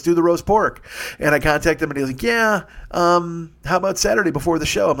 buddy. Let's do the roast pork. And I contacted him and he was like, yeah, how about Saturday before the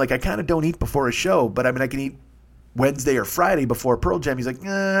show? I'm like, I kind of don't eat before a show, but I mean, I can eat Wednesday or Friday before Pearl Jam. He's like,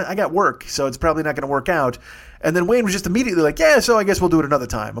 I got work, so it's probably not going to work out. And then Wayne was just immediately like, yeah, so I guess we'll do it another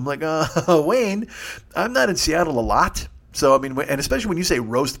time. I'm like, Wayne, I'm not in Seattle a lot. So, I mean, and especially when you say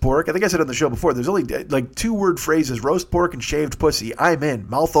roast pork, I think I said on the show before, there's only like 2-word phrases, roast pork and shaved pussy. I'm in.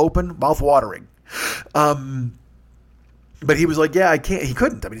 Mouth open, mouth watering. But he was like, yeah, I can't. He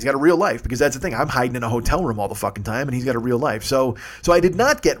couldn't. I mean, he's got a real life because that's the thing. I'm hiding in a hotel room all the fucking time and he's got a real life. So I did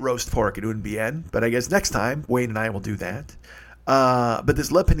not get roast pork at Un Bien, but I guess next time Wayne and I will do that. But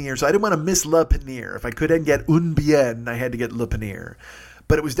this Le Panier, so I didn't want to miss Le Panier. If I couldn't get Un Bien, I had to get Le Panier.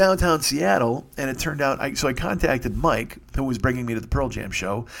 But it was downtown Seattle, and it turned out, I contacted Mike, who was bringing me to the Pearl Jam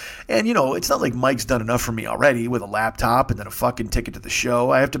show. And, it's not like Mike's done enough for me already with a laptop and then a fucking ticket to the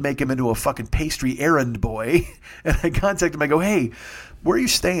show. I have to make him into a fucking pastry errand boy. And I contacted him. I go, hey, where are you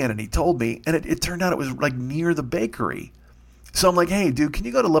staying? And he told me, and it turned out it was like near the bakery. So I'm like, hey, dude, can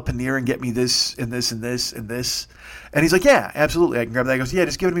you go to Le Panier and get me this and this and this and this? And he's like, yeah, absolutely. I can grab that. He goes, yeah,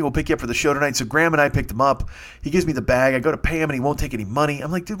 just give it to me. We'll pick you up for the show tonight. So Graham and I picked him up. He gives me the bag. I go to pay him and he won't take any money.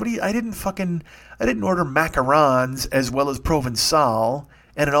 I'm like, dude, I didn't order macarons as well as Provençal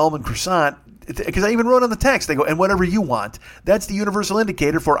and an almond croissant. Because I even wrote on the text, they go, and whatever you want. That's the universal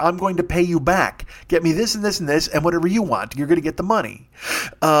indicator for I'm going to pay you back. Get me this and this and this, and whatever you want. You're going to get the money.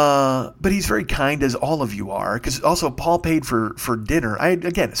 But he's very kind, as all of you are. Because also, Paul paid for dinner.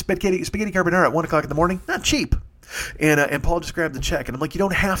 Spaghetti carbonara at 1 o'clock in the morning. Not cheap. And Paul just grabbed the check. And I'm like, you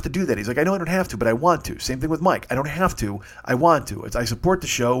don't have to do that. He's like, I know I don't have to, but I want to. Same thing with Mike. I don't have to. I want to. I support the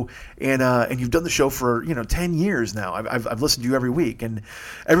show. And you've done the show for 10 years now. I've listened to you every week. And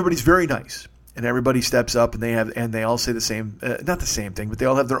everybody's very nice. And everybody steps up and they all say the same, not the same thing, but they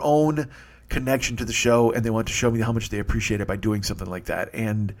all have their own connection to the show and they want to show me how much they appreciate it by doing something like that.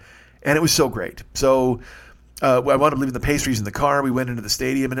 And it was so great. So I wound up leaving the pastries in the car. We went into the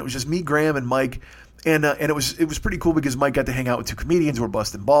stadium, and it was just me, Graham, and Mike. And it was pretty cool because Mike got to hang out with two comedians who were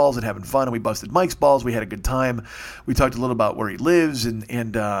busting balls and having fun, and we busted Mike's balls. We had a good time. We talked a little about where he lives,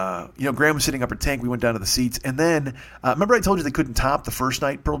 and Graham was sitting upper tank. We went down to the seats, and then remember I told you they couldn't top the first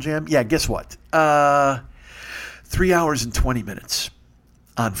night Pearl Jam? Yeah, guess what? 3 hours and 20 minutes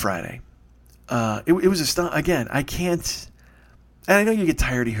on Friday. It was again. I can't. And I know you get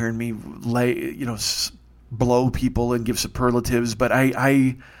tired of hearing me blow people and give superlatives, but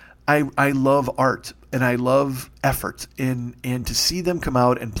I love art and I love effort and to see them come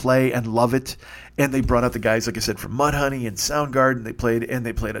out and play and love it. And they brought out the guys, like I said, from Mudhoney and Soundgarden. They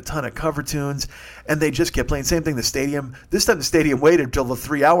played a ton of cover tunes, and they just kept playing. Same thing. The stadium. This time the stadium waited until the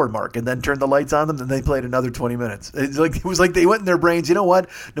 3 hour mark and then turned the lights on them. And they played another 20 minutes. It was like they went in their brains. You know what?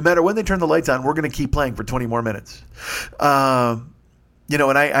 No matter when they turn the lights on, we're going to keep playing for 20 more minutes.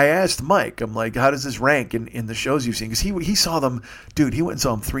 And I asked Mike, I'm like, how does this rank in the shows you've seen? Because he saw them, dude, he went and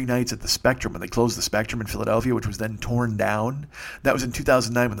saw them 3 nights at the Spectrum when they closed the Spectrum in Philadelphia, which was then torn down. That was in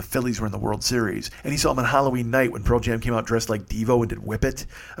 2009 when the Phillies were in the World Series. And he saw them on Halloween night when Pearl Jam came out dressed like Devo and did Whip It.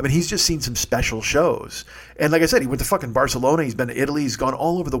 I mean, he's just seen some special shows. And like I said, he went to fucking Barcelona. He's been to Italy. He's gone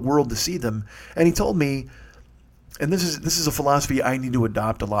all over the world to see them. And he told me, and this is a philosophy I need to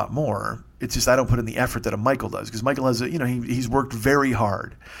adopt a lot more. It's just I don't put in the effort that a Michael does, because Michael has he's worked very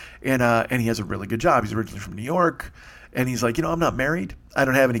hard, and he has a really good job. He's originally from New York, and he's like, I'm not married, I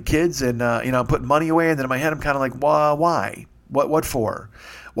don't have any kids, and I'm putting money away. And then in my head I'm kind of like, why? What for?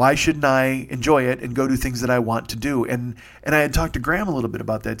 Why shouldn't I enjoy it and go do things that I want to do? And I had talked to Graham a little bit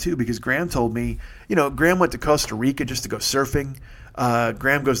about that too, because Graham told me, Graham went to Costa Rica just to go surfing.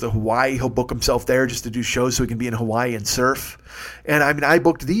 Graham goes to Hawaii. He'll book himself there just to do shows so he can be in Hawaii and surf. And I mean, I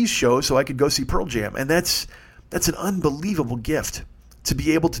booked these shows so I could go see Pearl Jam. And that's an unbelievable gift to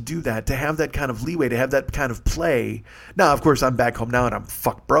be able to do that, to have that kind of leeway, to have that kind of play. Now, of course, I'm back home now and I'm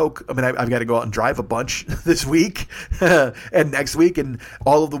fuck broke. I mean, I've got to go out and drive a bunch this week and next week and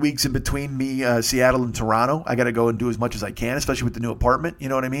all of the weeks in between me, Seattle and Toronto. I got to go and do as much as I can, especially with the new apartment. You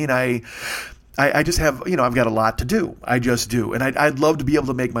know what I mean? I just have, I've got a lot to do. I just do. And I'd love to be able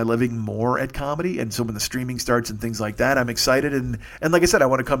to make my living more at comedy. And so when the streaming starts and things like that, I'm excited. And like I said, I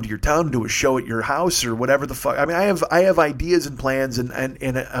want to come to your town and do a show at your house or whatever the fuck. I mean, I have ideas and plans and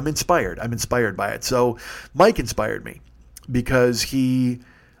I'm inspired. I'm inspired by it. So Mike inspired me because he,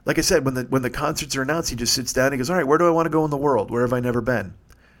 like I said, when the concerts are announced, he just sits down and he goes, all right, where do I want to go in the world? Where have I never been?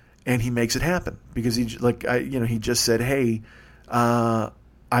 And he makes it happen because he just said, hey,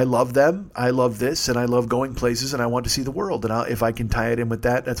 I love them, I love this, and I love going places, and I want to see the world. And if I can tie it in with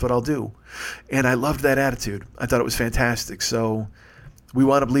that, that's what I'll do. And I loved that attitude. I thought it was fantastic. So we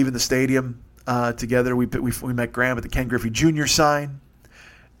wound up leaving the stadium together. We met Graham at the Ken Griffey Jr. sign,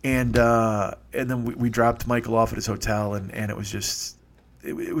 and then we dropped Michael off at his hotel, and it was just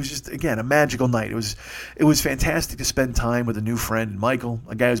again a magical night. It was fantastic to spend time with a new friend, Michael,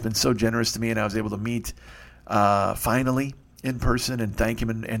 a guy who's been so generous to me, and I was able to meet finally in person and thank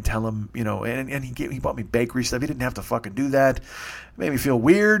him and tell him, and he bought me bakery stuff. He didn't have to fucking do that. It made me feel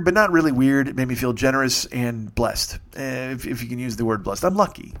weird, but not really weird. It made me feel generous and blessed. If you can use the word blessed, I'm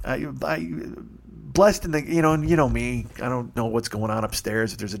lucky. I blessed in the, and you know me, I don't know what's going on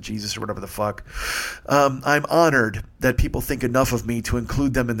upstairs, if there's a Jesus or whatever the fuck. I'm honored that people think enough of me to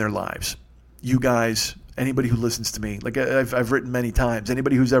include them in their lives. You guys, anybody who listens to me, like I've written many times,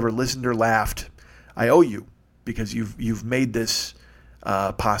 anybody who's ever listened or laughed, I owe you. Because you've made this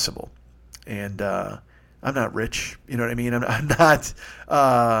possible, and I'm not rich, you know what I mean. I'm not,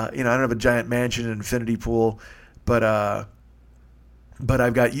 I don't have a giant mansion and infinity pool, but I've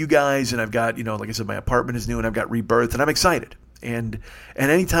got you guys, and I've got like I said, my apartment is new, and I've got Rebirth, and I'm excited. And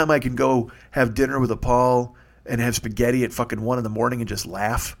anytime I can go have dinner with a Paul and have spaghetti at fucking 1 a.m. and just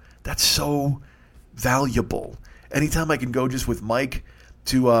laugh, that's so valuable. Anytime I can go just with Mike.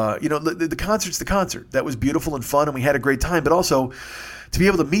 To the concert's the concert. That was beautiful and fun, and we had a great time. But also to be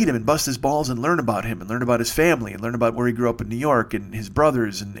able to meet him and bust his balls and learn about him and learn about his family and learn about where he grew up in New York and his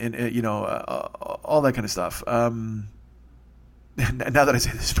brothers and all that kind of stuff. And now that I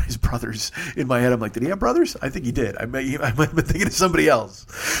say this, his brothers in my head, I'm like, did he have brothers? I think he did. I might have been thinking of somebody else.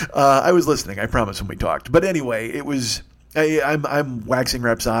 I was listening. I promise when we talked. But anyway, it was. I'm waxing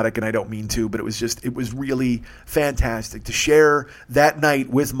rhapsodic, and I don't mean to, but it was really fantastic to share that night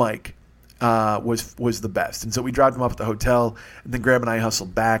with Mike. Was the best, and so we dropped him off at the hotel, and then Graham and I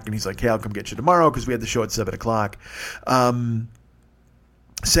hustled back, and he's like, "Hey, I'll come get you tomorrow," because we had the show at 7:00.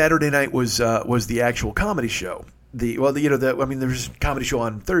 Saturday night was the actual comedy show. There was a comedy show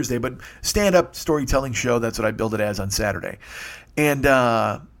on Thursday, but stand-up storytelling show. That's what I billed it as on Saturday, and.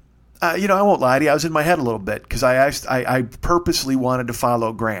 I won't lie to you. I was in my head a little bit because I purposely wanted to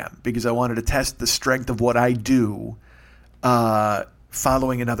follow Graham because I wanted to test the strength of what I do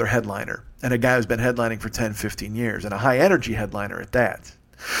following another headliner and a guy who's been headlining for 10, 15 years and a high energy headliner at that.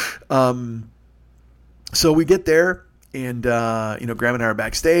 So we get there. And, Graham and I are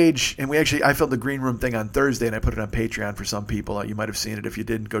backstage, and I filmed the green room thing on Thursday, and I put it on Patreon for some people. You might have seen it. If you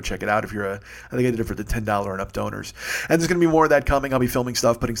didn't, go check it out. I think I did it for the $10 and up donors. And there's going to be more of that coming. I'll be filming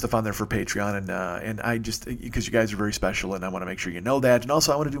stuff, putting stuff on there for Patreon, and I just, because you guys are very special, and I want to make sure you know that. And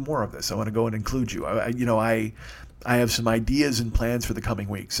also, I want to do more of this. I want to go and include you. I have some ideas and plans for the coming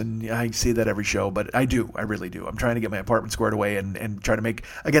weeks, and I say that every show, but I really do. I'm trying to get my apartment squared away and try to make,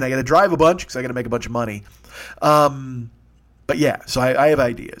 again, I got to drive a bunch because I got to make a bunch of money. But yeah, so I have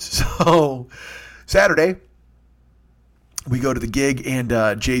ideas. So Saturday, we go to the gig,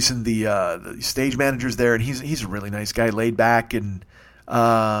 and Jason, the stage manager's there, and he's a really nice guy, laid back, and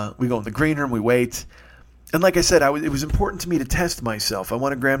we go in the green room, we wait. And like I said, it was important to me to test myself. I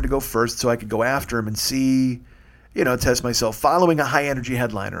wanted Graham to go first so I could go after him and see, test myself following a high-energy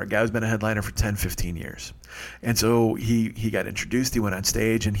headliner, a guy who's been a headliner for 10, 15 years. And so he got introduced. He went on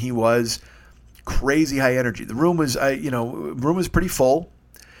stage, and he was crazy high energy. The room was pretty full,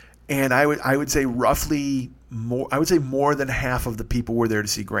 and I would say roughly more. I would say more than half of the people were there to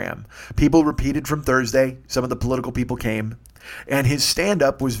see Graham. People repeated from Thursday. Some of the political people came, and his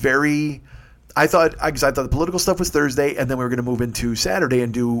stand-up was very. I thought the political stuff was Thursday, and then we were going to move into Saturday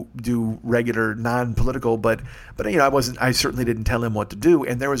and do regular non-political. But I certainly didn't tell him what to do,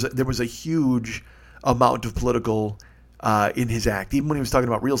 and there was a huge amount of political in his act. Even when he was talking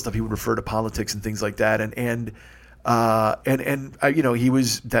about real stuff, he would refer to politics and things like that. And he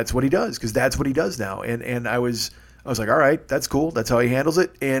was, that's what he does, because that's what he does now. And I was like, all right, that's cool. That's how he handles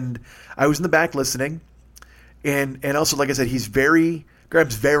it. And I was in the back listening, and also, like I said,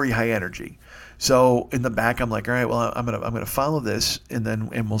 Graham's very high energy. So in the back, I'm like, all right, well, I'm gonna follow this,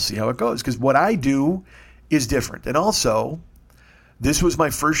 and we'll see how it goes, because what I do is different. And also, this was my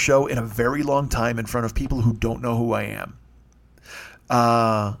first show in a very long time in front of people who don't know who I am.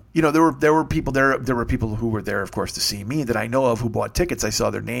 There were people there. There were people who were there, of course, to see me that I know of who bought tickets. I saw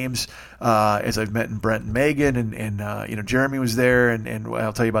their names as I've met in Brent and Megan, and Jeremy was there, and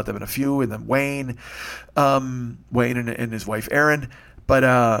I'll tell you about them in a few. And then Wayne and his wife Erin. But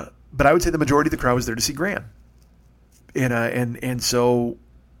I would say the majority of the crowd was there to see Graham. And so.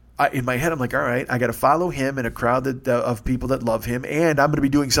 In my head, I'm like, all right, I got to follow him in a crowd of people that love him, and I'm going to be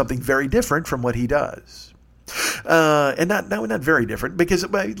doing something very different from what he does. And not very different, because,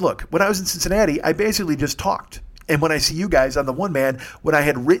 look, when I was in Cincinnati, I basically just talked. And when I see you guys on the one man, when I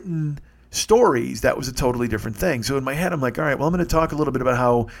had written stories, that was a totally different thing. So in my head, I'm like, all right, well, I'm going to talk a little bit about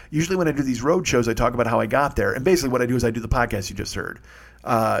how, usually when I do these road shows, I talk about how I got there. And basically what I do is I do the podcast you just heard.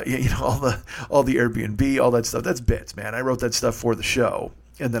 All the Airbnb, all that stuff, that's bits, man. I wrote that stuff for the show.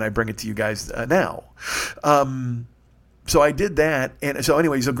 And then I bring it to you guys now. So I did that. And so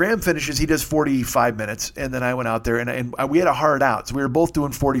anyway, so Graham finishes. He does 45 minutes. And then I went out there, and we had a hard out. So we were both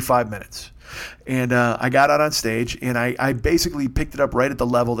doing 45 minutes. And I got out on stage, and I basically picked it up right at the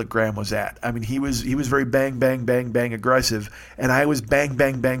level that Graham was at. I mean, he was very bang, bang, bang, bang aggressive. And I was bang,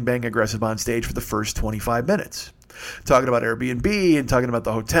 bang, bang, bang aggressive on stage for the first 25 minutes. Talking about Airbnb and talking about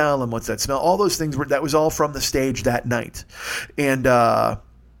the hotel and what's that smell. All those things that was all from the stage that night.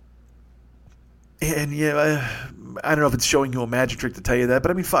 And yeah, I don't know if it's showing you a magic trick to tell you that, but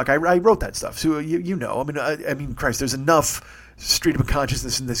I mean, fuck, I wrote that stuff. So I mean, Christ, there's enough stream of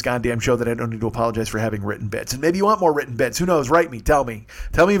consciousness in this goddamn show that I don't need to apologize for having written bits. And maybe you want more written bits. Who knows? Write me. Tell me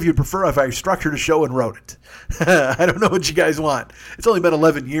if you'd prefer if I structured a show and wrote it. I don't know what you guys want. It's only been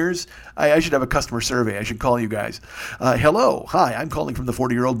 11 years. I should have a customer survey. I should call you guys. Hello. Hi, I'm calling from the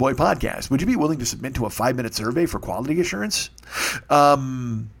 40-Year-Old Boy podcast. Would you be willing to submit to a 5-minute survey for quality assurance?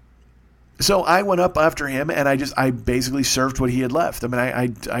 So I went up after him, and I basically served what he had left. I mean,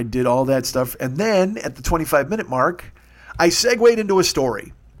 I did all that stuff. And then at the 25-minute mark, I segued into a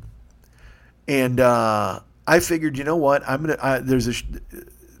story. And I figured, you know what?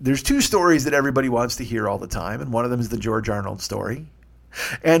 There's two stories that everybody wants to hear all the time, and one of them is the George Arnold story,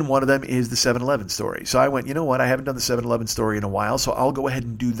 and one of them is the 7-Eleven story. So I went, you know what? I haven't done the 7-Eleven story in a while, so I'll go ahead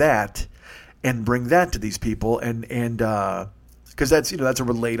and do that and bring that to these people, and because that's a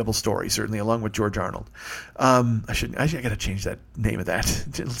relatable story, certainly, along with George Arnold. I got to change that name of that.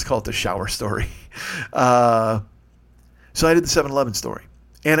 Let's call it the shower story. So I did the 7-Eleven story.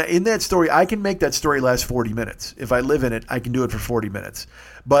 And in that story, I can make that story last 40 minutes. If I live in it, I can do it for 40 minutes.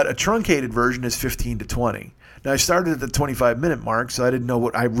 But a truncated version is 15 to 20. Now, I started at the 25-minute mark, so I didn't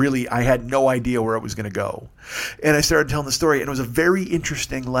know I had no idea where it was going to go. And I started telling the story, and it was a very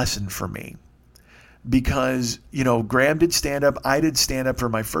interesting lesson for me. Because, Graham did stand-up, I did stand-up for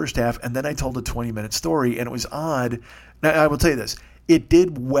my first half, and then I told a 20-minute story, and it was odd. Now, I will tell you this. It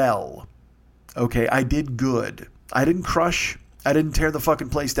did well. Okay, I did good. I didn't crush. I didn't tear the fucking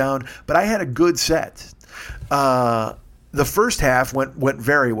place down, but I had a good set. The first half went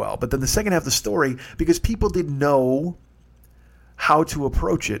very well, but then the second half of the story, because people didn't know how to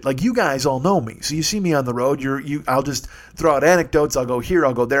approach it. Like, you guys all know me, so you see me on the road. I'll just throw out anecdotes. I'll go here,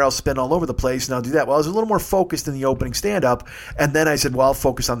 I'll go there, I'll spin all over the place, and I'll do that. Well, I was a little more focused in the opening stand-up, and then I said, well, I'll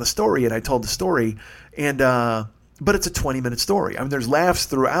focus on the story, and I told the story, and but it's a 20-minute story. I mean, there's laughs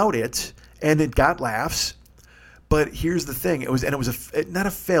throughout it, and it got laughs. But here's the thing: it was not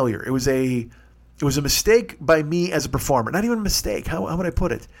a failure. It was a mistake by me as a performer. Not even a mistake. How would I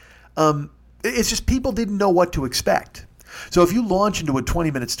put it? It's just people didn't know what to expect. So if you launch into a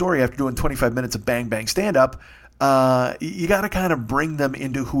 20-minute story after doing 25 minutes of bang bang stand up, you got to kind of bring them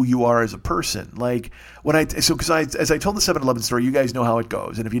into who you are as a person. Like as I told the 7-Eleven story, you guys know how it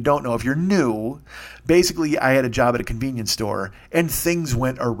goes. And if you don't know, if you're new, basically I had a job at a convenience store and things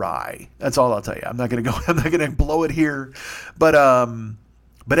went awry. That's all I'll tell you. I'm not going to blow it here. But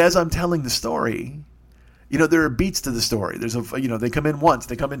as I'm telling the story, there are beats to the story. There's they come in once,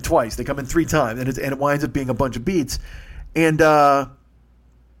 they come in twice, they come in 3 times, and it winds up being a bunch of beats. And the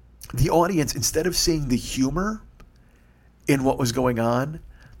audience, instead of seeing the humor in what was going on,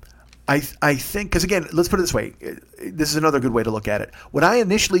 I think, because again, let's put it this way. This is another good way to look at it. When I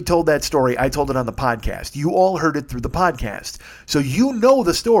initially told that story, I told it on the podcast. You all heard it through the podcast. So you know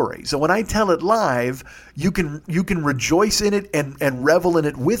the story. So when I tell it live, you can rejoice in it and revel in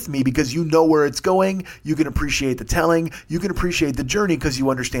it with me because you know where it's going. You can appreciate the telling. You can appreciate the journey because you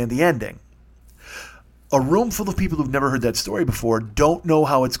understand the ending. A room full of people who've never heard that story before don't know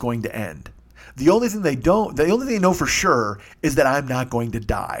how it's going to end. The only thing they know for sure is that I'm not going to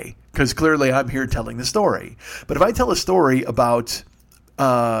die, because clearly I'm here telling the story. But if I tell a story about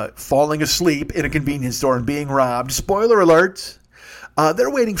falling asleep in a convenience store and being robbed, spoiler alert, they're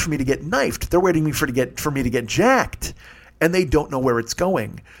waiting for me to get knifed. They're waiting for me to get jacked, and they don't know where it's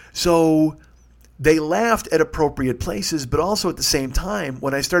going. So they laughed at appropriate places, but also at the same time,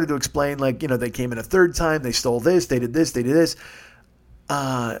 when I started to explain, they came in a third time, they stole this, they did this,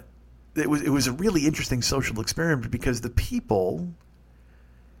 it was a really interesting social experiment because the people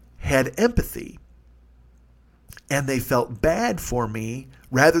had empathy and they felt bad for me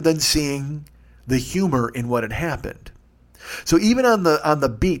rather than seeing the humor in what had happened. So even on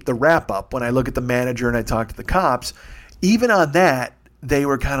the beat, the wrap up, when I look at the manager and I talk to the cops, even on that, they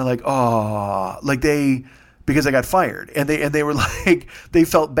were kind of like, oh, because I got fired, and they were like, they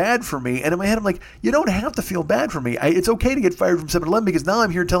felt bad for me. And in my head, I'm like, you don't have to feel bad for me. It's okay to get fired from 7-Eleven because now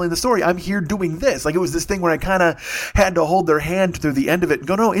I'm here telling the story. I'm here doing this. Like, it was this thing where I kind of had to hold their hand through the end of it and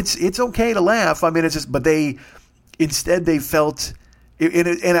go, no, it's okay to laugh. I mean, it's just, but they felt,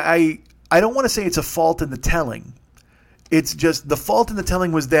 and I don't want to say it's a fault in the telling. It's just the fault in the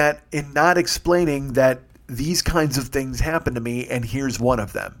telling was that in not explaining that these kinds of things happen to me, and here's one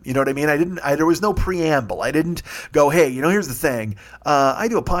of them. You know what I mean? There was no preamble. I didn't go, hey, here's the thing. I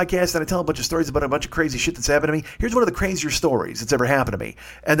do a podcast and I tell a bunch of stories about a bunch of crazy shit that's happened to me. Here's one of the crazier stories that's ever happened to me.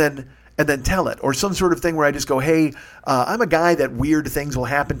 And then tell it. Or some sort of thing where I just go, hey, I'm a guy that weird things will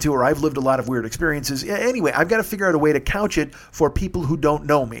happen to, or I've lived a lot of weird experiences. Anyway, I've got to figure out a way to couch it for people who don't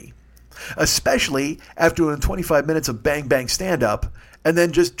know me. Especially after doing 25 minutes of bang bang stand up and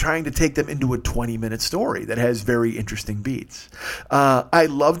then just trying to take them into a 20-minute story that has very interesting beats. I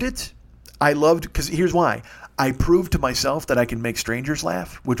loved it. Because here's why. I proved to myself that I can make strangers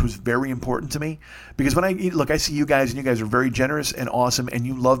laugh, which was very important to me. Because when I see you guys, and you guys are very generous and awesome, and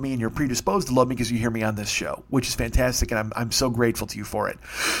you love me, and you're predisposed to love me because you hear me on this show, which is fantastic, and I'm so grateful to you for it.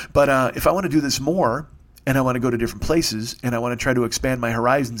 But if I want to do this more, and I want to go to different places, and I want to try to expand my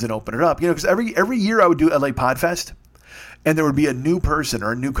horizons and open it up, because every year I would do LA Podfest, and there would be a new person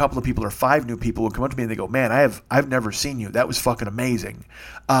or a new couple of people or 5 new people would come up to me and they go, man, I've never seen you. That was fucking amazing.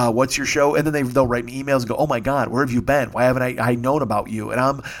 What's your show? And then they'll write me emails and go, oh my God, where have you been? Why haven't I known about you? And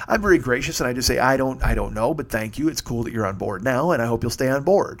I'm very gracious, and I just say, I don't know, but thank you. It's cool that you're on board now, and I hope you'll stay on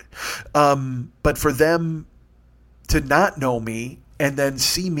board. But for them to not know me and then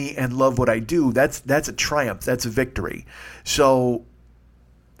see me and love what I do, that's a triumph. That's a victory. So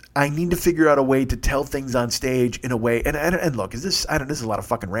I need to figure out a way to tell things on stage in a way. And look, this is a lot of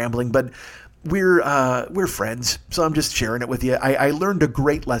fucking rambling, but we're friends, so I'm just sharing it with you. I learned a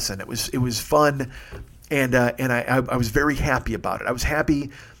great lesson. It was fun, and I was very happy about it. I was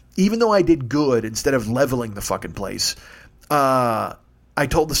happy even though I did good instead of leveling the fucking place, I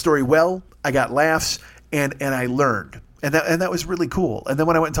told the story well, I got laughs, and I learned. And that was really cool. And then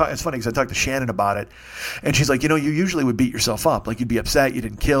when I went and talked, it's funny because I talked to Shannon about it, and she's like, you usually would beat yourself up. Like, you'd be upset, you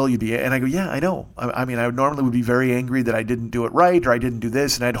didn't kill, and I go, yeah, I know. I mean, I normally would be very angry that I didn't do it right, or I didn't do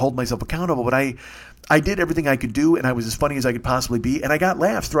this, and I'd hold myself accountable, but I did everything I could do, and I was as funny as I could possibly be, and I got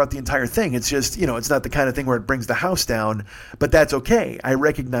laughs throughout the entire thing. It's just, it's not the kind of thing where it brings the house down, but that's okay. I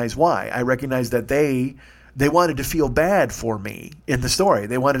recognize why. I recognize that they wanted to feel bad for me in the story.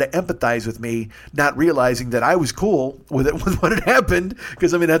 They wanted to empathize with me, not realizing that I was cool with what had happened.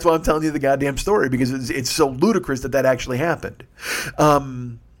 Because, that's why I'm telling you the goddamn story, because it's so ludicrous that actually happened.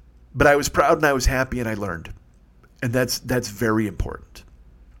 But I was proud and I was happy and I learned. And that's very important.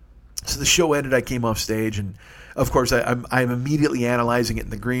 So the show ended, I came off stage, and of course I'm immediately analyzing it in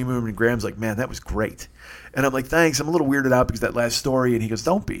the green room, and Graham's like, man, that was great. And I'm like, thanks. I'm a little weirded out because that last story. And he goes,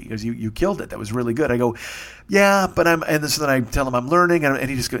 don't be, because you killed it. That was really good. I go, yeah, but then I tell him I'm learning, and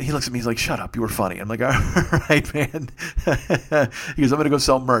he looks at me, he's like, shut up, you were funny. I'm like, all right, man. He goes, I'm going to go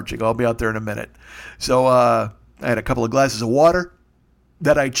sell merch. I go, I'll be out there in a minute. So I had a couple of glasses of water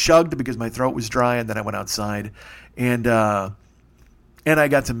that I chugged because my throat was dry, and then I went outside, and I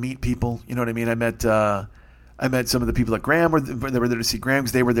got to meet people. You know what I mean? I met some of the people at Graham. They were there to see Graham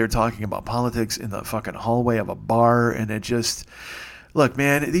because they were there talking about politics in the fucking hallway of a bar. And it just, look,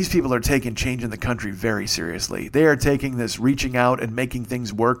 man, these people are taking change in the country very seriously. They are taking this, reaching out and making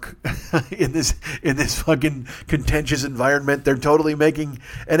things work in this fucking contentious environment. They're totally making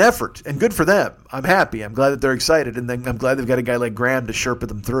an effort, and good for them. I'm happy. I'm glad that they're excited, and then I'm glad they've got a guy like Graham to Sherpa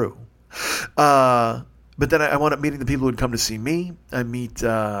them through. But then I wound up meeting the people who had come to see me.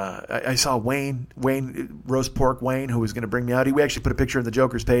 I saw Wayne Roast Pork Wayne, who was going to bring me out. We actually put a picture on the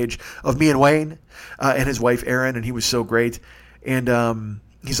Joker's page of me and Wayne and his wife Erin, and he was so great. And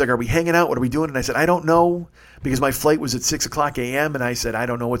he's like, are we hanging out? What are we doing? And I said, I don't know, because my flight was at 6:00 a.m. And I said, I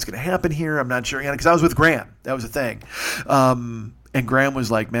don't know what's going to happen here. I'm not sure. Because I was with Graham. That was the thing. And Graham was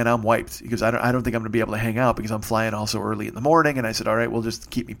like, man, I'm wiped. He goes, I don't think I'm going to be able to hang out because I'm flying also early in the morning. And I said, all right, well, just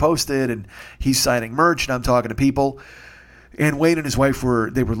keep me posted. And he's signing merch, and I'm talking to people. And Wayne and his wife were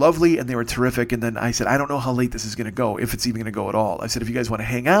lovely, and they were terrific. And then I said, I don't know how late this is going to go, if it's even going to go at all. I said, if you guys want to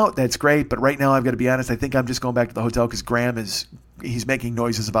hang out, that's great. But right now, I've got to be honest, I think I'm just going back to the hotel because Graham he's making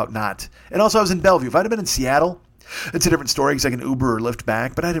noises about not. And also, I was in Bellevue. If I'd have been in Seattle, it's a different story because I can Uber or Lyft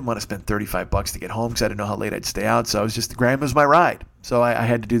back, but I didn't want to spend $35 to get home because I didn't know how late I'd stay out. So Graham was my ride. So I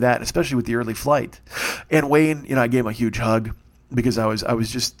had to do that, especially with the early flight. And Wayne, I gave him a huge hug because I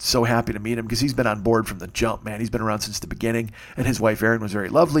was just so happy to meet him because he's been on board from the jump, man. He's been around since the beginning, and his wife Erin was very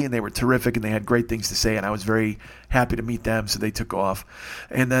lovely, and they were terrific, and they had great things to say, and I was very happy to meet them. So they took off.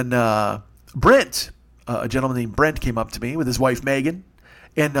 And then Brent, a gentleman named Brent, came up to me with his wife Megan.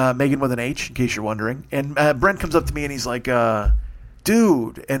 And Megan with an H, in case you're wondering. And Brent comes up to me and he's like,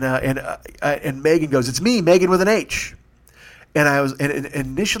 dude. And Megan goes, it's me, Megan with an H. And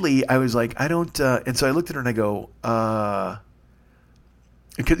initially I was like, I don't. And so I looked at her and I go,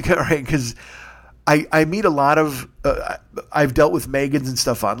 because I meet a lot of. I've dealt with Megans and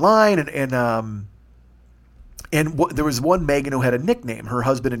stuff online, and there was one Megan who had a nickname. Her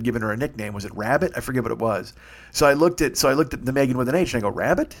husband had given her a nickname. Was it Rabbit? I forget what it was. So I looked at the Megan with an H, and I go,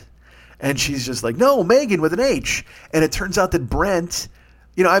 Rabbit? And she's just like, no, Megan with an H. And it turns out that Brent,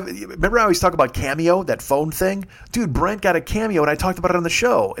 remember I always talk about Cameo, that phone thing? Dude, Brent got a Cameo, and I talked about it on the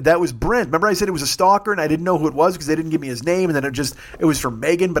show. That was Brent. Remember I said it was a stalker, and I didn't know who it was because they didn't give me his name, and then it was for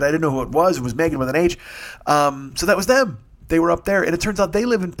Megan, but I didn't know who it was. It was Megan with an H. So that was them. They were up there, and it turns out they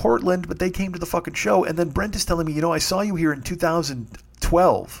live in Portland, but they came to the fucking show. And then Brent is telling me, I saw you here in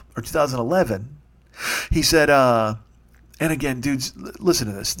 2012 or 2011. He said, and again, dudes, listen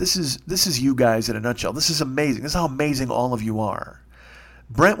to this. This is you guys in a nutshell. This is amazing. This is how amazing all of you are.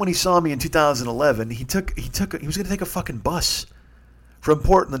 Brent, when he saw me in 2011, he was going to take a fucking bus from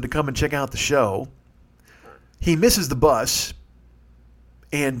Portland to come and check out the show. He misses the bus,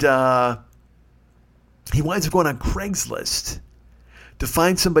 and he winds up going on Craigslist to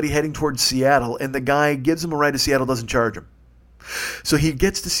find somebody heading towards Seattle, and the guy gives him a ride to Seattle, doesn't charge him. So he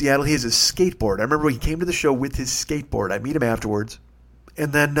gets to Seattle. He has his skateboard. I remember he came to the show with his skateboard. I meet him afterwards,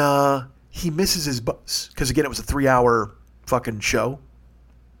 and then he misses his bus because, again, it was a 3-hour fucking show,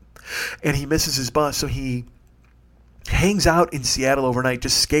 and he misses his bus. So he hangs out in Seattle overnight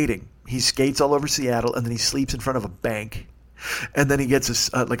just skating. He skates all over Seattle, and then he sleeps in front of a bank. And then he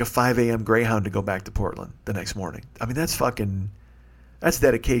gets like a 5 a.m. Greyhound to go back to Portland the next morning. I mean, that's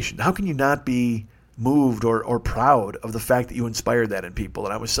dedication. How can you not be moved or proud of the fact that you inspired that in people?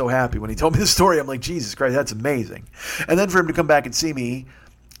 And I was so happy when he told me the story. I'm like, Jesus Christ, that's amazing. And then for him to come back and see me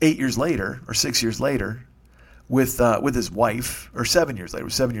 8 years later or 6 years later with his wife, or 7 years later. It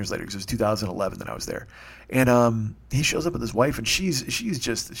was 7 years later because it was 2011 that I was there. And he shows up with his wife, and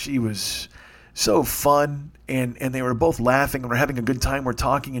she was so fun, and they were both laughing and we're having a good time. We're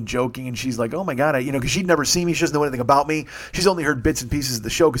talking and joking, and she's like, oh my God, because she'd never seen me. She doesn't know anything about me. She's only heard bits and pieces of the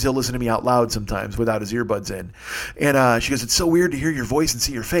show because he'll listen to me out loud sometimes without his earbuds in. And she goes, it's so weird to hear your voice and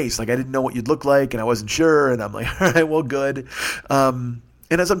see your face. Like, I didn't know what you'd look like, and I wasn't sure. And I'm like, all right, well, good. And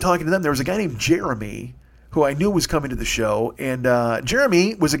as I'm talking to them, there was a guy named Jeremy who I knew was coming to the show. And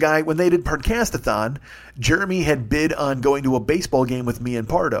Jeremy was a guy, when they did Podcastathon, Jeremy had bid on going to a baseball game with me and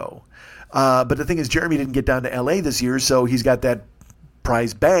Pardo. But the thing is, Jeremy didn't get down to L.A. this year, so he's got that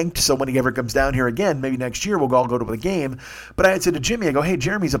prize banked. So when he ever comes down here again, maybe next year, we'll all go to the game. But I had said to Jimmy, I go, hey,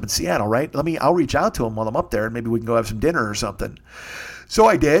 Jeremy's up in Seattle, right? I'll reach out to him while I'm up there, and maybe we can go have some dinner or something. So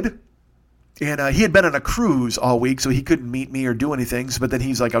I did. And he had been on a cruise all week, so he couldn't meet me or do anything. But then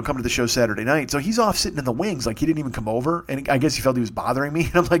he's like, I'll come to the show Saturday night. So he's off sitting in the wings. Like, he didn't even come over. And I guess he felt he was bothering me.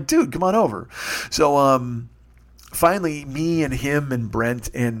 And I'm like, dude, come on over. So finally, me and him and Brent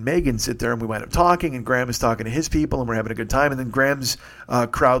and Megan sit there, and we wind up talking. And Graham is talking to his people, and we're having a good time. And then Graham's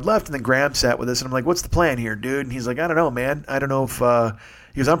crowd left, and then Graham sat with us. And I'm like, what's the plan here, dude? And he's like, I don't know, man. I don't know if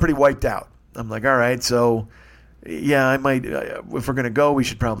he goes, I'm pretty wiped out. I'm like, all right, so yeah, I might. If we're going to go, we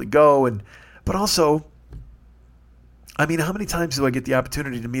should probably go. But also, I mean, how many times do I get the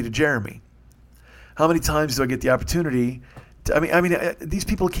opportunity to meet a Jeremy? How many times do I get the opportunity to, I mean, these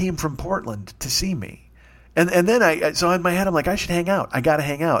people came from Portland to see me. And then so in my head, I'm like, I should hang out. I got to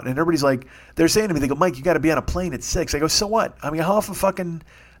hang out. And everybody's like, they're saying to me, they go, Mike, you got to be on a plane at 6. I go, so what? I mean,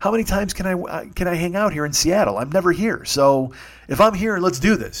 how many times can I hang out here in Seattle? I'm never here. So if I'm here, let's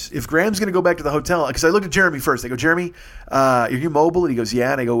do this. If Graham's going to go back to the hotel, because I looked at Jeremy first. I go, Jeremy, are you mobile? And he goes,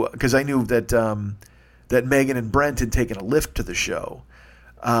 yeah. And I go, because I knew that Megan and Brent had taken a lift to the show.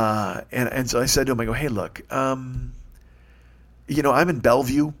 And so I said to him, I go, hey, look, I'm in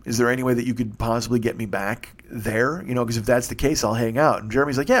Bellevue. Is there any way that you could possibly get me back there? Because if that's the case, I'll hang out. And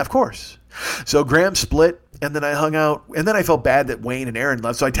Jeremy's like, yeah, of course. So Graham split, and then I hung out. And then I felt bad that Wayne and Aaron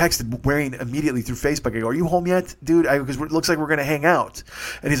left. So I texted Wayne immediately through Facebook. I go, are you home yet, dude? Because it looks like we're going to hang out.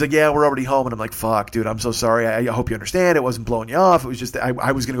 And he's like, yeah, we're already home. And I'm like, fuck, dude, I'm so sorry. I hope you understand. It wasn't blowing you off. It was just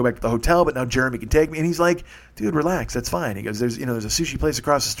I was going to go back to the hotel, but now Jeremy can take me. And he's like, dude, relax. That's fine. He goes, there's a sushi place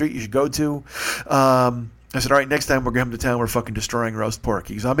across the street you should go to. I said, all right, next time we're coming to town, we're fucking destroying roast pork.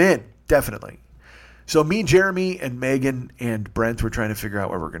 He goes, I'm in, definitely. So me, Jeremy, and Megan and Brent were trying to figure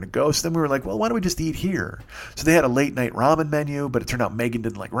out where we're going to go. So then we were like, well, why don't we just eat here? So they had a late-night ramen menu, but it turned out Megan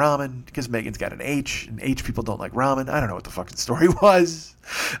didn't like ramen because Megan's got an H, and H people don't like ramen. I don't know what the fucking story was.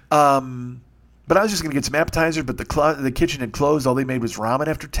 But I was just going to get some appetizers, but the kitchen had closed. All they made was ramen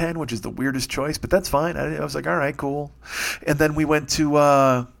after 10, which is the weirdest choice, but that's fine. I was like, all right, cool. And then we went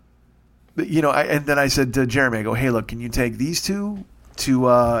to... and then I said to Jeremy, I go, hey, look, can you take these two to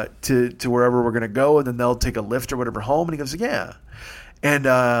wherever we're going to go, and then they'll take a lift or whatever home? And he goes, yeah. And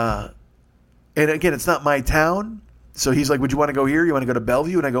again, it's not my town. So he's like, would you want to go here? You want to go to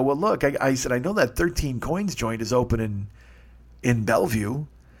Bellevue? And I go, well, look, I said, I know that 13 Coins joint is open in Bellevue.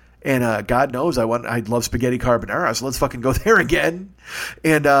 And God knows I'd love spaghetti carbonara, so let's fucking go there again.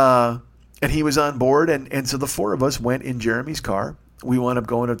 And he was on board. And so the four of us went in Jeremy's car. We wound up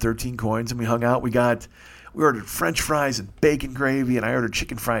going to 13 Coins, and we hung out. We ordered French fries and bacon gravy, and I ordered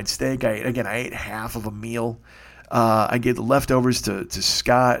chicken fried steak. I ate half of a meal. I gave the leftovers to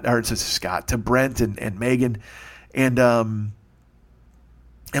Brent and Megan, and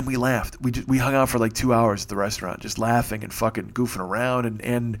we laughed. We hung out for like 2 hours at the restaurant, just laughing and fucking goofing around,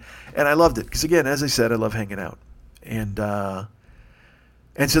 and I loved it because, again, as I said, I love hanging out, and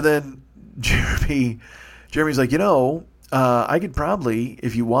so then Jeremy's like, I could probably,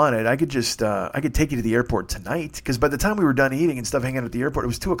 if you wanted, I could take you to the airport tonight. Because by the time we were done eating and stuff, hanging out at the airport, it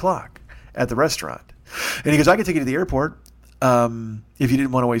was 2:00 at the restaurant. And he goes, I could take you to the airport if you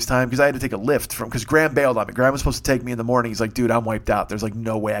didn't want to waste time. Because I had to take a lift because Graham bailed on me. Graham was supposed to take me in the morning. He's like, dude, I'm wiped out. There's like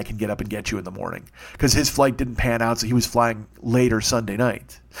no way I can get up and get you in the morning. Because his flight didn't pan out, so he was flying later Sunday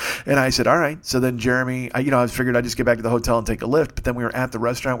night. And I said, all right. So then Jeremy, I figured I'd just get back to the hotel and take a lift. But then we were at the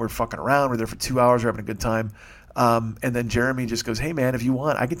restaurant. We were fucking around. We were there for 2 hours. We were having a good time. And then Jeremy just goes, hey, man, if you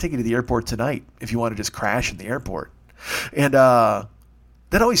want, I can take you to the airport tonight if you want to just crash in the airport. And that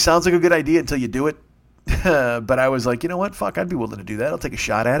always sounds like a good idea until you do it. But I was like, you know what? Fuck, I'd be willing to do that. I'll take a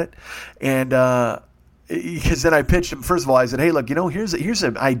shot at it. And because then I pitched him. First of all, I said, "Hey, look, here's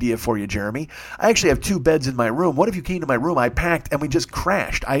an idea for you, Jeremy. I actually have 2 beds in my room. What if you came to my room? I packed and we just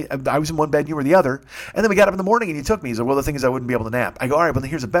crashed. I was in one bed, and you were the other, and then we got up in the morning and you took me." He said, "Well, the thing is, I wouldn't be able to nap." I go, "All right, but then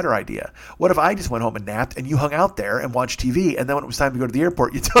here's a better idea. What if I just went home and napped, and you hung out there and watched TV, and then when it was time to go to the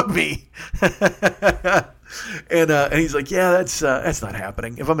airport, you took me?" And he's like, "Yeah, that's not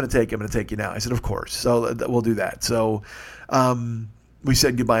happening. If I'm going to take you, I'm going to take you now." I said, "Of course." So we'll do that. So we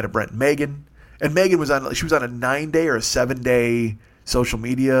said goodbye to Brent and Megan. And Megan was on a 9-day or a 7-day social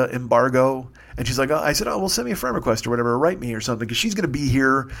media embargo. And she's like, I said, well, send me a friend request or whatever, or write me or something, because she's going to be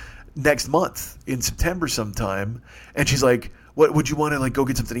here next month in September sometime. And she's like, what would you want to like go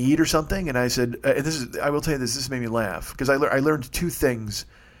get something to eat or something? And I said, and I will tell you this made me laugh, because I learned 2 things.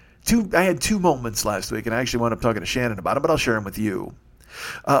 I had 2 moments last week, and I actually wound up talking to Shannon about them, but I'll share them with you.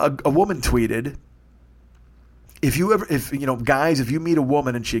 A woman tweeted, If you meet a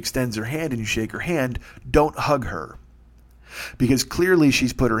woman and she extends her hand and you shake her hand, don't hug her. Because clearly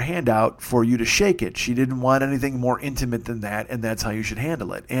she's put her hand out for you to shake it. She didn't want anything more intimate than that, and that's how you should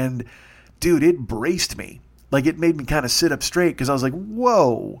handle it. And, dude, it braced me. Like, it made me kind of sit up straight, because I was like,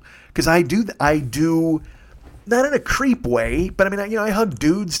 whoa. Because I do, not in a creep way, but I mean, I hug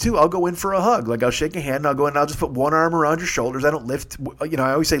dudes too. I'll go in for a hug. Like, I'll shake a hand and I'll go in and I'll just put one arm around your shoulders. I don't lift,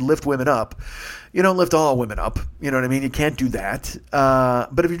 I always say lift women up. You don't lift all women up. You know what I mean? You can't do that.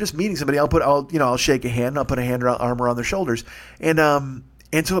 But if you're just meeting somebody, I'll shake a hand and I'll put arm around their shoulders. And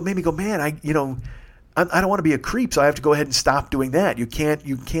so it made me go, man, I don't want to be a creep, so I have to go ahead and stop doing that. You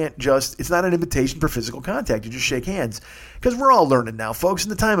can't just, it's not an invitation for physical contact. You just shake hands. Because we're all learning now, folks. In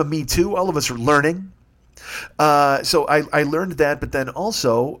the time of Me Too, all of us are learning. So I learned that, but then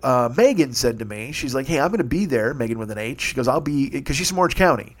also Megan said to me, she's like, "Hey, I'm going to be there." Megan with an H. She goes, because she's from Orange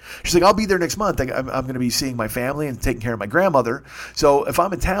County. She's like, "I'll be there next month. I'm going to be seeing my family and taking care of my grandmother. So if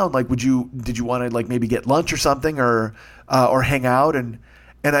I'm in town, like, did you want to like maybe get lunch or something or hang out?" And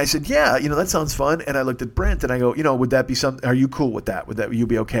I said, "Yeah, that sounds fun." And I looked at Brent and I go, would that be something? Are you cool with that? Would you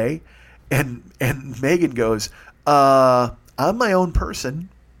be okay? And Megan goes, "I'm my own person."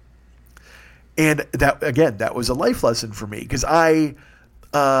 And that was a life lesson for me, because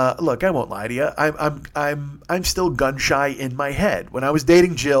look, I won't lie to you. I'm still gun shy in my head. When I was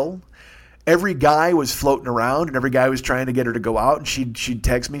dating Jill, every guy was floating around and every guy was trying to get her to go out, and she'd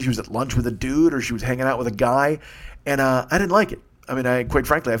text me. She was at lunch with a dude or she was hanging out with a guy, and I didn't like it. I mean, quite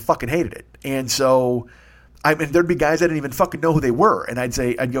frankly, I fucking hated it. And so, there'd be guys I didn't even fucking know who they were, and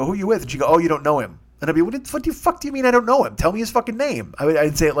I'd go, "Who are you with?" And she'd go, "Oh, you don't know him." And I'd be, what the fuck do you mean I don't know him? Tell me his fucking name.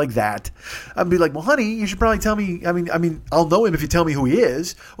 I'd say it like that. I'd be like, "Well, honey, you should probably tell me. I mean, I'll know him if you tell me who he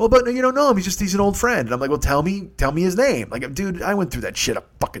is." "Well, but no, you don't know him. He's an old friend." And I'm like, "Well, tell me his name." Like, dude, I went through that shit a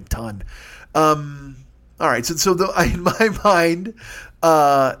fucking ton. All right. So in my mind,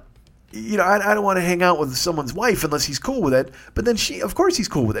 I don't want to hang out with someone's wife unless he's cool with it. But then of course he's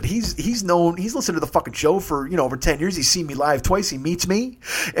cool with it. He's listened to the fucking show for, over 10 years. He's seen me live twice. He meets me.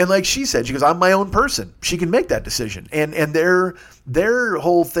 And like she said, she goes, "I'm my own person." She can make that decision. And their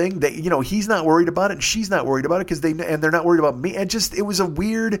whole thing that, he's not worried about it and she's not worried about it because they're not worried about me. And it was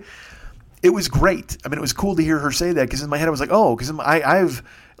it was great. I mean, it was cool to hear her say that, because in my head I was like, oh, because I've,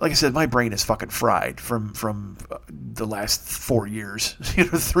 like I said, my brain is fucking fried from the last 4 years,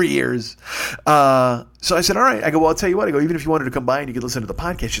 3 years. So I said, all right. I go, well, I'll tell you what. I go, even if you wanted to come by and you could listen to the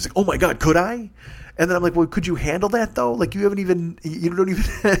podcast. She's like, oh my God, could I? And then I'm like, well, could you handle that though? Like, you don't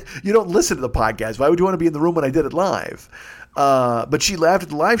listen to the podcast. Why would you want to be in the room when I did it live? But she laughed at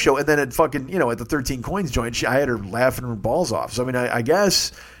the live show, and then at fucking, at the 13 Coins joint, I had her laughing her balls off. So, I mean, I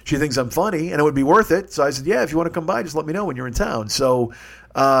guess she thinks I'm funny and it would be worth it. So I said, yeah, if you want to come by, just let me know when you're in town. So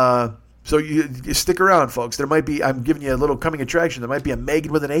you stick around, folks. There might be, I'm giving you a little coming attraction. There might be a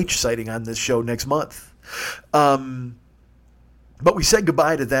Megan with an H sighting on this show next month. But we said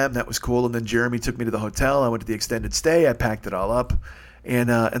goodbye to them. That was cool. And then Jeremy took me to the hotel. I went to the extended stay. I packed it all up. And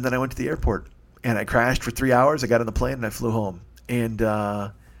then I went to the airport. And I crashed for 3 hours. I got on the plane and I flew home. And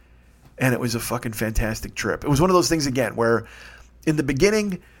it was a fucking fantastic trip. It was one of those things, again, where in the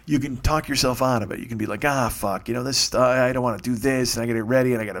beginning you can talk yourself out of it. You can be like, fuck, this, I don't want to do this, and I got to get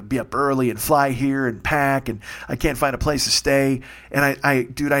ready, and I got to be up early and fly here and pack, and I can't find a place to stay. And I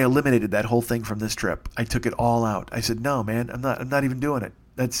eliminated that whole thing from this trip. I took it all out. I said, no, man, I'm not even doing it.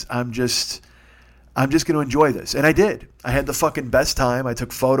 I'm just going to enjoy this. And I did. I had the fucking best time. I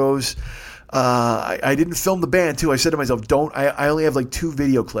took photos. I didn't film the band too. I said to myself, I only have like 2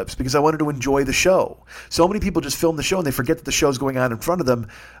 video clips because I wanted to enjoy the show. So many people just film the show and they forget that the show's going on in front of them.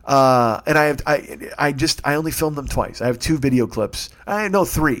 And I only filmed them twice. I have 2 video clips. I know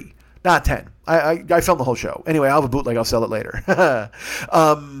 3, not 10. I filmed the whole show. Anyway, I'll have a bootleg. I'll sell it later. No,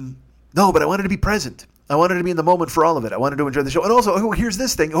 but I wanted to be present. I wanted to be in the moment for all of it. I wanted to enjoy the show. And also, here's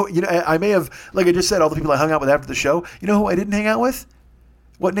this thing. I may have, like I just said, all the people I hung out with after the show. You know who I didn't hang out with?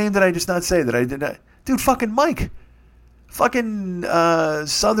 What name did I just not say that I did not? Dude, fucking Mike. Fucking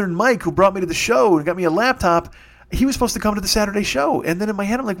Southern Mike, who brought me to the show and got me a laptop. He was supposed to come to the Saturday show. And then in my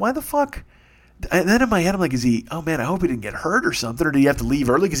head, I'm like, why the fuck? And then in my head, I'm like, oh man, I hope he didn't get hurt or something. Or did he have to leave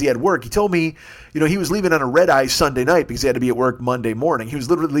early because he had work? He told me, he was leaving on a red eye Sunday night because he had to be at work Monday morning. He was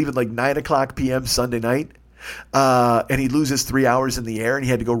literally leaving like 9:00 p.m. Sunday night. And he loses 3 hours in the air and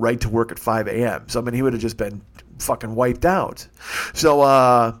he had to go right to work at 5 a.m. So, I mean, he would have just been fucking wiped out. So,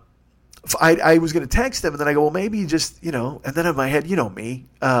 I was going to text him and then I go, well, maybe just, and then in my head, me,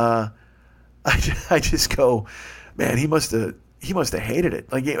 I just go, man, he must have hated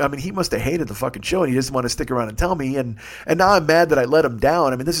it. Like, I mean, he must have hated the fucking show and he doesn't want to stick around and tell me. And now I'm mad that I let him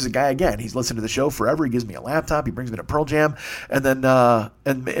down. I mean, this is a guy, again, he's listened to the show forever. He gives me a laptop. He brings me to Pearl Jam. And then,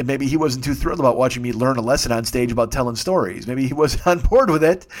 and maybe he wasn't too thrilled about watching me learn a lesson on stage about telling stories. Maybe he wasn't on board with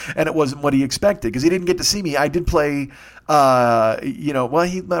it and it wasn't what he expected because he didn't get to see me. I did play, he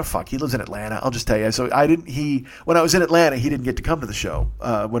lives in Atlanta. I'll just tell you. So when I was in Atlanta, he didn't get to come to the show,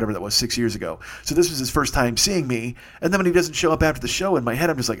 whatever that was, 6 years ago. So this was his first time seeing me. And then when he doesn't show up after the show, in my head,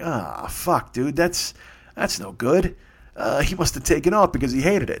 I'm just like, fuck, dude, that's no good. He must have taken off because he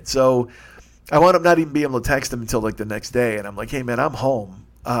hated it. So I wound up not even being able to text him until like the next day. And I'm like, hey man, I'm home.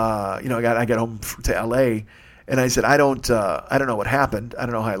 I got home to LA and I said, I don't know what happened. I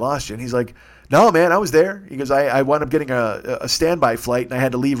don't know how I lost you. And he's like, no, man, I was there. He goes, I wound up getting a standby flight and I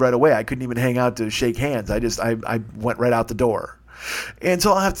had to leave right away. I couldn't even hang out to shake hands. I went right out the door. And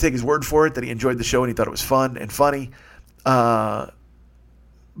so I'll have to take his word for it that he enjoyed the show and he thought it was fun and funny. But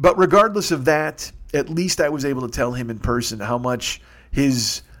regardless of that, at least I was able to tell him in person how much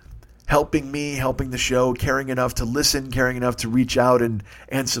his helping me, helping the show, caring enough to listen, caring enough to reach out and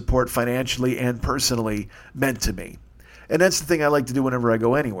support financially and personally meant to me. And that's the thing I like to do whenever I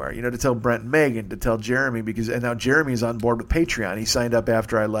go anywhere, to tell Brent and Megan, to tell Jeremy, and now Jeremy is on board with Patreon. He signed up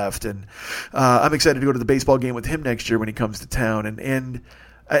after I left, and I'm excited to go to the baseball game with him next year when he comes to town. And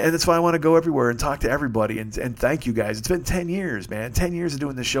that's why I want to go everywhere and talk to everybody and thank you guys. It's been 10 years, man. 10 years of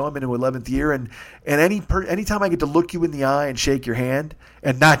doing this show. I'm into 11th year. And anytime I get to look you in the eye and shake your hand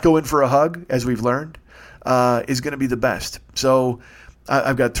and not go in for a hug, as we've learned, is going to be the best. So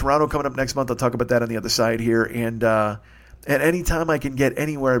I've got Toronto coming up next month. I'll talk about that on the other side here. And anytime I can get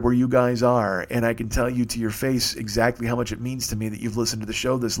anywhere where you guys are and I can tell you to your face exactly how much it means to me that you've listened to the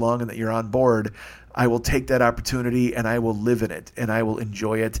show this long and that you're on board, I will take that opportunity and I will live in it and I will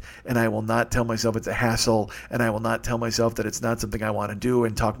enjoy it and I will not tell myself it's a hassle and I will not tell myself that it's not something I want to do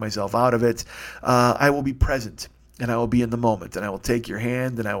and talk myself out of it. I will be present and I will be in the moment and I will take your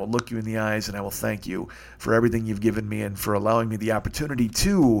hand and I will look you in the eyes and I will thank you for everything you've given me and for allowing me the opportunity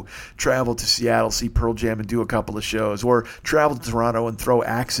to travel to Seattle, see Pearl Jam and do a couple of shows, or travel to Toronto and throw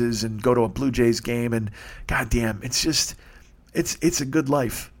axes and go to a Blue Jays game. And goddamn, it's just, it's a good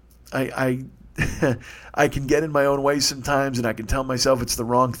life. I can get in my own way sometimes and I can tell myself it's the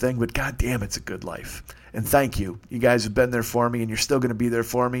wrong thing, but goddamn, it's a good life. And thank you. You guys have been there for me and you're still going to be there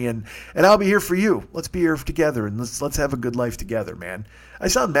for me. And I'll be here for you. Let's be here together and let's have a good life together, man. I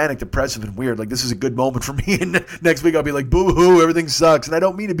sound manic depressive and weird. Like this is a good moment for me. And next week I'll be like, boo-hoo, everything sucks. And I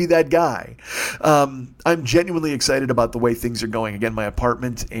don't mean to be that guy. I'm genuinely excited about the way things are going. Again, my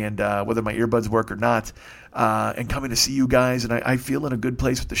apartment and whether my earbuds work or not. And coming to see you guys. And I feel in a good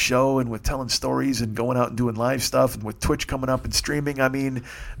place with the show and with telling stories and going out and doing live stuff and with Twitch coming up and streaming. I mean,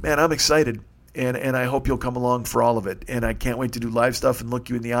 man, I'm excited. And I hope you'll come along for all of it. And I can't wait to do live stuff and look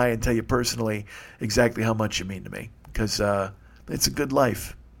you in the eye and tell you personally exactly how much you mean to me. Because it's a good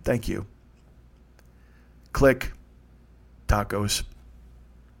life. Thank you. Click. Tacos.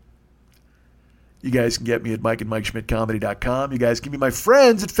 You guys can get me at MikeandMikeSchmidtComedy.com. You guys can be my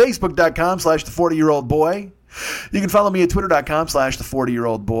friends at Facebook.com/The40-Year-Old-Boy. You can follow me at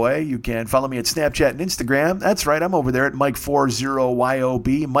Twitter.com/The40-Year-Old-Boy. You can follow me at Snapchat and Instagram. That's right, I'm over there at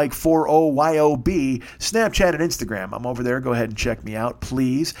Mike40YOB, Mike40YOB, Snapchat and Instagram. I'm over there. Go ahead and check me out,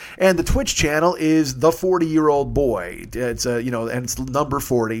 please. And the Twitch channel is The 40-Year-Old Boy. It's and it's number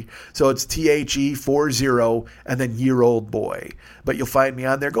 40, so it's THE40 and then year-old boy. But you'll find me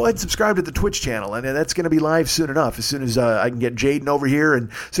on there. Go ahead and subscribe to the Twitch channel, and that's going to be live soon enough. As soon as I can get Jaden over here, and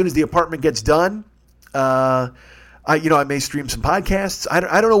as soon as the apartment gets done. I may stream some podcasts. I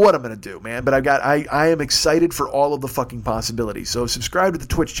don't know what I'm going to do, man, but I am excited for all of the fucking possibilities. So subscribe to the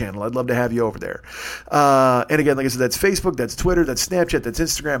Twitch channel. I'd love to have you over there. And again, like I said, that's Facebook, that's Twitter, that's Snapchat, that's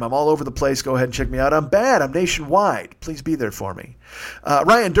Instagram. I'm all over the place. Go ahead and check me out. I'm bad. I'm nationwide. Please be there for me.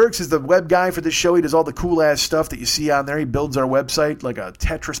 Ryan Dirks is the web guy for this show. He does all the cool ass stuff that you see on there. He builds our website like a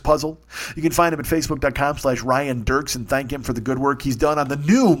Tetris puzzle. You can find him at facebook.com/Ryan Dirks and thank him for the good work he's done on the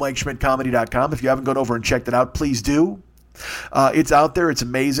new MikeSchmidtComedy.com. If you haven't gone over and checked it out, please do. It's out there. It's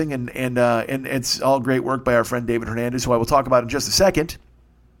amazing, and it's all great work by our friend David Hernandez, who I will talk about in just a second.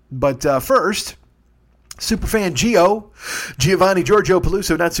 But first, superfan Giovanni Giorgio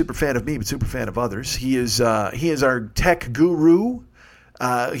Peluso, not super fan of me, but super fan of others. He is our tech guru.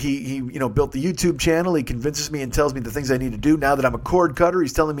 He built the YouTube channel. He convinces me and tells me the things I need to do. Now that I'm a cord cutter,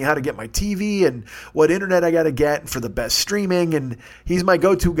 he's telling me how to get my TV and what internet I got to get for the best streaming. And he's my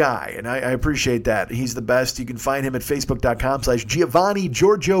go-to guy, and I appreciate that. He's the best. You can find him at facebook.com/Giovanni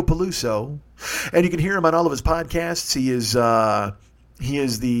Giorgio Peluso, and you can hear him on all of his podcasts. He is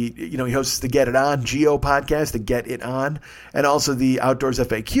he hosts the Get It On Geo podcast, the Get It On, and also the Outdoors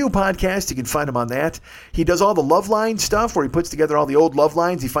FAQ podcast. You can find him on that. He does all the Love Line stuff where he puts together all the old Love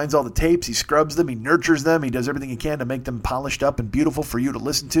Lines. He finds all the tapes. He scrubs them. He nurtures them. He does everything he can to make them polished up and beautiful for you to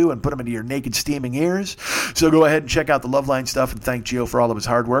listen to and put them into your naked, steaming ears. So go ahead and check out the Love Line stuff and thank Geo for all of his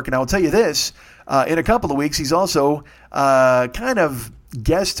hard work. And I will tell you this, in a couple of weeks, he's also kind of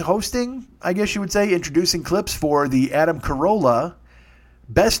guest hosting, I guess you would say, introducing clips for the Adam Carolla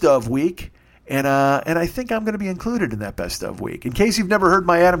Best of Week, and I think I'm going to be included in that Best of Week. In case you've never heard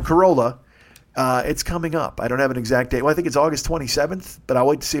my Adam Carolla, it's coming up. I don't have an exact date. Well, I think it's August 27th, but I'll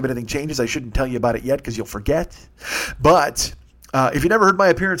wait to see if anything changes. I shouldn't tell you about it yet because you'll forget. But if you never heard my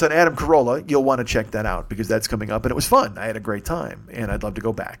appearance on Adam Carolla, you'll want to check that out because that's coming up, and it was fun. I had a great time, and I'd love to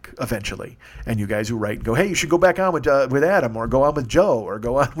go back eventually. And you guys who write and go, hey, you should go back on with Adam, or go on with Joe, or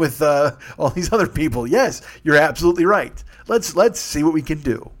go on with all these other people. Yes, you're absolutely right. Let's see what we can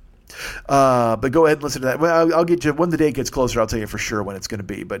do. But go ahead and listen to that. Well, I'll get you when the date gets closer. I'll tell you for sure when it's going to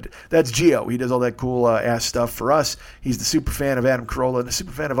be. But that's Gio. He does all that cool ass stuff for us. He's the super fan of Adam Carolla and a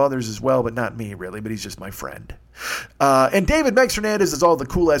super fan of others as well, but not me really. But he's just my friend. And David Mex Hernandez does all the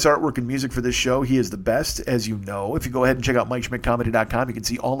cool ass artwork and music for this show. He is the best, as you know. If you go ahead and check out MikeSchmidtComedy.com, you can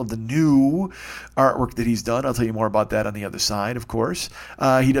see all of the new artwork that he's done. I'll tell you more about that on the other side, of course.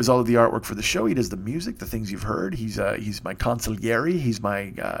 He does all of the artwork for the show. He does the music, the things you've heard. He's my consigliere. He's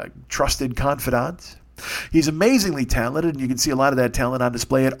my trusted confidant. He's amazingly talented, and you can see a lot of that talent on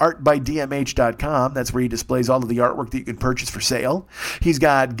display at artbydmh.com. That's where he displays all of the artwork that you can purchase for sale. He's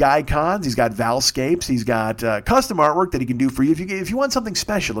got Guy-Cons, he's got Valscapes, he's got custom artwork that he can do for you. If you want something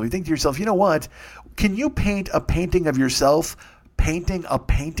special, if you think to yourself, you know what, can you paint a painting of yourself, painting a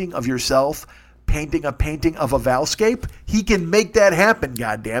painting of yourself, painting a painting of a Valscape? He can make that happen,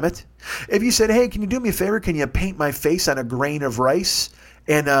 goddammit. If you said, hey, can you do me a favor, can you paint my face on a grain of rice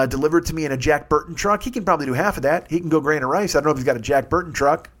and deliver it to me in a Jack Burton truck? He can probably do half of that. He can go grain of rice. I don't know if he's got a Jack Burton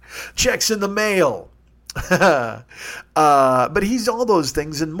truck. Checks in the mail. But he's all those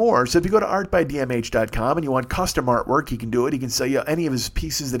things and more. So if you go to artbydmh.com and you want custom artwork, he can do it. He can sell you any of his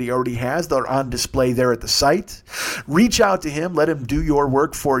pieces that he already has. They're on display there at the site. Reach out to him. Let him do your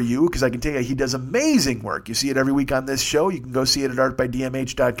work for you, because I can tell you he does amazing work. You see it every week on this show. You can go see it at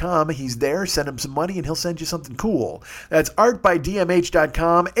artbydmh.com. He's there. Send him some money and he'll send you something cool. That's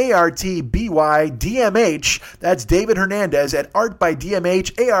artbydmh.com, ARTBYDMH. That's David Hernandez at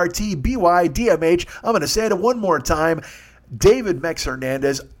artbydmh, ARTBYDMH. I'm going to say it one more time. David Mex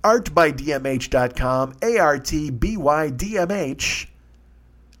Hernandez, artbydmh.com,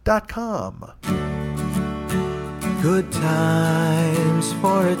 ARTBYDMH.com. Good times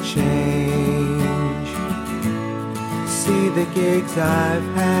for a change. See, the gigs I've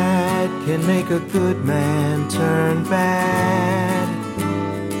had can make a good man turn bad.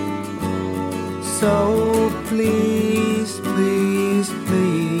 So please, please,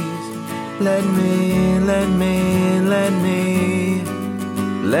 please, let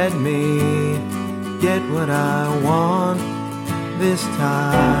me get what I want this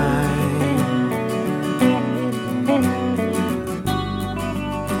time.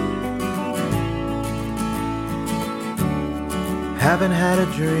 Haven't had a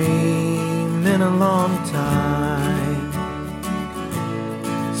dream in a long time.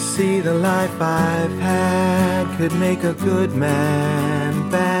 See, the life I've had could make a good man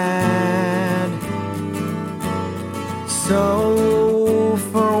bad. So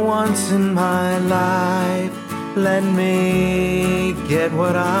for once in my life, let me get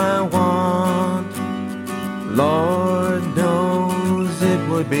what I want. Lord knows it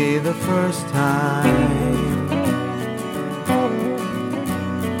would be the first time.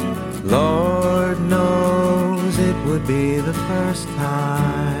 be the first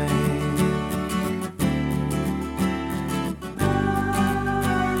time.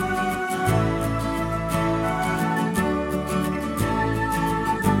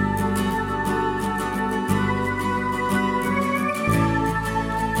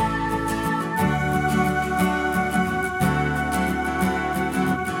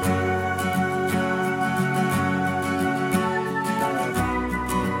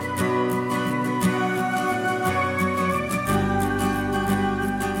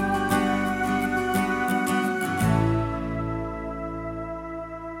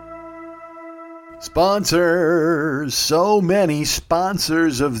 Sponsors, so many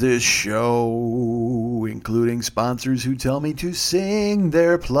sponsors of this show, including sponsors who tell me to sing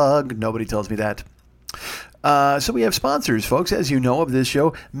their plug. Nobody tells me that. So we have sponsors, folks, as you know, of this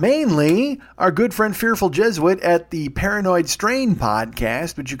show. Mainly our good friend Fearful Jesuit at the Paranoid Strain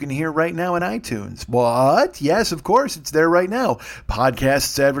podcast, which you can hear right now in iTunes. What? Yes, of course, it's there right now.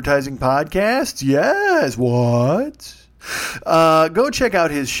 Podcasts advertising podcasts? Yes. What? Go check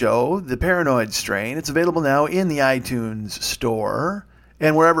out his show, The Paranoid Strain. It's available now in the iTunes store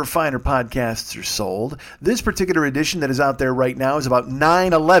and wherever finer podcasts are sold. This particular edition that is out there right now is about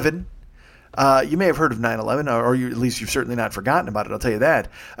 9/11. You may have heard of 9/11, or at least you've certainly not forgotten about it, I'll tell you that.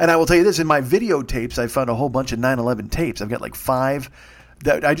 And I will tell you this, in my videotapes, I found a whole bunch of 9/11 tapes. I've got like 5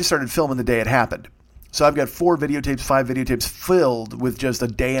 that I just started filming the day it happened. So I've got 5 videotapes filled with just a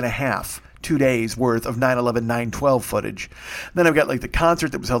day and a half, 2 days worth of 9/11, 9/12 footage. Then I've got like the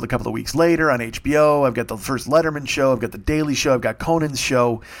concert that was held a couple of weeks later on HBO. I've got the first Letterman show. I've got the Daily Show. I've got Conan's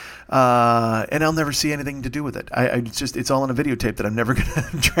show. And I'll never see anything to do with it. It's all on a videotape that I'm never going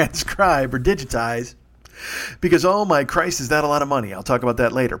to transcribe or digitize because, oh my Christ, is that a lot of money? I'll talk about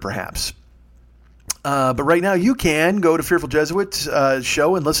that later, perhaps. But right now you can go to Fearful Jesuit's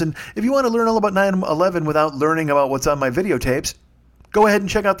show and listen. If you want to learn all about 9/11 without learning about what's on my videotapes, go ahead and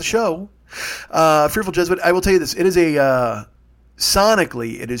check out the show. Fearful Jesuit, I will tell you this. It is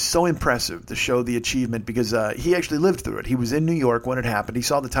sonically, it is so impressive to show the achievement because he actually lived through it. He was in New York when it happened. He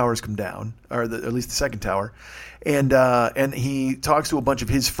saw the towers come down, or at least the second tower. And he talks to a bunch of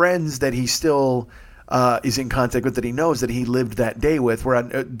his friends that he still is in contact with, that he knows that he lived that day with. We're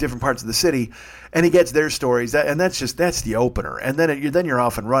on different parts of the city. And he gets their stories. That's the opener. And then you're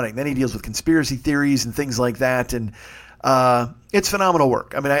off and running. Then he deals with conspiracy theories and things like that. And it's phenomenal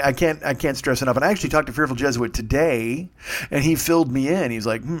work. I mean, I can't stress enough. And I actually talked to Fearful Jesuit today, and he filled me in. He's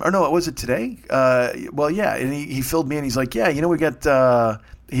like, or no, was it today? Well, yeah. And he filled me in. He's like, yeah, we got.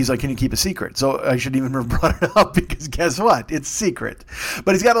 He's like, can you keep a secret? So I shouldn't even have brought it up because guess what? It's secret.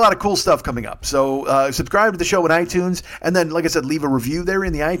 But he's got a lot of cool stuff coming up. So subscribe to the show in iTunes. And then, like I said, leave a review there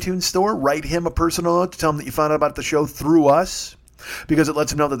in the iTunes store. Write him a personal note to tell him that you found out about the show through us, because it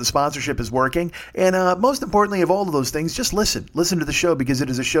lets him know that the sponsorship is working. And most importantly of all of those things, just listen. Listen to the show because it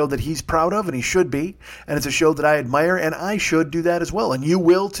is a show that he's proud of and he should be. And it's a show that I admire, and I should do that as well. And you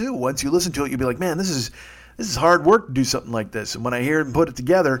will too. Once you listen to it, you'll be like, man, this is hard work to do something like this. And when I hear him put it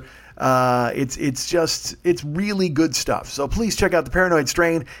together, it's really good stuff. So please check out The Paranoid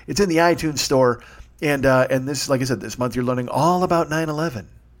Strain. It's in the iTunes store. And this, like I said, this month you're learning all about 9/11.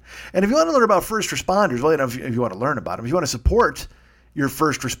 And if you want to learn about first responders, well, if you want to learn about them, if you want to support your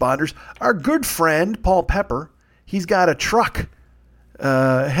first responders, our good friend Paul Pepper, he's got a truck.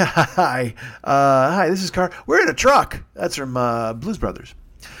 Hi, this is Carl. We're in a truck. That's from Blues Brothers.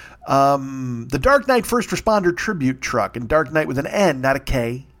 The Dark Knight First Responder Tribute Truck, and Dark Knight with an N, not a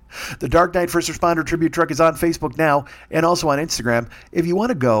K. The Dark Knight First Responder Tribute Truck is on Facebook now and also on Instagram. If you want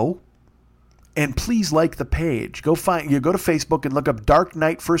to go, and please like the page. Go to Facebook and look up Dark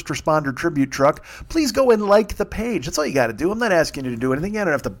Knight First Responder Tribute Truck. Please go and like the page. That's all you got to do. I'm not asking you to do anything. You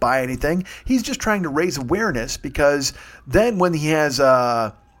don't have to buy anything. He's just trying to raise awareness, because then when he has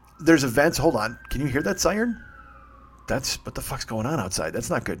there's events. Hold on. Can you hear that siren? What the fuck's going on outside? That's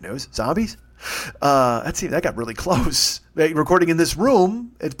not good news. Zombies? That got really close. Recording in this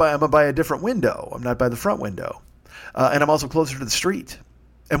room, I'm by a different window. I'm not by the front window. And I'm also closer to the street.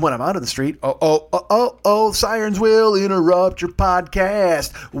 And when I'm out of the street, sirens will interrupt your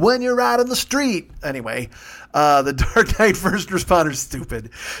podcast when you're out in the street. Anyway, the Dark Knight First Responder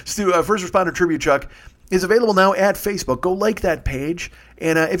First Responder Tribute Truck is available now at Facebook. Go like that page.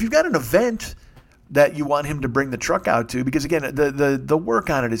 And if you've got an event that you want him to bring the truck out to, because again, the work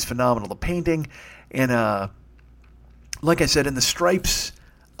on it is phenomenal. The painting and like I said, and the stripes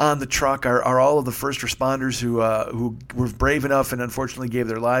on the truck are all of the first responders who were brave enough and unfortunately gave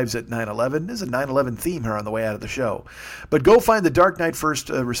their lives at 9/11. There's a 9/11 theme here on the way out of the show. But go find the Dark Knight First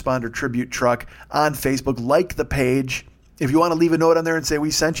Responder Tribute Truck on Facebook. Like the page. If you want to leave a note on there and say we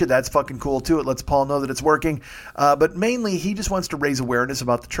sent you, that's fucking cool too. It lets Paul know that it's working. But mainly, he just wants to raise awareness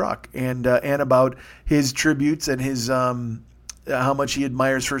about the truck and about his tributes and his how much he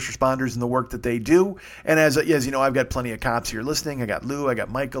admires first responders and the work that they do. And as you know, I've got plenty of cops here listening. I got Lou, I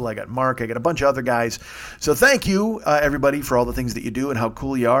got Michael, I got Mark, I got a bunch of other guys. So thank you, everybody, for all the things that you do and how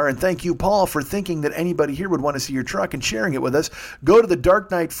cool you are. And thank you, Paul, for thinking that anybody here would want to see your truck and sharing it with us. Go to the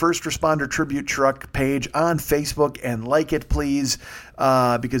Dark Knight First Responder Tribute Truck page on Facebook and like it, please,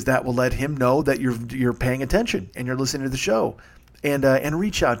 because that will let him know that you're paying attention and you're listening to the show. And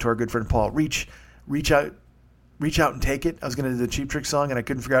reach out to our good friend Paul. Reach out and take it. I was going to do the Cheap Trick song, and I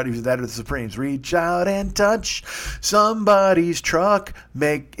couldn't figure out if it was that or the Supremes. Reach out and touch somebody's truck.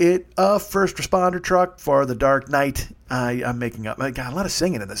 Make it a first responder truck for the Dark Knight. I'm making up. I got a lot of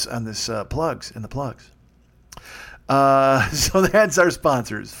singing in this plugs. So that's our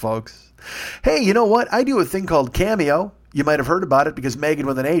sponsors, folks. Hey, you know what? I do a thing called Cameo. You might have heard about it because Megan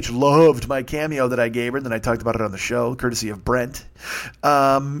with an H loved my cameo that I gave her, and then I talked about it on the show, courtesy of Brent.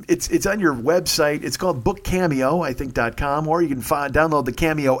 It's on your website. It's called bookcameo, I think, .com, or you can download the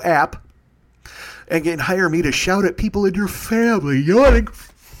Cameo app and can hire me to shout at people in your family. Yawning.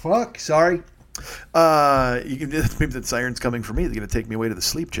 Fuck, sorry. Maybe that siren's coming for me. They're going to take me away to the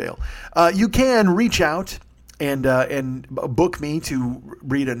sleep jail. You can reach out and book me to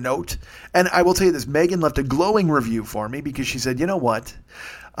read a note. And I will tell you this, Megan left a glowing review for me because she said, you know what?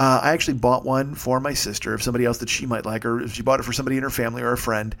 I actually bought one for my sister, if somebody else that she might like, or if she bought it for somebody in her family or a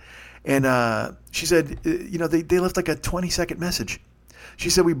friend. And she said, they left like a 20-second message. She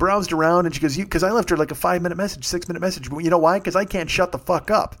said, we browsed around, and she goes, because I left her like a 5-minute message, 6-minute message. But you know why? Because I can't shut the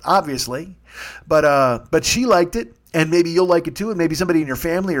fuck up, obviously. But she liked it. And maybe you'll like it too, and maybe somebody in your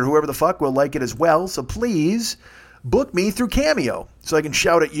family or whoever the fuck will like it as well. So please book me through Cameo so I can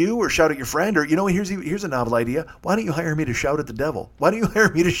shout at you or shout at your friend. Or, here's a novel idea. Why don't you hire me to shout at the devil? Why don't you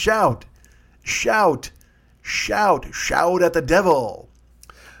hire me to shout? Shout at the devil.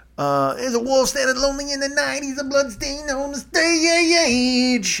 There's a wolf standing lonely in the night. He's a bloodstain on the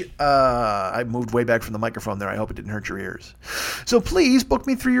stage. I moved way back from the microphone there. I hope it didn't hurt your ears. So please book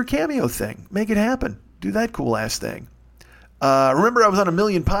me through your Cameo thing. Make it happen. Do that cool ass thing. Remember, I was on a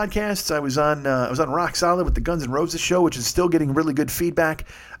million podcasts. I was on Rock Solid with the Guns N' Roses show, which is still getting really good feedback.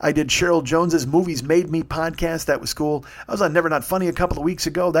 I did Cheryl Jones's Movies Made Me podcast. That was cool. I was on Never Not Funny a couple of weeks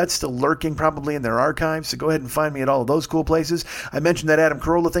ago. That's still lurking probably in their archives. So go ahead and find me at all of those cool places. I mentioned that Adam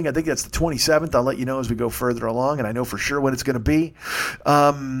Carolla thing. I think that's the 27th. I'll let you know as we go further along, and I know for sure when it's going to be.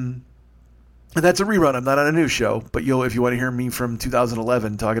 And that's a rerun. I'm not on a new show, but if you want to hear me from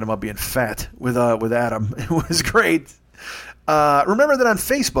 2011 talking about being fat with Adam, it was great. Remember that on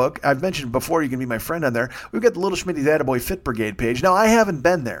Facebook, I've mentioned before, you can be my friend on there. We've got the Little Schmitty's Attaboy Fit Brigade page. Now, I haven't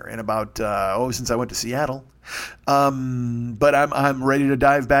been there in about, since I went to Seattle. But I'm ready to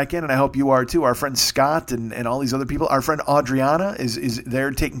dive back in, and I hope you are too. Our friend Scott and all these other people. Our friend Adriana is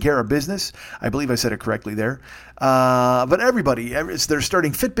there taking care of business. I believe I said it correctly there. But everybody, they're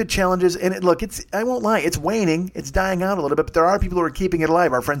starting Fitbit challenges, and I won't lie, it's waning. It's dying out a little bit, but there are people who are keeping it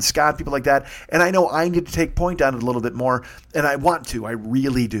alive. Our friend Scott, people like that. And I know I need to take point on it a little bit more, and I want to. I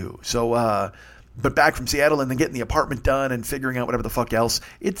really do. So, but back from Seattle and then getting the apartment done and figuring out whatever the fuck else,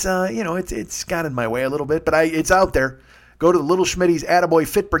 it's got in my way a little bit, but it's out there. Go to the Little Schmitty's Attaboy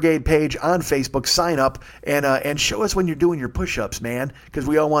Fit Brigade page on Facebook, sign up, and show us when you're doing your push-ups, man, because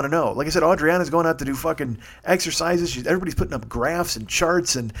we all want to know. Like I said, Adriana's going out to do fucking exercises. Everybody's putting up graphs and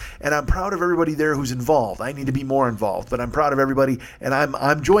charts, and I'm proud of everybody there who's involved. I need to be more involved, but I'm proud of everybody, and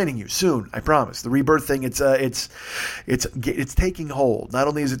I'm joining you soon, I promise. The rebirth thing, it's taking hold. Not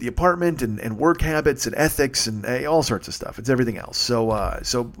only is it the apartment and work habits and ethics and all sorts of stuff, it's everything else. So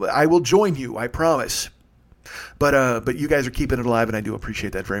I will join you, I promise. But you guys are keeping it alive, and I do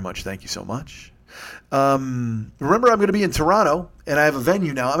appreciate that very much. Thank you so much. Remember, I'm going to be in Toronto, and I have a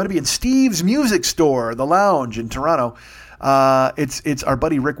venue now. I'm going to be in Steve's Music Store, the Lounge in Toronto. It's our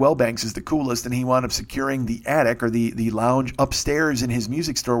buddy Rick Wellbanks is the coolest, and he wound up securing the attic or the lounge upstairs in his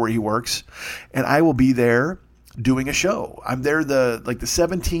music store where he works, and I will be there doing a show. I'm there the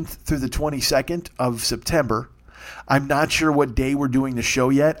 17th through the 22nd of September. I'm not sure what day we're doing the show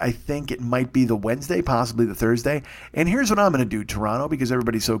yet. I think it might be the Wednesday, possibly the Thursday. And here's what I'm going to do, Toronto, because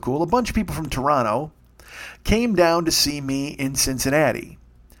everybody's so cool. A bunch of people from Toronto came down to see me in Cincinnati,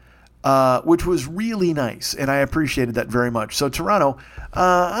 which was really nice, and I appreciated that very much. So Toronto,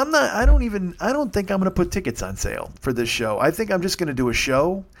 I don't think I'm going to put tickets on sale for this show. I think I'm just going to do a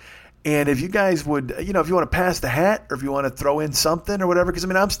show. And if you guys would, if you want to pass the hat or if you want to throw in something or whatever, because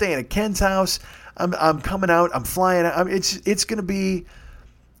I'm staying at Ken's house. I'm coming out. I'm flying out. It's going to be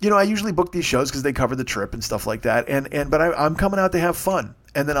I usually book these shows because they cover the trip and stuff like that. But I'm coming out to have fun,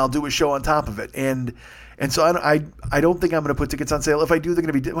 and then I'll do a show on top of it. And so I don't think I'm going to put tickets on sale. If I do, they're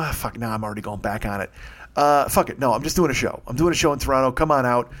going to be fuck. Now I'm already going back on it. Fuck it. No, I'm just doing a show. I'm doing a show in Toronto. Come on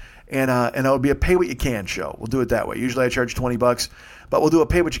out, and it'll be a pay what you can show. We'll do it that way. Usually I charge $20, but we'll do a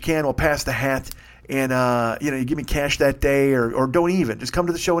pay what you can. We'll pass the hat. And, you give me cash that day or don't even. Just come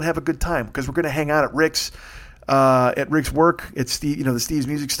to the show and have a good time because we're going to hang out at Rick's work. It's the Steve's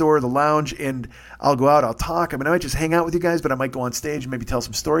Music Store, the lounge, and I'll go out, I'll talk. I might just hang out with you guys, but I might go on stage and maybe tell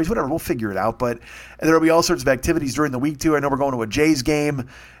some stories, whatever. We'll figure it out. And there will be all sorts of activities during the week, too. I know we're going to a Jays game,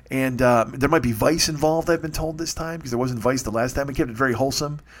 and there might be Vice involved, I've been told this time, because there wasn't Vice the last time. We kept it very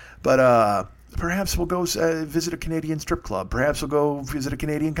wholesome. But perhaps we'll go visit a Canadian strip club. Perhaps we'll go visit a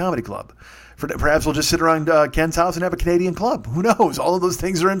Canadian comedy club. Perhaps we'll just sit around Ken's house and have a Canadian club. Who knows? All of those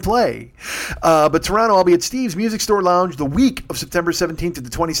things are in play. But Toronto, I'll be at Steve's Music Store Lounge the week of September 17th to the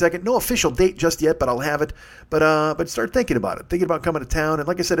 22nd. No official date just yet, but I'll have it. But start thinking about it. Thinking about coming to town. And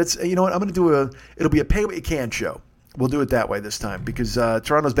like I said, it's I'm going to it'll be a pay what you can show. We'll do it that way this time because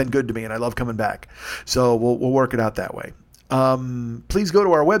Toronto's been good to me and I love coming back. So we'll work it out that way. Please go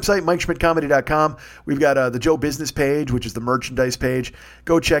to our website, MikeSchmidtComedy.com. We've got the Joe Business page, which is the merchandise page.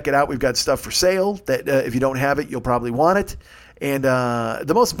 Go check it out. We've got stuff for sale that if you don't have it, you'll probably want it. And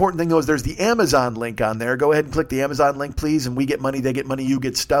the most important thing, though, is there's the Amazon link on there. Go ahead and click the Amazon link, please, and we get money, they get money, you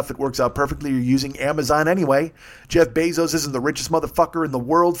get stuff. It works out perfectly. You're using Amazon anyway. Jeff Bezos isn't the richest motherfucker in the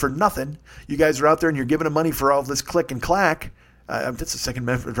world for nothing. You guys are out there and you're giving him money for all this click and clack. That's the second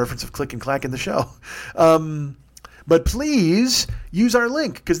reference of click and clack in the show. But please use our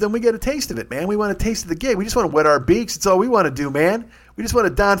link because then we get a taste of it, man. We want a taste of the gig. We just want to wet our beaks. That's all we want to do, man. We just want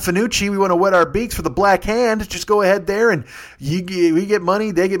to Don Fanucci. We want to wet our beaks for the Black Hand. Just go ahead there and we get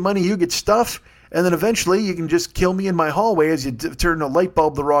money, they get money, you get stuff. And then eventually you can just kill me in my hallway as you turn a light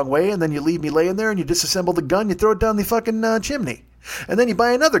bulb the wrong way and then you leave me laying there and you disassemble the gun, you throw it down the fucking chimney. And then you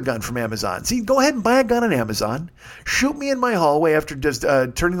buy another gun from Amazon. See, go ahead and buy a gun on Amazon. Shoot me in my hallway after just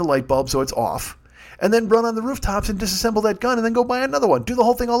turning the light bulb so it's off. And then run on the rooftops and disassemble that gun and then go buy another one. Do the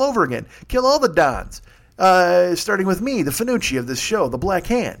whole thing all over again. Kill all the Dons. Starting with me, the Fanucci of this show, the Black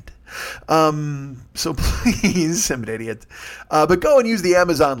Hand. So please, I'm an idiot. But go and use the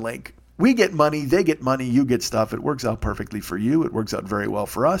Amazon link. We get money, they get money, you get stuff. It works out perfectly for you. It works out very well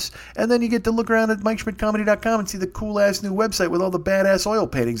for us. And then you get to look around at MikeSchmidtComedy.com and see the cool-ass new website with all the badass oil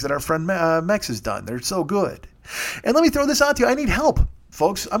paintings that our friend Mex has done. They're so good. And let me throw this out to you. I need help.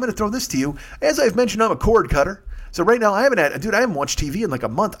 Folks, I'm going to throw this to you. As I've mentioned, I'm a cord cutter. So right now, I haven't watched TV in like a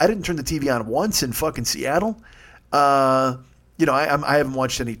month. I didn't turn the TV on once in fucking Seattle. I haven't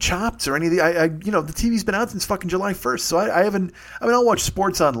watched any Chopped or any of the TV's been out since fucking July 1st. So I'll watch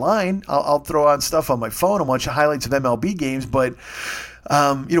sports online. I'll throw on stuff on my phone and watch the highlights of MLB games. But,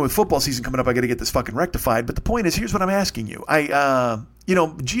 with football season coming up, I got to get this fucking rectified. But the point is, here's what I'm asking you.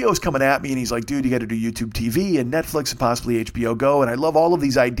 Gio's coming at me and he's like, dude, you got to do YouTube TV and Netflix and possibly HBO Go. And I love all of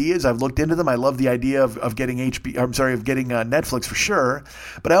these ideas. I've looked into them. I love the idea of getting Netflix for sure.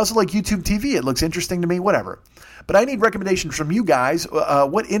 But I also like YouTube TV. It looks interesting to me, whatever. But I need recommendations from you guys,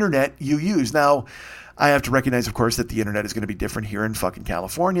 what internet you use. Now, I have to recognize, of course, that the internet is going to be different here in fucking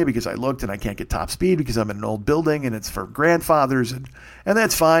California because I looked and I can't get top speed because I'm in an old building and it's for grandfathers and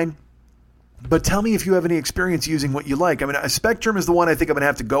that's fine. But tell me if you have any experience using what you like. I mean, Spectrum is the one I think I'm going to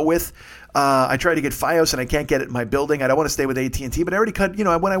have to go with. I tried to get Fios and I can't get it in my building. I don't want to stay with AT&T, but I already cut, when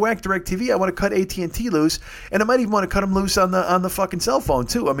I whack DirecTV, I want to cut AT&T loose, and I might even want to cut them loose on the fucking cell phone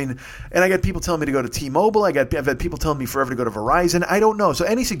too. I mean, and I got people telling me to go to T-Mobile. I've had people telling me forever to go to Verizon. I don't know. So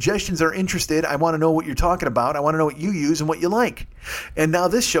any suggestions are interested. I want to know what you're talking about. I want to know what you use and what you like. And now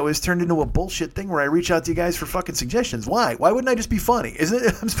this show has turned into a bullshit thing where I reach out to you guys for fucking suggestions. Why? Why wouldn't I just be funny? Isn't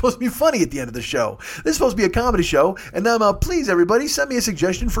it? I'm supposed to be funny at the end of the show. This is supposed to be a comedy show, and now I'm out, please, everybody, send me a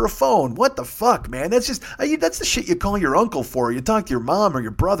suggestion for a phone. What the fuck, man? That's just, that's the shit you call your uncle for. You talk to your mom or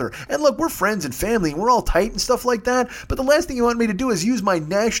your brother. And look, we're friends and family, and we're all tight and stuff like that, but the last thing you want me to do is use my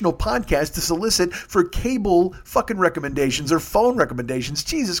national podcast to solicit for cable fucking recommendations or phone recommendations.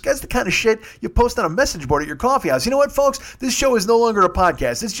 Jesus, that's the kind of shit you post on a message board at your coffee house. You know what, folks? This show is no longer a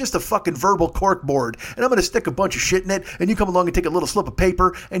podcast. It's just a fucking verbal cork board, and I'm going to stick a bunch of shit in it, and you come along and take a little slip of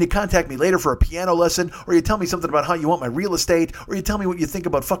paper, and you contact me later for a piano lesson, or you tell me something about how you want my real estate, or you tell me what you think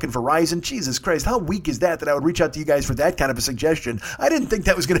about fucking Verizon. Jesus Christ, how weak is that I would reach out to you guys for that kind of a suggestion? I didn't think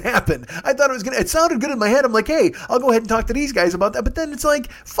that was going to happen. I thought it sounded good in my head. I'm like, hey, I'll go ahead and talk to these guys about that. But then it's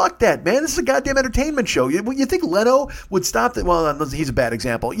like, fuck that, man. This is a goddamn entertainment show. You think Leno would stop that? Well, he's a bad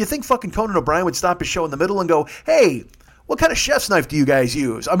example. You think fucking Conan O'Brien would stop his show in the middle and go, hey, what kind of chef's knife do you guys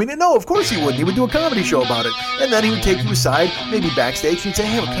use? I mean, no, of course he wouldn't. He would do a comedy show about it. And then he would take you aside, maybe backstage, and he'd say,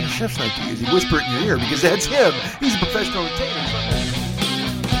 hey, what kind of chef's knife do you use? He'd whisper it in your ear because that's him. He's a professional entertainer.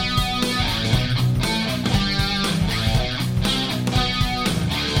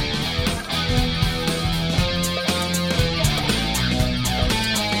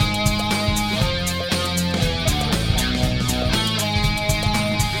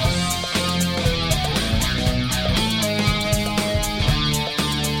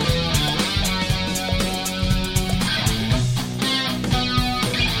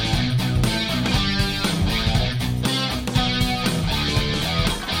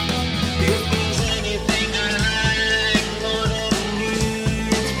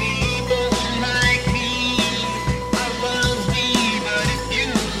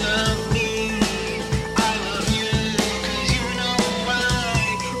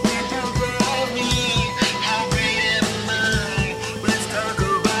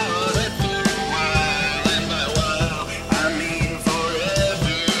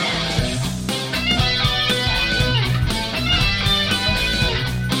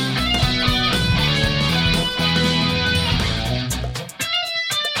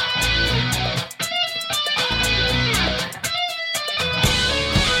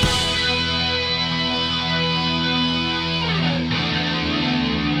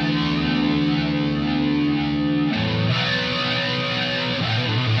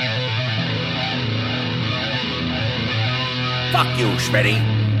 Fuck you,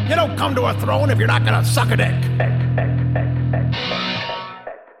 Schmitty. You don't come to a throne if you're not gonna suck a dick.